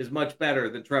White is much better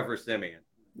than Trevor Simeon.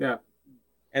 Yeah.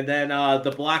 And then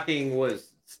the blocking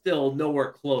was still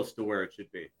nowhere close to where it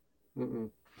should be. Mm-mm.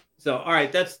 So, all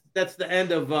right, that's the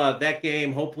end of that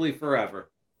game, hopefully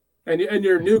forever. And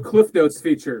your new Cliff Notes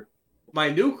feature. My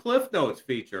new Cliff Notes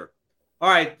feature. All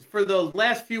right, for the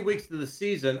last few weeks of the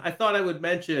season, I thought I would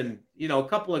mention, you know, a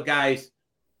couple of guys,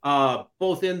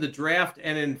 both in the draft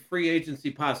and in free agency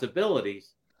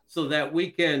possibilities, so that we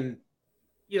can,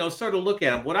 you know, sort of look at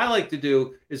them. What I like to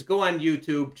do is go on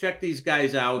YouTube, check these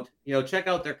guys out, you know, check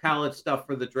out their college stuff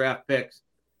for the draft picks,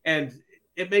 and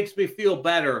it makes me feel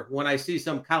better when I see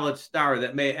some college star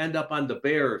that may end up on the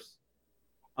Bears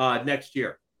next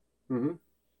year. Mm-hmm.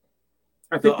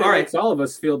 I think that makes all of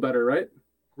us feel better, right?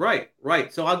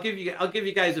 Right. So I'll give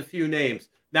you guys a few names.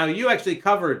 Now, you actually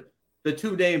covered the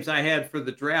two names I had for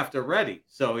the draft already,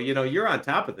 so you know you're on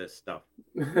top of this stuff.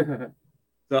 So,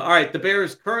 all right, the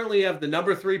Bears currently have the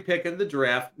number 3 pick in the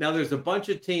draft. Now, there's a bunch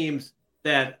of teams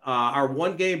that are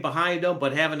one game behind them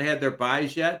but haven't had their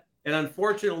buys yet. And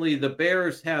unfortunately, the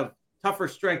Bears have tougher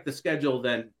strength of schedule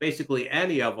than basically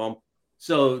any of them.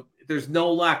 So there's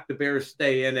no lock the Bears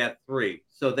stay in at 3.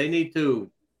 So they need to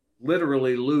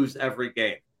literally lose every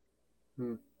game.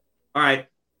 All right.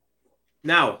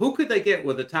 Now, who could they get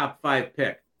with a top 5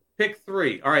 pick? Pick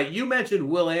 3. All right, you mentioned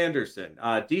Will Anderson,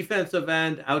 defensive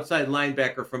end, outside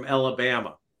linebacker from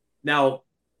Alabama. Now,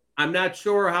 I'm not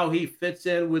sure how he fits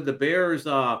in with the Bears'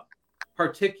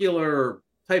 particular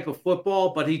type of football,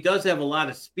 but he does have a lot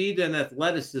of speed and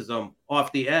athleticism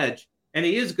off the edge, and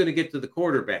he is going to get to the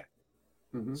quarterback.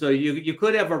 Mm-hmm. So you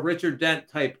could have a Richard Dent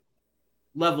type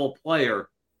level player,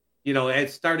 you know, and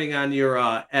starting on your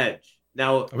edge.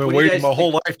 Now, I've been waiting my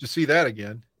whole life to see that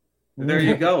again. There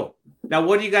you go. Now,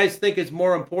 what do you guys think is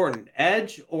more important,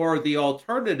 edge or the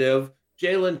alternative,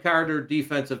 Jalen Carter,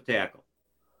 defensive tackle?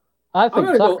 I think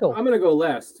tackle. I'm going to go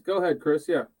last. Go ahead, Chris.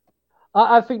 Yeah.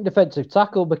 I think defensive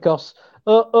tackle because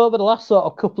over the last sort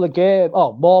of couple of games,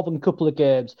 more than a couple of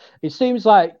games, it seems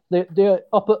like the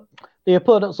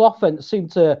opponent's offense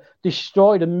seemed to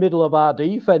destroy the middle of our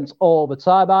defense all the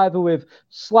time, either with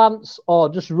slants or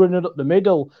just running up the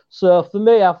middle. So for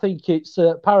me, I think it's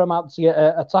paramount to get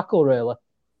a tackle, really.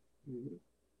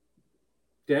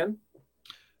 Dan?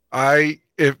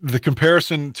 If the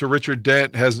comparison to Richard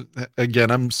Dent has, again,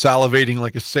 I'm salivating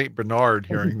like a Saint Bernard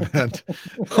hearing that.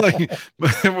 Like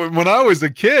when I was a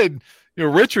kid, you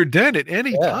know, Richard Dent at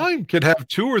any time could have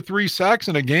 2 or 3 sacks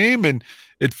in a game, and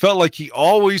it felt like he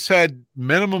always had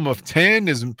minimum of 10,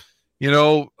 you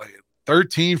know,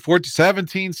 13, 14,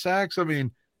 17 sacks. I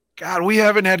mean, God, we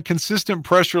haven't had consistent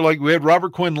pressure like we had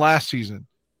Robert Quinn last season.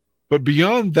 But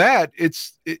beyond that, it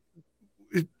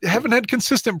haven't had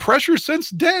consistent pressure since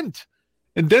Dent.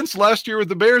 And Dent's last year with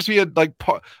the Bears, he had like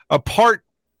a part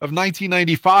of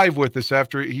 1995 with us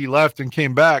after he left and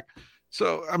came back.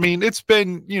 So, I mean, it's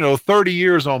been, you know, 30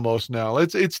 years almost now.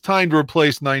 It's time to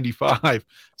replace 95.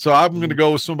 So I'm going to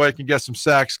go with somebody who can get some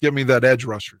sacks, give me that edge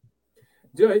rusher.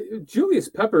 Julius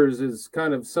Peppers is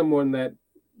kind of someone that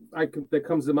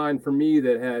comes to mind for me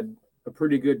that had a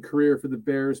pretty good career for the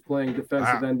Bears playing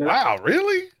defensive end. Wow,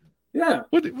 really? Yeah.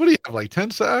 What do you have, like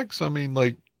 10 sacks? I mean,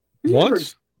 like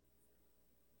once?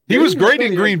 He was great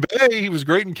in Green Bay. He was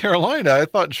great in Carolina. I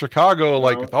thought in Chicago,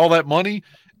 like with all that money,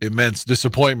 immense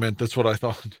disappointment. That's what I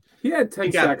thought. He had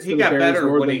 10 sacks. He got better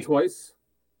more than twice.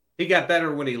 He got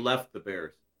better when he left the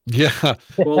Bears. Yeah.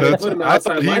 Well, put him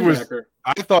outside linebacker.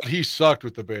 I thought he sucked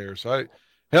with the Bears.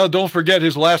 Don't forget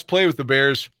his last play with the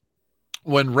Bears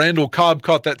when Randall Cobb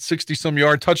caught that 60-some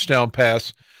yard touchdown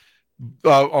pass.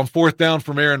 on fourth down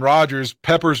from Aaron Rodgers,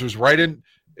 Peppers was right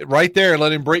there,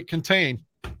 let him break contain.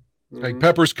 Like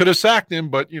Peppers could have sacked him,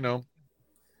 but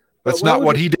that's not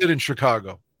what he did in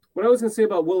Chicago. What I was going to say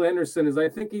about Will Anderson is I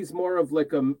think he's more of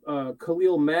like a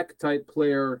Khalil Mack type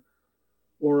player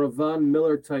or a Von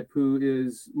Miller type who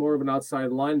is more of an outside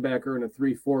linebacker in a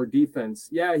 3-4 defense.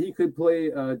 Yeah, he could play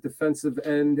a defensive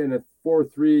end in a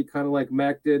 4-3, kind of like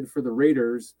Mack did for the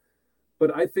Raiders.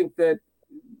 But I think that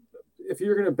if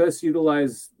you're going to best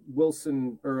utilize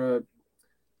Wilson or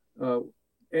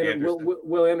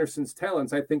Will Anderson's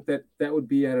talents, I think that would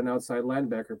be at an outside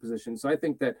linebacker position. So I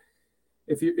think that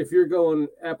if you're going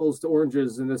apples to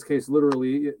oranges in this case,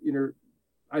 literally,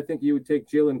 I think you would take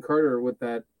Jalen Carter with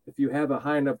that. If you have a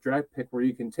high enough draft pick where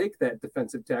you can take that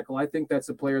defensive tackle, I think that's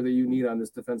a player that you need on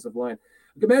this defensive line.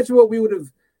 Imagine what we would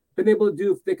have been able to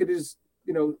do if they could just,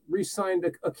 re-signed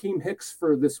Akeem Hicks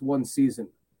for this one season.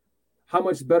 How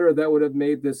much better that would have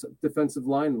made this defensive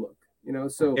line look,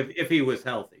 So if he was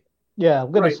healthy, yeah,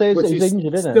 I'm going to say he's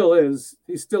injured, isn't it?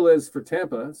 He still is for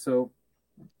Tampa. So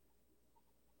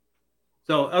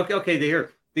okay.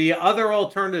 Here, the other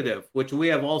alternative, which we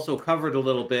have also covered a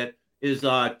little bit, is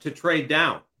to trade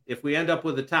down. If we end up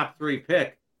with a top 3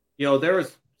 pick,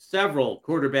 there's several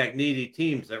quarterback needy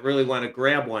teams that really want to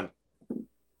grab one.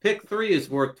 Pick 3 is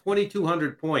worth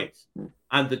 2,200 points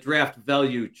on the draft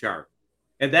value chart.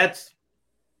 And that's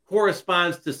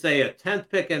corresponds to, say, a 10th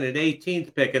pick and an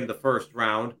 18th pick in the first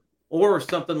round, or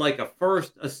something like a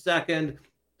first, a second,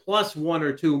 plus 1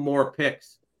 or 2 more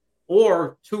picks,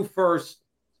 or 2 firsts,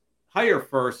 higher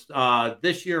first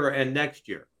this year and next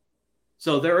year.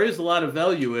 So there is a lot of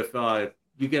value if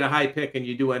you get a high pick and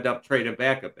you do end up trading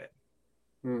back a bit.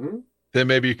 Mm-hmm. Then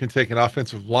maybe you can take an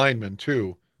offensive lineman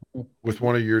too, with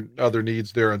one of your other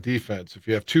needs there on defense. If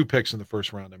you have 2 picks in the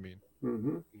first round, I mean.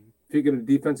 Mm-hmm. If you get a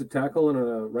defensive tackle and a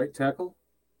right tackle,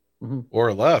 or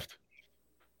a left,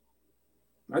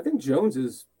 I think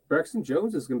Braxton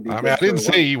Jones is going to be. I didn't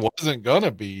say he wasn't going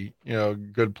to be, a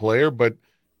good player, but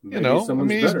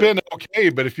he's been okay.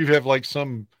 But if you have like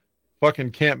some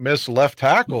fucking can't miss left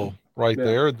tackle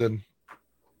there, then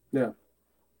yeah.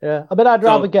 I mean, I'd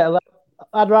rather get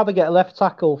a left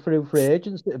tackle through free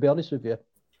agency, to be honest with you.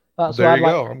 There you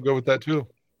go. I'm good with that too.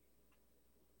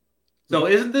 So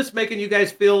isn't this making you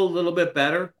guys feel a little bit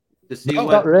better to see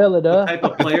what type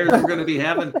of players we're going to be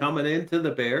having coming into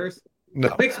the Bears? No.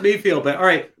 It makes me feel better.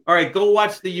 All right, go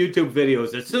watch the YouTube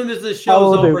videos. As soon as this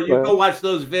show's over, you go watch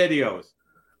those videos.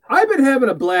 I've been having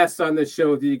a blast on this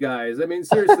show with you guys. I mean,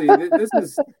 seriously, this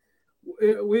is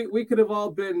we could have all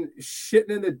been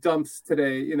shitting in the dumps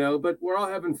today, but we're all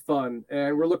having fun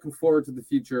and we're looking forward to the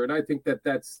future. And I think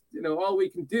that's all we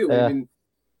can do. Yeah. I mean,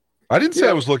 I didn't say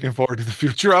I was looking forward to the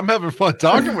future. I'm having fun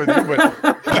talking with you, but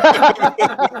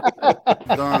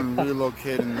done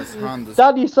relocating this Honda.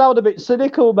 Dad, you sound a bit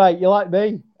cynical, mate. You're like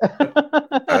me.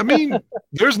 I mean,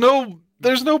 there's no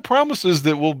promises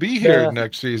that we'll be here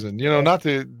next season. Not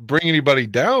to bring anybody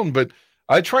down, but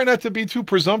I try not to be too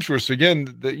presumptuous.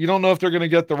 Again, that you don't know if they're going to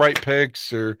get the right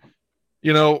picks, or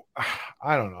I don't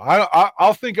know.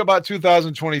 I'll think about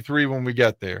 2023 when we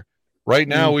get there. Right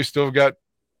now, we still got.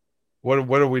 What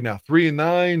are we now?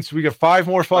 3-9. So we got 5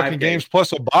 more fucking games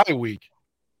plus a bye week.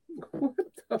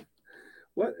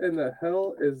 What in the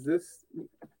hell is this?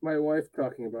 My wife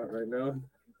talking about right now?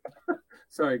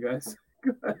 Sorry, guys.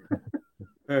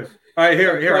 All right,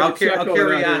 here. I'll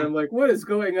carry on. I'm like, what is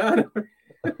going on?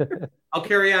 I'll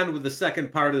carry on with the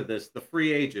second part of this, the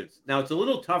free agents. Now, it's a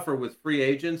little tougher with free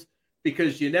agents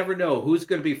because you never know who's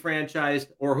going to be franchised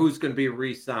or who's going to be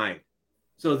re-signed.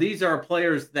 So these are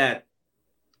players that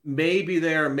may be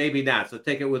there, maybe not. So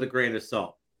take it with a grain of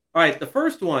salt. All right, the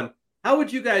first one, how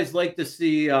would you guys like to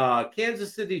see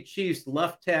Kansas City Chiefs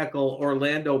left tackle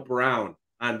Orlando Brown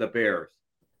on the Bears?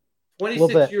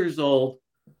 26 years old,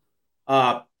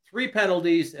 3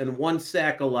 penalties and 1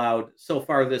 sack allowed so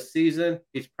far this season.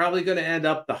 He's probably going to end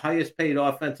up the highest paid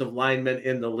offensive lineman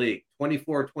in the league,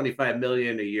 $24-25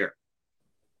 million a year.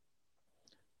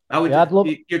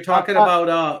 You're talking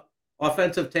about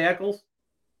offensive tackles?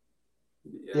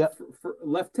 Yeah, for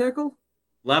left tackle?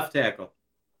 Left tackle.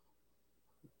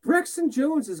 Braxton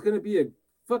Jones is going to be a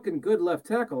fucking good left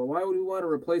tackle. Why would we want to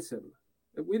replace him?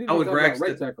 We didn't talk about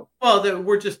right tackle. Well,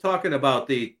 we're just talking about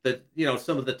the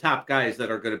some of the top guys that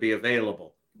are going to be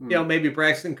available. Maybe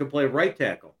Braxton could play right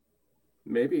tackle.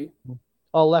 Maybe.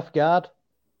 Or left guard.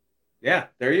 Yeah,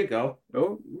 there you go.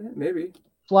 Oh, maybe.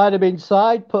 Slide him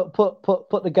inside. Put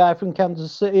the guy from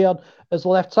Kansas City on as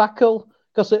left tackle.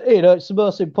 Because it's the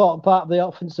most important part of the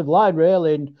offensive line,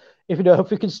 really. And if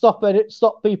we can stop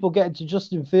people getting to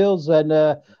Justin Fields, then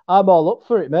I'm all up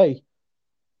for it, mate.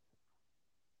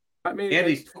 I mean, and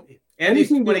he's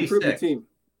anything to improve the 26. team.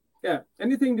 Yeah,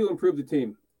 anything to improve the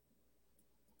team.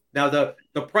 Now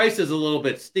the price is a little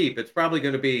bit steep. It's probably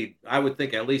going to be, I would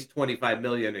think, at least $25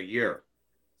 million a year.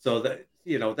 So that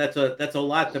that's a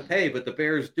lot to pay. But the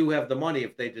Bears do have the money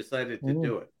if they decided to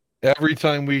do it. Every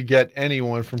time we get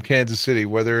anyone from Kansas City,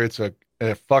 whether it's a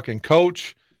fucking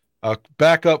coach, a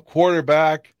backup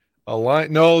quarterback,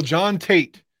 John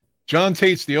Tate. John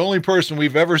Tate's the only person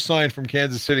we've ever signed from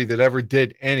Kansas City that ever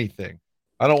did anything.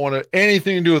 I don't want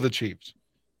anything to do with the Chiefs.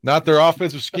 Not their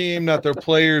offensive scheme, not their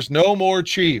players. No more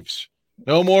Chiefs.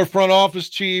 No more front office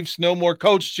Chiefs. No more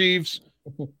coach Chiefs.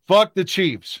 Fuck the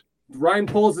Chiefs. Ryan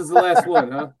Poles is the last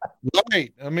one, huh?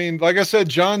 Right. I mean, like I said,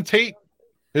 John Tate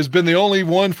has been the only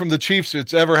one from the Chiefs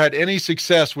that's ever had any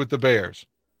success with the Bears.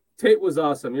 Tate was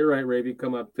awesome. You're right, Ravy.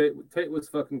 Come up. Tate was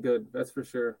fucking good. That's for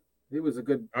sure. He was a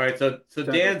good. All right, so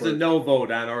Dan's a no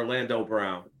vote on Orlando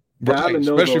Brown. Yeah, right,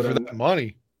 especially for that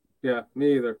money. Yeah,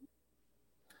 me either.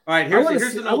 All right,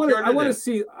 here's an alternative.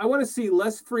 I want to see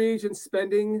less free agent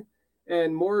spending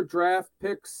and more draft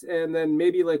picks, and then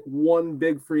maybe like one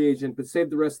big free agent, but save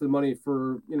the rest of the money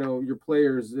for your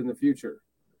players in the future.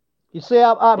 You see,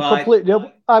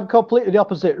 I'm completely the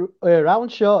opposite way around,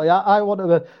 Shorty. I want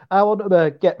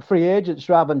to get free agents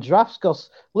rather than drafts, because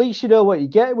at least you know what you're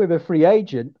getting with a free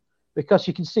agent, because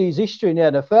you can see his history in the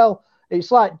NFL.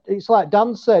 It's like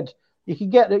Dan said, you can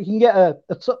get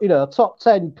a top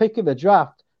 10 pick of a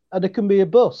draft, and it can be a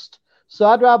bust. So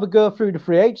I'd rather go through the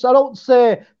free agents. I don't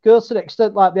say go to the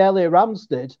extent like the LA Rams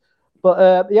did,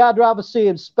 but I'd rather see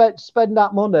him spend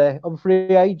that money on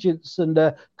free agents, and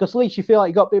because at least you feel like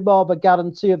you got a bit more of a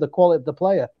guarantee of the quality of the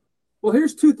player. Well,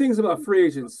 here's two things about free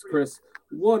agents, Chris.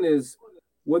 One is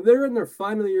when they're in their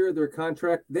final year of their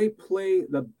contract, they play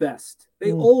the best.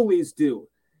 They always do.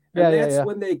 And that's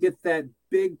when they get that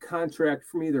big contract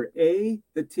from either A,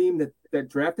 the team that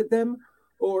drafted them,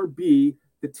 or B,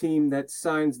 the team that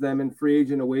signs them in free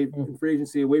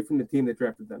agency away from the team that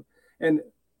drafted them. And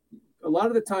a lot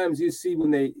of the times you see when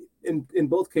they, in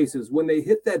both cases, when they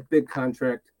hit that big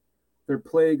contract, their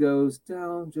play goes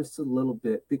down just a little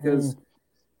bit, because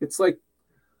it's like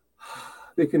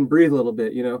they can breathe a little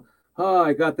bit,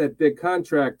 I got that big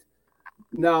contract.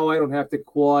 Now I don't have to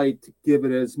quite give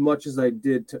it as much as I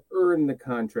did to earn the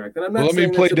contract. And I'm not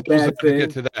saying that's a bad thing.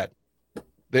 Get to that.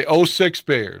 The 06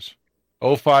 Bears,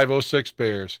 05, 06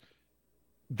 Bears,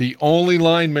 the only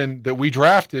lineman that we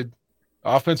drafted,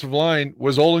 offensive line,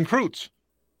 was Olin Kreutz.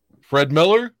 Fred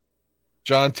Miller,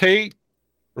 John Tate,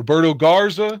 Roberto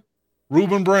Garza,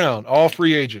 Reuben Brown, all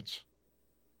free agents.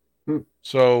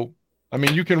 So, I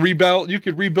mean, you could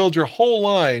rebuild your whole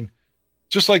line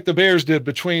just like the Bears did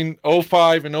between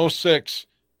 05 and 06,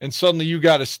 and suddenly you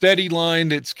got a steady line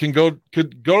that could go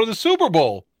to the Super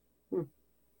Bowl.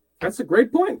 That's a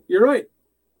great point. You're right.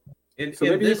 So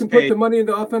maybe you can put the money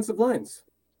into offensive lines.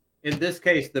 In this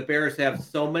case, the Bears have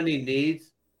so many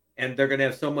needs, and they're going to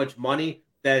have so much money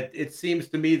that it seems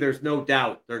to me there's no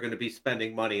doubt they're going to be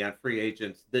spending money on free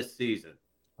agents this season.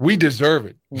 We deserve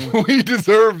it. We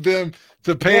deserve them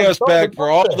to pay us back for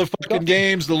all the fucking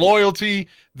games, the loyalty,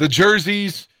 the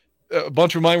jerseys. A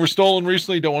bunch of mine were stolen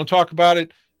recently. Don't want to talk about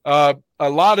it. A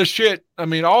lot of shit. I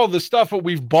mean, all the stuff that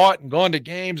we've bought and gone to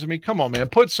games. I mean, come on, man.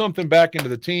 Put something back into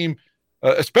the team,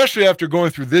 especially after going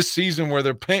through this season where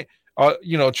they're paying,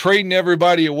 trading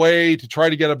everybody away to try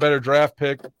to get a better draft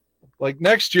pick. Like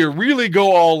next year, really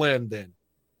go all in then.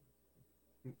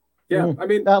 Yeah, I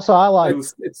mean, that's what I like.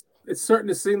 It's starting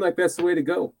to seem like that's the way to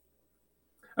go.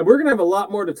 And we're going to have a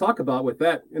lot more to talk about with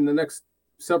that in the next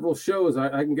several shows. I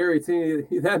can guarantee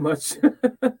you that much.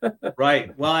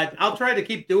 Right. Well, I'll try to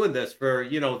keep doing this for,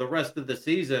 the rest of the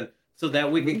season so that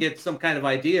we can get some kind of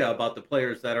idea about the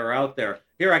players that are out there.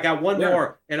 Here, I got one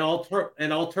more, an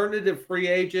alternative free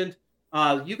agent.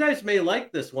 You guys may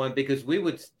like this one because we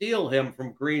would steal him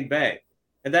from Green Bay,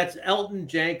 and that's Elton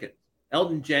Jenkins.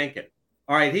 Elton Jenkins.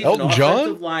 All right, he's an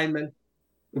offensive lineman.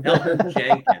 Elton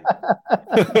Jenkins.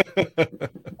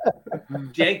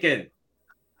 Jenkins.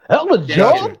 Elton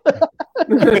John?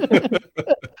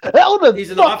 Elton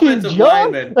He's an offensive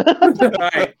lineman. All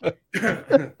right.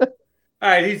 All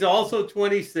right, he's also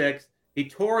 26. He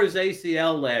tore his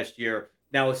ACL last year.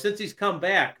 Now, since he's come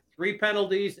back, 3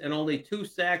 penalties and only 2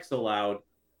 sacks allowed,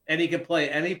 and he can play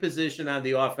any position on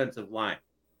the offensive line.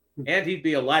 And he'd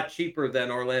be a lot cheaper than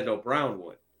Orlando Brown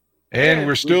would. And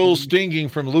we're still stinging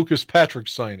from Lucas Patrick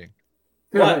signing.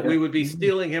 But we would be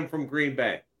stealing him from Green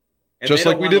Bay. Just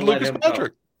like we did Lucas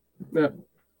Patrick. Yeah.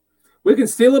 We can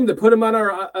steal him to put him on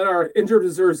our injured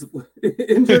reserve list.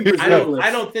 I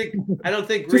don't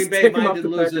think Green Bay minded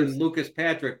losing Lucas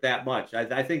Patrick that much.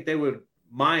 I think they would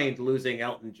mind losing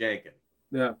Elton Jenkins.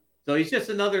 Yeah. So he's just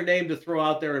another name to throw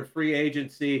out there in free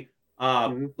agency.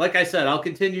 Like I said, I'll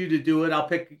continue to do it. I'll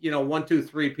pick, 1, 2,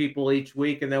 3 people each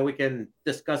week, and then we can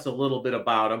discuss a little bit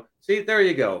about them. See, there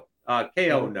you go.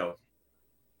 KO knows.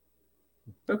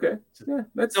 Okay. Yeah,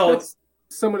 that's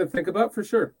someone to think about for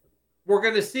sure. We're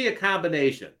going to see a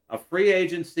combination of free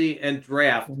agency and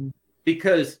draft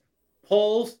because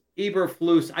Poles,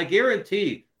 Eberflus, I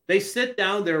guarantee they sit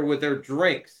down there with their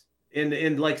drinks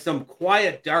in like some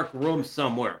quiet, dark room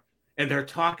somewhere, and they're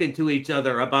talking to each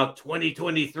other about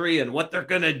 2023 and what they're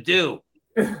going to do.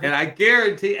 And I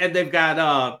guarantee, and they've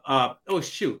got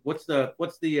what's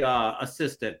the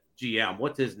assistant GM?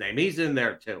 What's his name? He's in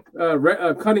there too.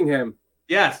 Cunningham.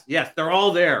 Yes, they're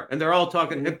all there, and they're all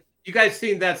talking. Have you guys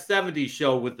seen that 70s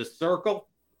show with the circle?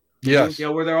 Yes.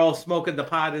 Where they're all smoking the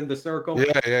pot in the circle.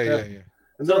 Yeah.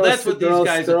 And so that's what these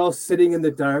guys. They're all sitting in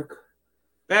the dark.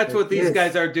 That's what these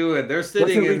guys are doing. They're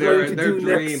sitting in there and they're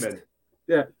dreaming.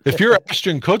 Yeah. If you're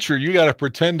Ashton Kutcher, you got to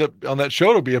pretend on that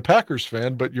show to be a Packers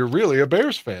fan, but you're really a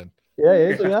Bears fan. Yeah,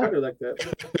 it is. Yeah. Like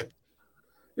that.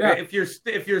 Yeah.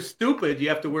 If you're stupid, you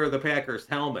have to wear the Packers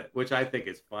helmet, which I think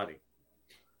is funny.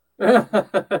 Me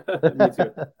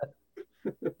too.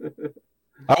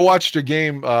 I watched a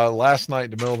game last night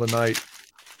in the middle of the night.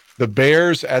 The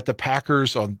Bears at the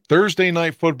Packers on Thursday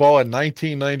Night Football in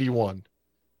 1991.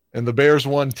 And the Bears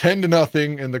won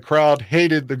 10-0, and the crowd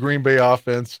hated the Green Bay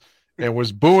offense and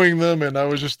was booing them. And I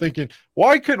was just thinking,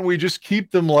 why couldn't we just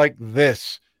keep them like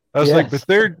this? I was like, but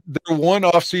they're one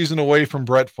off season away from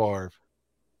Brett Favre.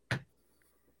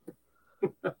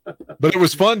 But it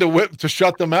was fun to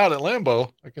shut them out at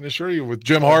Lambeau, I can assure you, with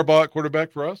Jim Harbaugh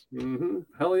quarterback for us. Mm-hmm.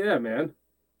 Hell yeah, man.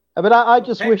 I mean, I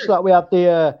just wish that we had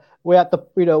the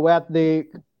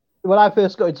when I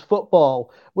first got into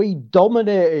football, we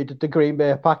dominated the Green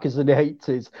Bay Packers in the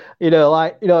 80s.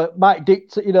 Mike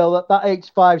Dixon, that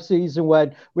 85 season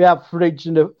when we had Fridge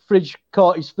and the Fridge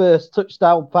caught his first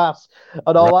touchdown pass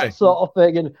and all that sort of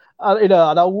thing. And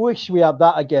I wish we had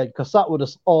that again because that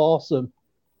was awesome.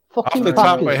 Fucking off the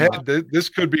top of my head, this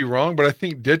could be wrong, but I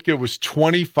think Ditka was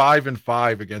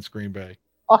 25-5 against Green Bay.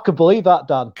 I could believe that,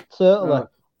 Dan. Certainly.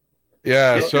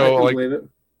 Yeah, so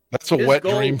that's a wet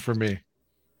dream for me.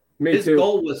 His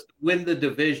goal was to win the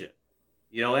division.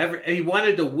 He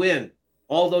wanted to win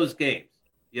all those games.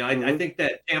 I think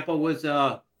that Tampa was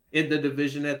in the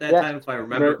division at that time, if I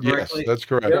remember correctly. Yes, that's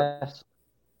correct. Yes.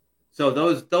 So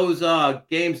those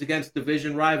games against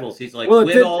division rivals, he's like,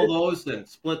 win all those and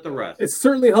split the rest. It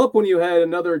certainly helped when you had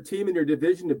another team in your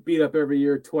division to beat up every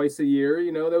year, twice a year.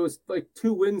 There was like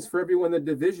 2 wins for everyone in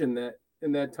the division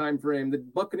in that time frame. The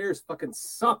Buccaneers fucking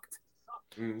sucked.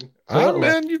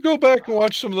 Man, you go back and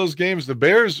watch some of those games. The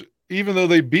Bears, even though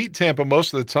they beat Tampa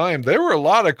most of the time, there were a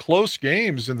lot of close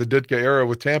games in the Ditka era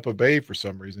with Tampa Bay for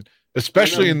some reason,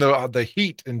 especially in the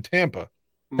heat in Tampa.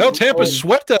 Hell, Tampa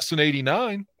swept us in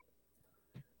 '89.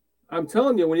 I'm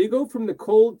telling you, when you go from the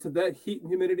cold to that heat and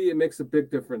humidity, it makes a big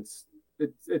difference.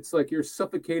 It's like you're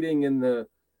suffocating in the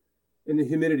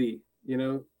humidity,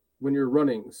 when you're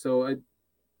running. So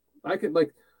I could,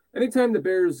 like, anytime the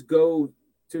Bears go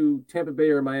to Tampa Bay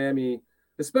or Miami,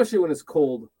 especially when it's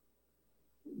cold,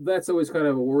 that's always kind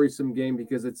of a worrisome game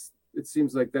because it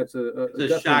seems like that's a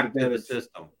shock advantage to the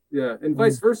system. Yeah, and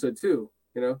vice versa too,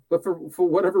 But for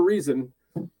whatever reason,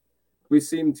 we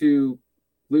seem to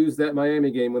lose that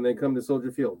Miami game when they come to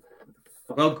Soldier Field.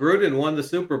 Well, Gruden won the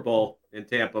Super Bowl in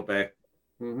Tampa Bay.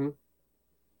 Mm-hmm.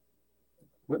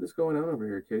 What is going on over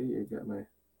here, Katie? You got my...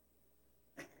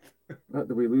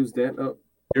 did we lose Dan? Oh,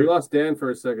 we lost Dan for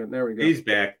a second. There we go. He's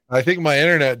back. I think my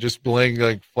internet just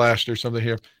flashed or something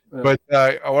here. But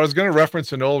I was going to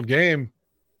reference an old game,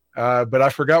 but I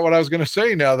forgot what I was going to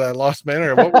say now that I lost my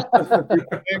internet. What was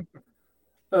the name?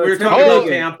 We were talking about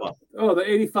Tampa. Oh, the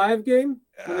 85 game?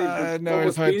 No,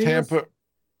 it's not Tampa.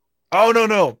 Oh,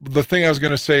 no. The thing I was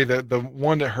going to say, that the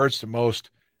one that hurts the most,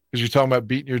 because you're talking about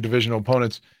beating your divisional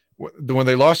opponents, when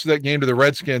they lost that game to the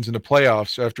Redskins in the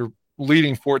playoffs after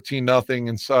leading 14-0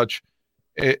 and such,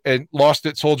 and lost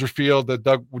at Soldier Field, that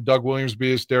Doug Williams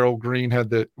beat us, Darryl Green had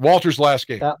the Walter's last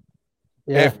game.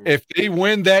 Yeah. If they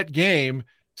win that game,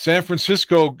 San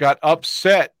Francisco got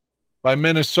upset by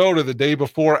Minnesota the day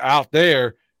before out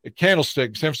there at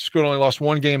Candlestick. San Francisco only lost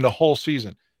 1 game the whole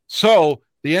season. So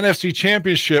the NFC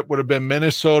Championship would have been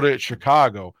Minnesota at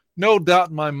Chicago. No doubt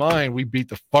in my mind, we beat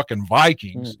the fucking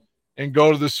Vikings and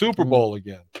go to the Super Bowl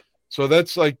again. So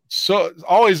that's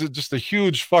always just a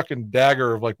huge fucking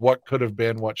dagger of like what could have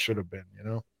been, what should have been,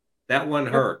 That one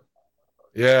hurt.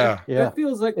 Yeah. That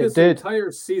feels like this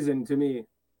entire season to me.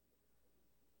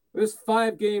 There's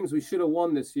 5 games we should have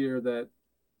won this year that,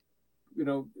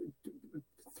 3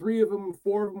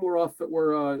 4 of them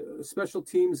were special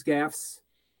teams gaffes.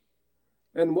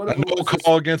 And one of them was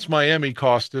call against Miami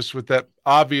cost us with that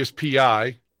obvious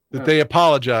PI that they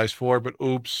apologized for, but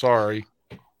oops, sorry.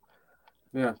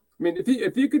 Yeah. I mean,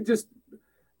 if you could just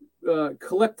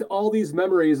collect all these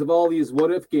memories of all these what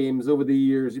if games over the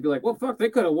years, you'd be like, well, fuck, they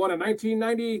could have won in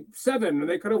 1997 and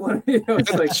they could have won.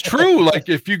 It's true. Like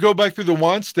if you go back through the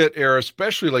Wannstedt era,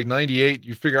 especially like 98,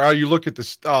 you figure out, you look at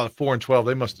this 4-12,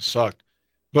 they must have sucked.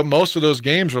 But most of those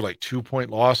games were like 2-point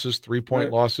losses,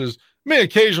 3-point losses. I mean,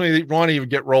 occasionally Ronnie would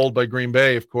get rolled by Green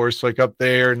Bay, of course, like up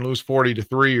there and lose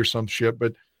 40-3 or some shit.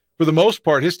 But for the most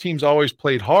part, his teams always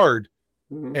played hard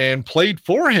and played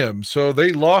for him. So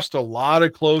they lost a lot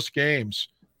of close games.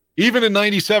 Even in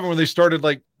 97, when they started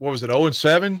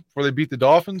 0-7 before they beat the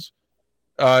Dolphins.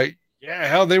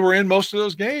 Hell, they were in most of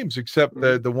those games except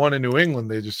the one in New England.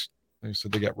 They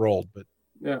said they got rolled. But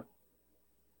yeah.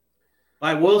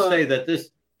 I will say that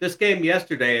this game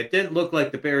yesterday, it didn't look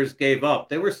like the Bears gave up.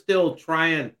 They were still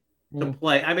trying to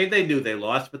play. I mean, they knew they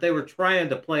lost, but they were trying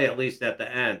to play at least at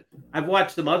the end. I've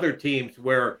watched some other teams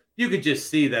where you could just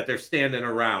see that they're standing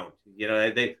around. You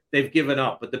know, they've given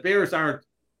up. But the Bears aren't.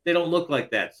 They don't look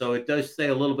like that. So it does say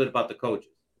a little bit about the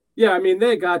coaches. Yeah, I mean,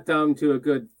 they got down to a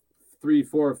good 3,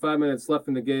 4, 5 minutes left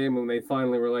in the game when they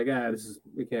finally were like,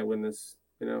 we can't win this.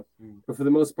 You know, but for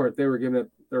the most part, they were giving it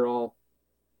their all.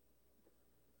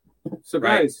 So,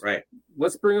 guys,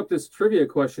 let's bring up this trivia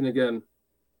question again.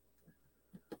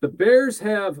 The Bears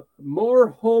have more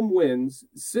home wins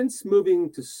since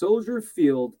moving to Soldier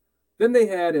Field than they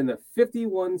had in the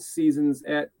 51 seasons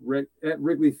at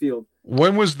Wrigley Field.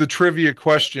 When was the trivia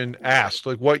question asked?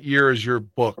 Like, what year is your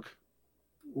book?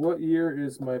 What year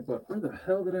is my book? Where the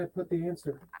hell did I put the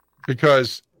answer?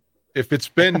 Because if it's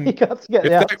been... You got to get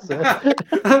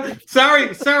the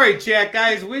answer. sorry, chat,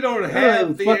 guys. We don't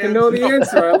have the fucking answer. know the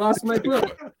answer. I lost my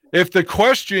book. If the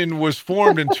question was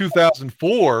formed in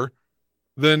 2004,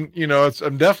 then,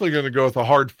 I'm definitely going to go with a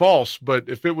hard false. But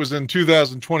if it was in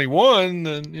 2021,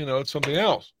 then, it's something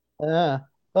else. Yeah.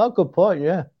 Oh, good point,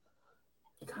 yeah.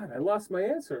 God, I lost my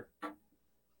answer.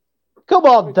 Come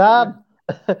on, Dan.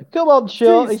 Come on,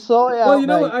 Shorty, sort it out. Well, you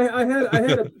know,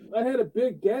 I had a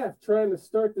big gaffe trying to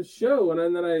start the show,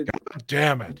 and then I. God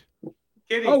damn it,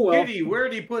 Kitty, where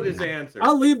did he put his answer?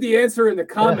 I'll leave the answer in the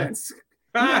comments.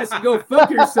 You guys can go fuck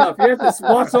yourself. You have to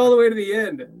watch all the way to the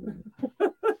end.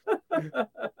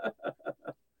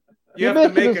 You're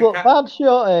making us look bad,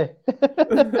 Shorty.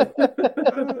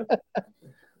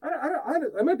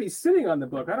 I might be sitting on the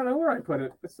book. I don't know where I put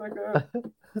it. It's like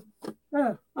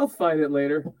I'll find it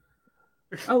later.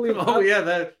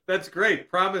 That's great.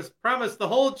 Promise the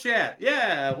whole chat.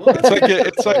 Yeah.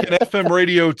 It's like an FM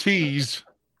radio tease.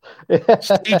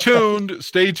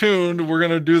 Stay tuned. We're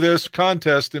gonna do this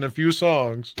contest in a few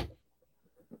songs.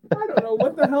 I don't know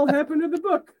what the hell happened to the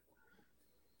book.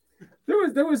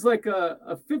 There was like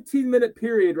a 15-minute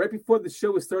period right before the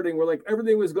show was starting where like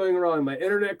everything was going wrong. My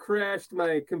internet crashed,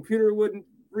 my computer wouldn't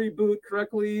reboot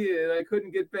correctly, and I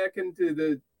couldn't get back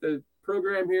into the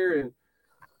program here, and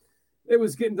it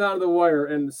was getting down to the wire.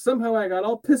 And somehow I got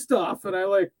all pissed off, and I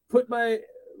like put my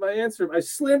answer. I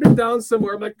slammed it down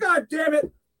somewhere. I'm like, God damn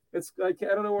it! It's like I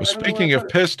don't know where. Well, speaking of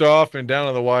pissed off and down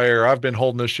to the wire, I've been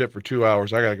holding this shit for 2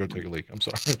 hours. I gotta go take a leak. I'm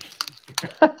sorry.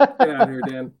 Get out of here,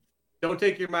 Dan. Don't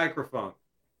take your microphone.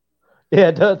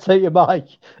 Yeah, don't take your mic.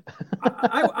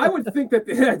 I would think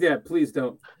that please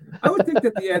don't. I would think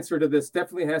that the answer to this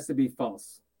definitely has to be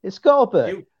false. It's got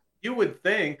to be. You would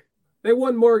think they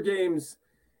won more games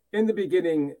in the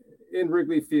beginning in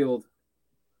Wrigley Field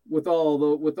with all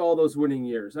those winning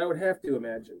years. I would have to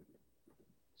imagine.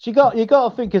 You got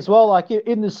to think as well. Like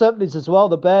in the 70s as well,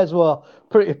 the Bears were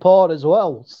pretty poor as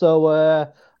well. So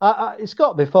it's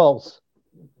got to be false.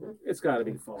 It's got to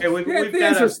be false. Hey, the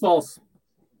answer's false.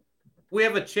 We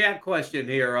have a chat question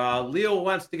here. Leo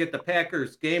wants to get the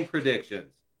Packers game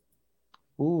predictions.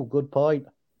 Ooh, good point.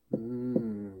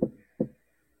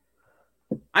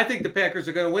 I think the Packers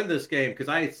are going to win this game because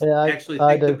I think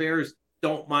the Bears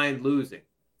don't mind losing.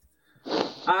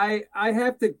 I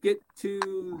have to get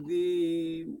to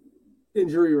the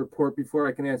injury report before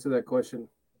I can answer that question.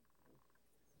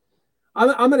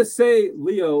 I'm going to say,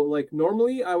 Leo, like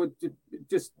normally I would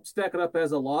just stack it up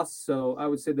as a loss. So I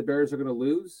would say the Bears are going to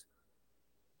lose.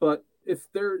 But if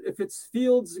it's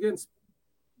Fields against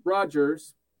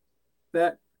Rodgers,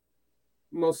 that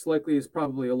most likely is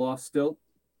probably a loss still.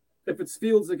 If it's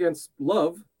Fields against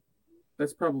Love,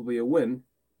 that's probably a win.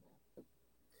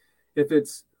 If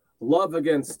it's Love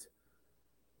against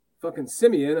fucking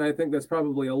Simeon, I think that's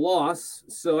probably a loss.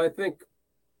 So I think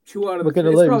 2 out of the 3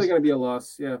 is probably going to be a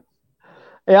loss. Yeah.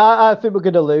 Yeah, I think we're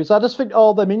going to lose. I just think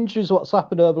all them injuries, what's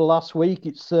happened over the last week,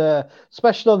 it's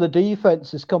especially on the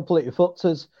defense, is completely fucked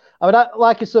us. I mean,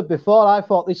 like I said before, I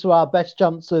thought this was our best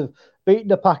chance of beating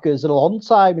the Packers in a long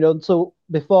time, until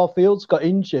before Fields got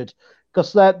injured,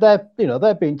 because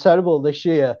they've been terrible this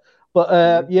year.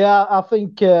 But yeah, I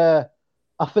think they're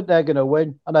going to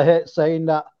win, and I hate saying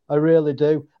that. I really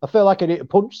do. I feel like I need to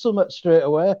punch someone straight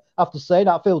away after saying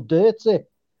that. I feel dirty.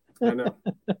 I know.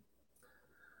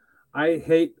 I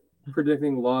hate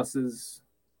predicting losses,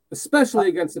 especially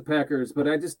against the Packers, but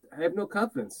I have no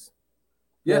confidence.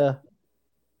 Yeah.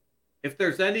 If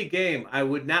there's any game I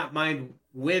would not mind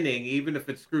winning, even if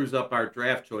it screws up our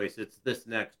draft choice, it's this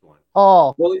next one.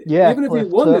 Oh, well, yeah. Even if we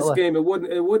won this game, it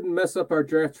wouldn't mess up our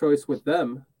draft choice with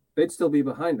them. They'd still be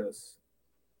behind us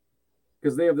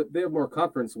because they have more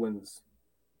conference wins.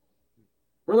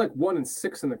 We're like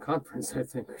 1-6 in the conference, I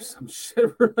think, or some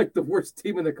shit. We're like the worst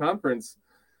team in the conference.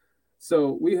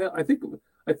 So we have. I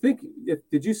think.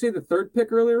 Did you say the third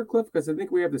pick earlier, Cliff? Because I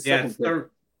think we have the second pick. Third.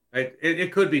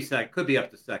 It could be second. Could be up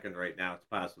to second right now. It's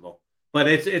possible, but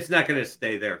it's not going to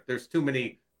stay there. There's too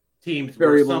many teams.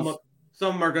 Where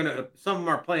some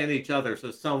are playing each other. So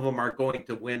some of them are going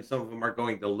to win. Some of them are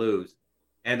going to lose.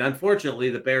 And unfortunately,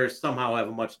 the Bears somehow have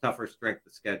a much tougher strength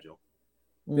of schedule.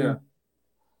 Yeah.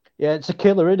 Yeah, it's a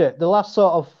killer, isn't it? The last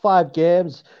sort of 5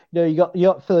 games, you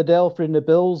got Philadelphia and the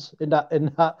Bills in that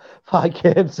 5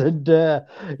 games, and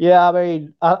yeah, I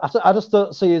mean, I just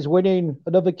don't see us winning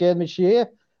another game this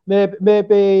year.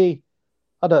 Maybe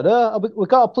I don't know. We've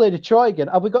got to play Detroit again.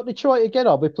 Have we got Detroit again,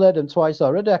 or have we played them twice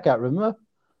already? I can't remember.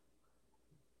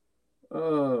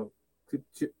 No,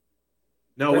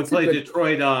 we played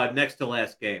Detroit next to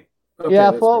last game. Okay,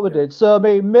 yeah, I thought we did. So I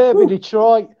mean, maybe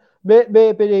Detroit.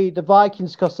 Maybe the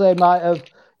Vikings, because they might have,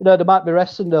 they might be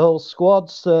resting the whole squad.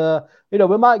 So, we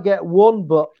might get one,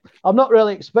 but I'm not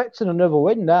really expecting another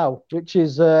win now, which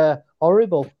is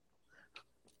horrible.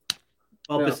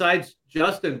 Well, besides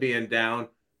Justin being down,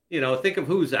 think of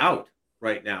who's out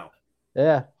right now.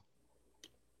 Yeah.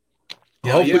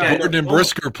 Hopefully Gordon and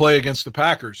Brisker play against the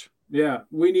Packers. Yeah,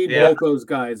 we need both those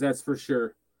guys, that's for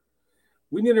sure.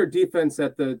 We need our defense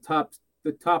at the top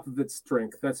of its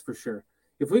strength, that's for sure.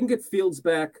 If we can get Fields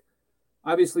back,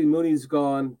 obviously Mooney's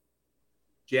gone.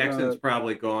 Jackson's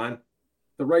probably gone.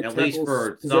 The right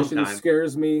tackle position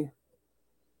scares me.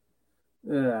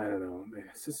 I don't know, man.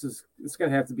 It's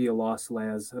gonna have to be a loss,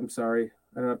 Laz. I'm sorry.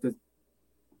 I don't have to.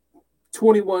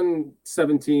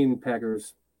 21-17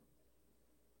 Packers.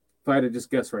 If I had to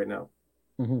just guess right now,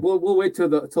 we'll wait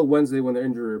till Wednesday when the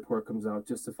injury report comes out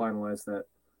just to finalize that.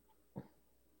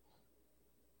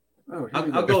 Oh,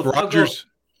 I'll go. Rodgers.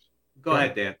 Go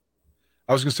ahead, Dan.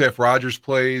 I was going to say if Rodgers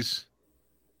plays,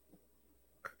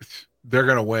 they're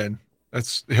going to win.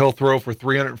 He'll throw for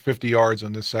 350 yards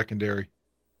on this secondary.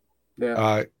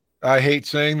 Yeah. I hate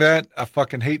saying that. I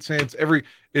fucking hate saying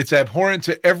it's abhorrent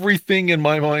to everything in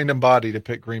my mind and body to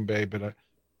pick Green Bay, but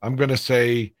I'm going to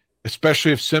say,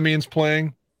 especially if Simeon's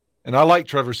playing, and I like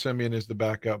Trevor Simeon as the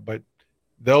backup, but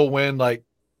they'll win like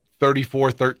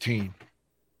 34-13.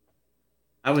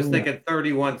 I was thinking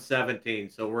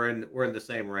 31-17, so we're in the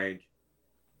same range.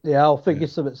 Yeah, I'll think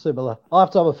it's something similar. I'll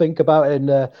have to have a think about it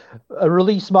and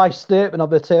release my statement on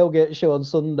the tailgate show on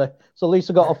Sunday. So at least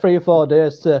I've got 3 or 4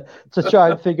 days to try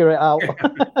and figure it out.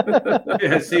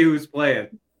 Yeah, see who's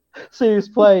playing.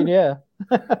 Yeah.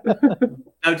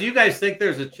 Now, do you guys think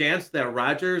there's a chance that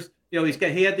Rodgers, he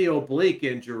had the oblique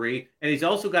injury, and he's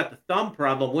also got the thumb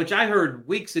problem, which I heard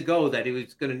weeks ago that he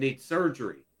was going to need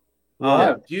surgery.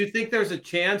 Do you think there's a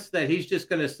chance that he's just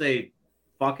going to say,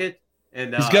 fuck it?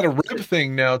 And he's got a rib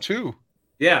thing now, too.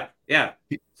 Yeah.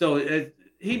 So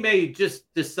he may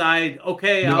just decide,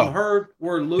 okay, I'm hurt,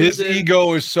 we're losing. His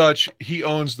ego is such, he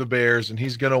owns the Bears, and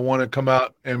he's going to want to come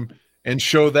out and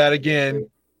show that again.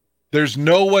 There's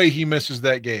no way he misses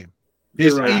that game.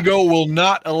 His ego will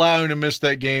not allow him to miss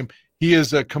that game. He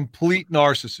is a complete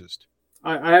narcissist.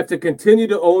 I have to continue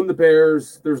to own the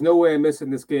Bears. There's no way I'm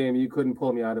missing this game. You couldn't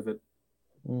pull me out of it.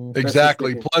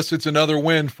 Exactly. Plus, it's another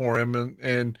win for him,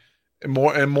 and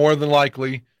more than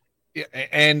likely,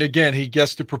 and again, he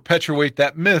gets to perpetuate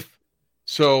that myth.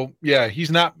 So yeah, he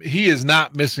is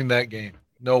not missing that game.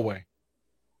 No way.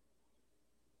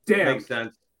 Damn. Makes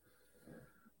sense.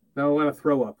 Now I want to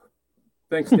throw up.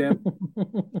 Thanks, Dan.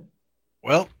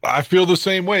 Well, I feel the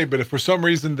same way, but if for some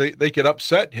reason they could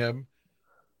upset him,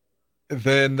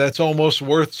 then that's almost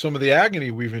worth some of the agony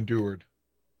we've endured.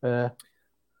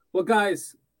 Well,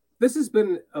 guys, this has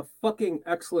been a fucking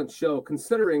excellent show,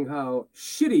 considering how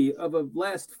shitty of a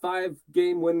last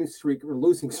 5-game winning streak, or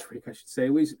losing streak, I should say,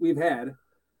 we've had.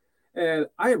 And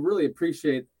I really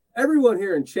appreciate everyone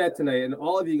here in chat tonight and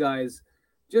all of you guys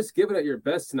just giving it your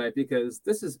best tonight, because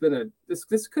this has been this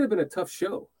could have been a tough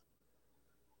show,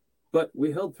 but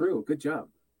we held through. Good job.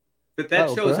 But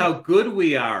that shows how good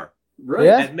we are, right?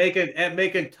 At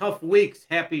making tough weeks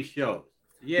happy shows.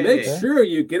 Yeah. Make sure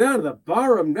you get out of the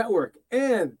Barroom Network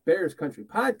and Bears Country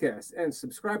Podcast and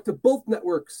subscribe to both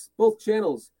networks, both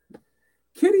channels.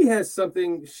 Kitty has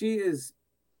something. She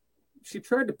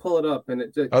tried to pull it up, and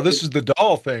it just. Oh, this is the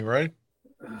doll thing, right?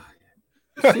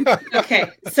 Okay,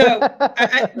 so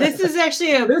this is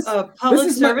actually a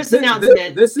public service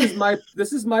announcement. This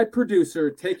is my producer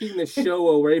taking the show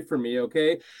away from me.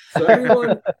 Okay, so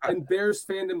everyone in Bears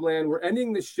fandom land, we're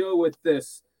ending the show with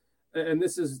this, and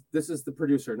this is the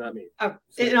producer, not me.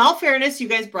 In all fairness, you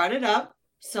guys brought it up.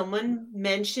 Someone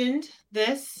mentioned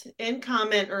this in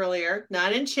comment earlier,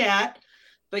 not in chat,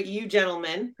 but you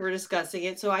gentlemen were discussing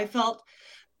it. So I felt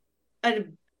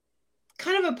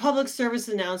kind of a public service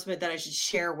announcement that I should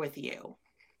share with you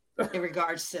in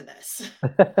regards to this.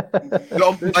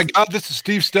 Oh my God, this is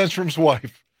Steve Stenstrom's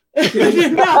wife. I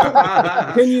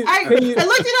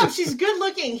looked it up. She's good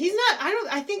looking. He's not.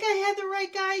 I think I had the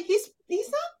right guy. He's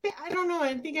not. I don't know.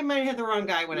 I think I might have had the wrong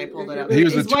guy when I pulled it up. He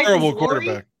was a terrible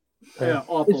quarterback. Yeah,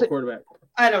 awful quarterback.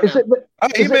 I don't know.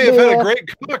 He may have had a great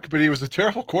cook, but he was a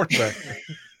terrible quarterback.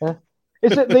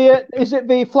 Is it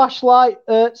the flashlight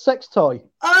sex toy?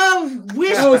 Oh,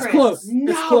 wish it's close.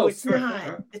 No, it's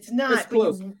not. It's not. It's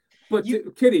close. But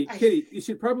Kitty, you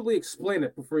should probably explain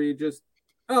it before you just.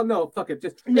 Oh no, fuck it.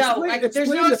 Just there's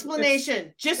no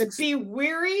explanation. Just be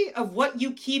wary of what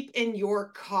you keep in your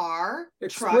car,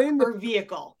 truck, or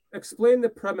vehicle. Explain the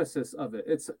premises of it.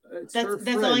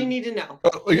 That's all you need to know.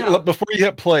 Before you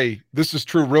hit play, this is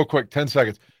true. Real quick, 10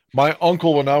 seconds. My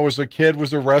uncle, when I was a kid,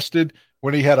 was arrested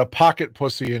when he had a pocket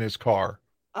pussy in his car.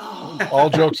 Oh, all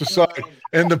jokes aside,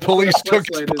 and the police took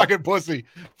his pocket pussy.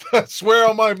 I swear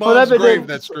on my mom's grave,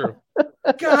 that's true.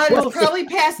 God, it's probably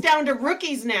passed down to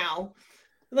rookies now.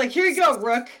 Like, here you go,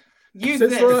 Rook. Use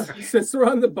this. Since we're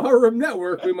on the Barroom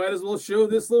Network, we might as well show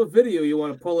this little video you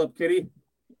want to pull up, Kitty.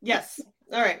 Yes.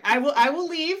 All right. I will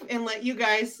leave and let you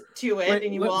guys to it,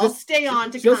 and you will all stay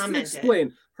on to comment. Just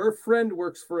explain. Her friend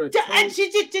works for a.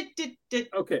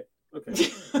 Okay.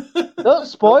 Don't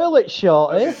spoil it,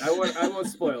 Shorty. Okay, I won't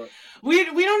spoil it. We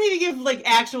don't need to give like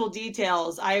actual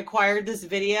details. I acquired this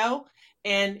video,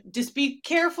 and just be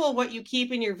careful what you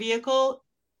keep in your vehicle,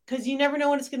 because you never know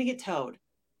when it's going to get towed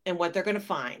and what they're going to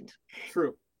find.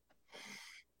 True.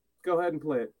 Go ahead and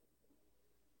play it.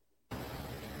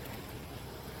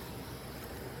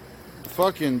 The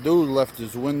fucking dude left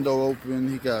his window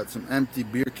open. He got some empty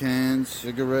beer cans,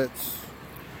 cigarettes.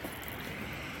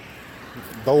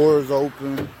 Doors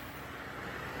open.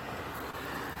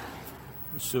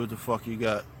 Let's see what the fuck he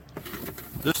got.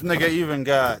 This nigga even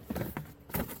got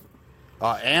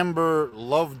Amber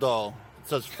love doll. It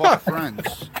says fuck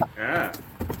friends. Yeah.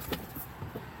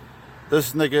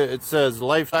 This nigga, it says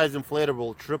life-size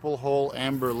inflatable triple hole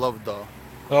Amber love doll.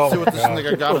 Oh, see what this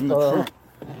nigga got in the trunk.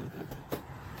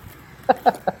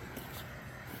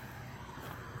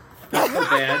 Not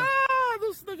bad.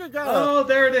 This nigga got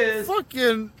there it is.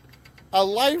 Fucking a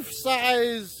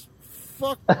life-size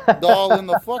fuck doll in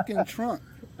the fucking trunk.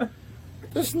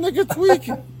 This nigga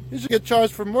tweaking. He should get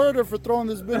charged for murder for throwing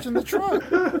this bitch in the trunk.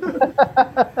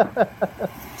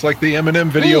 It's like the Eminem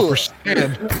video for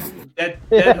Stan.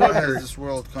 What has this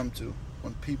world come to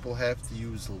when people have to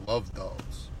use love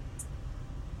dolls?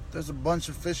 There's a bunch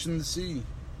of fish in the sea.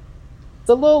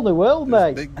 The lonely world,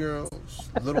 There's mate. Big girls,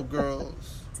 little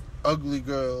girls, ugly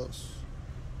girls,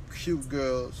 cute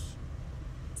girls.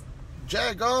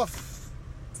 Jag off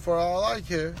for all I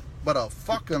care, but a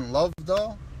fucking love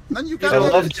doll? Then you got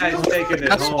taking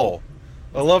it home.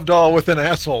 A love doll with an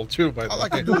asshole too, by the way. All I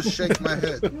can do is shake my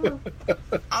head.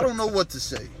 I don't know what to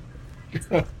say.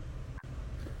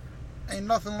 Ain't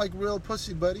nothing like real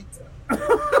pussy, buddy.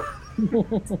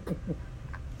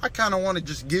 I kind of want to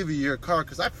just give you your car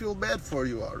because I feel bad for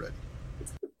you already.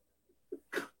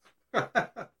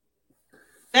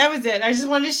 That was it. I just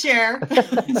wanted to share.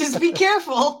 Just be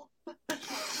careful.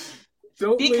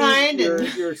 Don't be leave kind.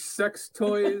 Your sex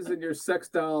toys and your sex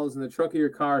dolls in the trunk of your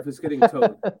car if it's getting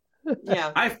towed.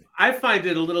 Yeah. I find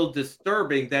it a little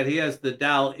disturbing that he has the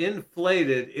doll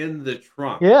inflated in the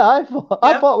trunk. Yeah, I thought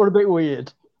it was a bit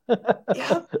weird.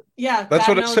 Yeah. That's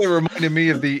what I said. Reminded me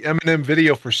of the Eminem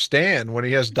video for Stan when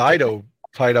he has Dido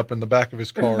tied up in the back of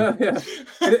his car. I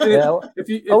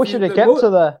wish I'd have kept to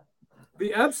there.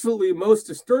 The absolutely most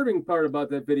disturbing part about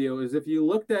that video is if you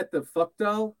looked at the fuck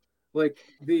doll, like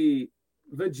the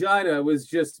vagina was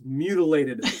just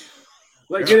mutilated.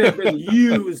 Like it had been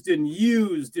used and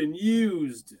used and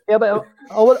used. Yeah, but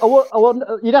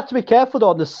you'd have to be careful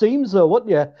on the seams, though,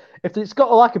 wouldn't you? If it's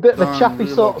got like a bit of a chappy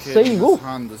sort of seam,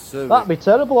 that'd be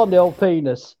terrible on the old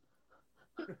penis.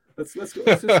 Let's just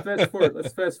fast forward.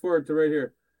 Let's fast forward to right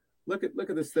here. Look at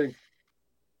this thing.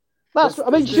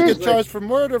 She's get charged for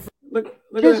murder. Look at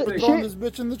that thing. Throwing this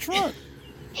bitch in the trunk.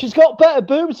 She's got better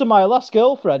boobs than my last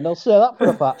girlfriend. I'll say that for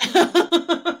a fact.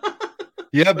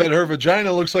 Yeah, but her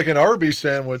vagina looks like an Arby's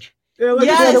sandwich. Yeah, look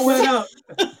at it inside out.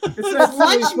 It's that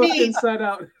lunch meat inside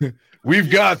out. We've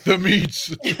got the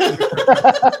meats.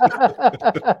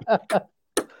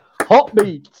 Hot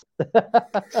meats.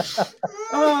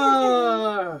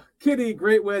 Kitty,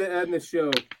 great way to end the show.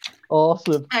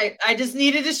 Awesome. I just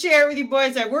needed to share it with you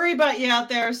boys. I worry about you out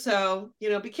there, so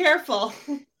be careful.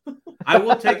 I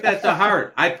will take that to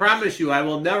heart. I promise you, I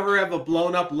will never have a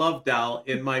blown up love doll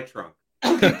in my trunk.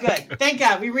 Okay, good. Thank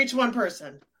God we reached one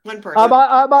person. One person.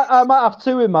 I might have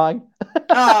two in mine.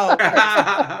 Oh,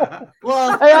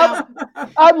 well, hey,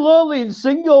 I'm lonely and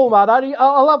single, man.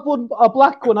 I'll have a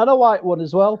black one and a white one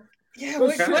as well. Yeah, we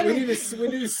need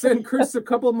to send Chris a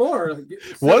couple more.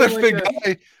 What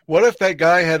if that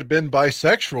guy had been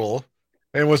bisexual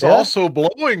and was also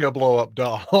blowing a blow up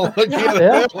doll and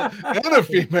a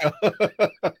female?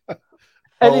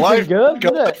 Anything good,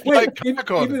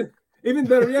 isn't it? Even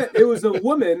better yet, it was a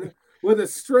woman with a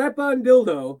strap-on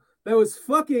dildo that was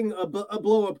fucking a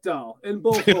blow-up doll in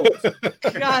both holes.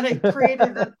 God, I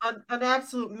created an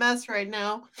absolute mess right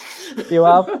now. You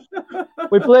have.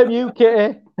 We blame you,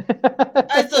 Kitty.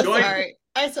 I'm so sorry.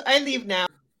 I leave now.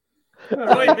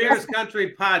 Join Bears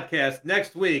Country Podcast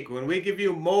next week when we give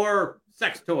you more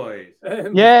sex toys.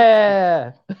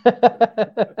 Yeah. Get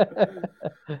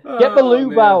the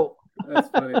lube out. That's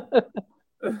funny.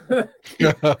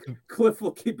 Cliff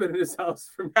will keep it in his house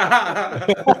from. Yeah.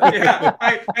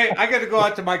 Hey, I got to go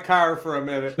out to my car for a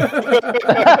minute.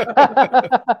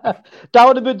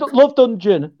 Down in the love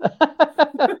dungeon.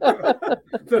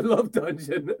 The love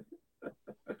dungeon.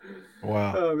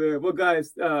 Wow. Oh man. Well,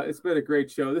 guys, it's been a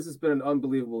great show. This has been an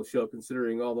unbelievable show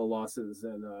considering all the losses,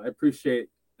 and I appreciate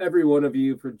every one of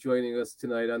you for joining us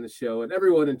tonight on the show, and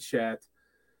everyone in chat.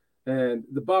 And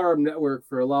the Barroom Network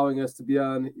for allowing us to be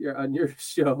on your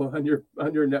show on your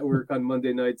network on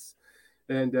Monday nights.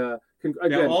 And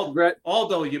again,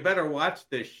 Aldo, you better watch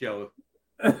this show.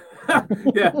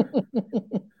 Yeah.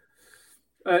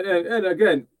 and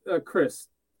again, Chris,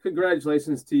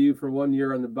 congratulations to you for 1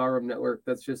 year on the Barroom Network.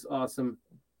 That's just awesome.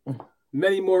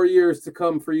 Many more years to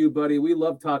come for you, buddy. We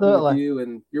love talking with you,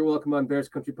 and you're welcome on Bears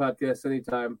Country Podcast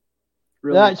anytime.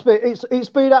 Really. Yeah, it's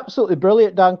been absolutely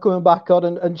brilliant, Dan, coming back on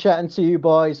and chatting to you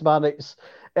boys, man.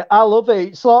 I love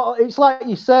it. It's like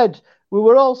you said, we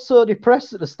were all so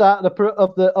depressed at the start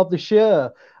of the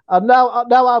show, and now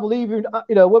I'm leaving.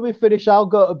 When we finish, I'll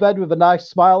go to bed with a nice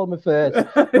smile on my face.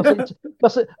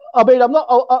 I mean, I'm not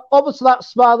obviously not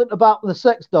smiling about the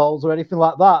sex dolls or anything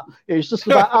like that. It's just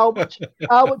about how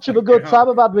much of a good time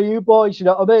I've had with you boys. You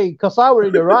know what I mean? Because I were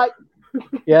in the right.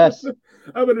 Yes.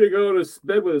 I'm going to go to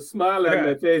bed with a smile on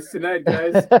my face tonight,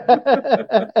 guys. I'm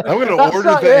going to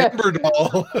order the Ember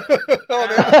doll.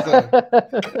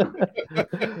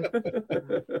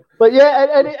 But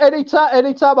yeah,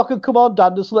 anytime I can come on,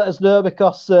 Dan, just let us know,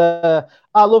 because I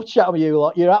love chatting with you a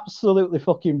lot. You're absolutely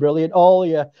fucking brilliant, all of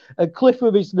you. And Cliff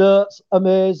with his notes,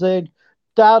 amazing.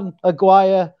 Dan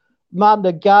Aguirre, man,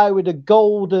 the guy with the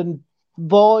golden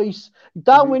voice.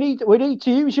 Dan, we need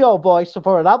to use your voice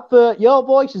for an advert. Your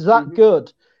voice is that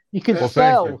good. You can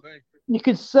you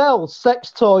can sell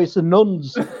sex toys to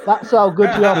nuns. That's how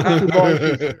good your voice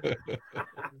is.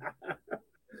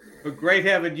 But great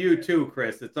having you too,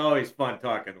 Chris. It's always fun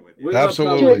talking with you.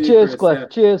 Absolutely. Cheers, Cliff. Yeah.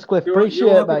 Cheers, Cliff. Appreciate it,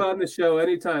 mate. You're welcome on the show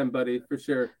anytime, buddy, for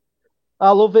sure. I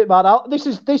love it, man. This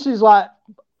is like,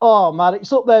 oh man,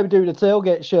 it's up there doing a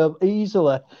tailgate show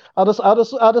easily. I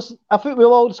think we've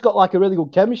all just got like a really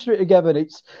good chemistry together. And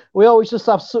we always just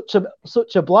have such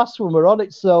a blast when we're on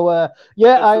it. So I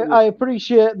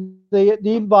appreciate the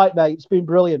invite, mate. It's been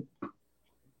brilliant.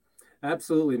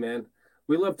 Absolutely, man.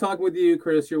 We love talking with you,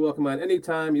 Chris. You're welcome on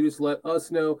anytime. You just let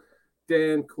us know.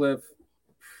 Dan, Cliff,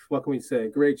 what can we say?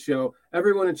 Great show.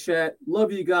 Everyone in chat,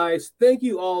 love you guys. Thank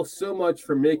you all so much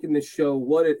for making this show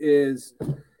what it is.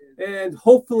 And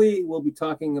hopefully we'll be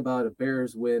talking about a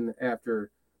Bears win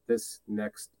after this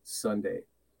next Sunday.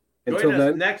 Join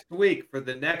us next week for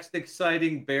the next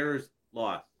exciting Bears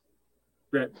loss.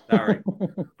 Right. Sorry.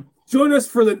 Join us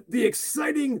for the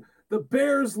exciting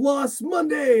Bears loss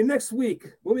Monday next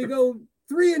week when we go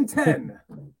 3-10.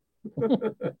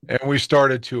 And we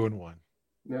started 2-1.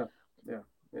 Yeah.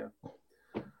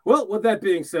 Well, Well, with that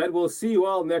being said, we'll see you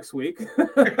all next week.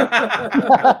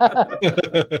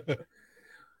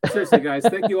 Seriously, guys,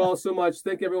 thank you all so much.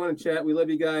 Thank everyone in chat. We love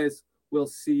you guys. We'll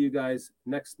see you guys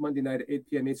next Monday night at 8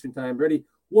 p.m. Eastern Time. Ready?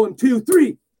 1, 2,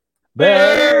 3.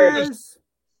 Bears! Bears!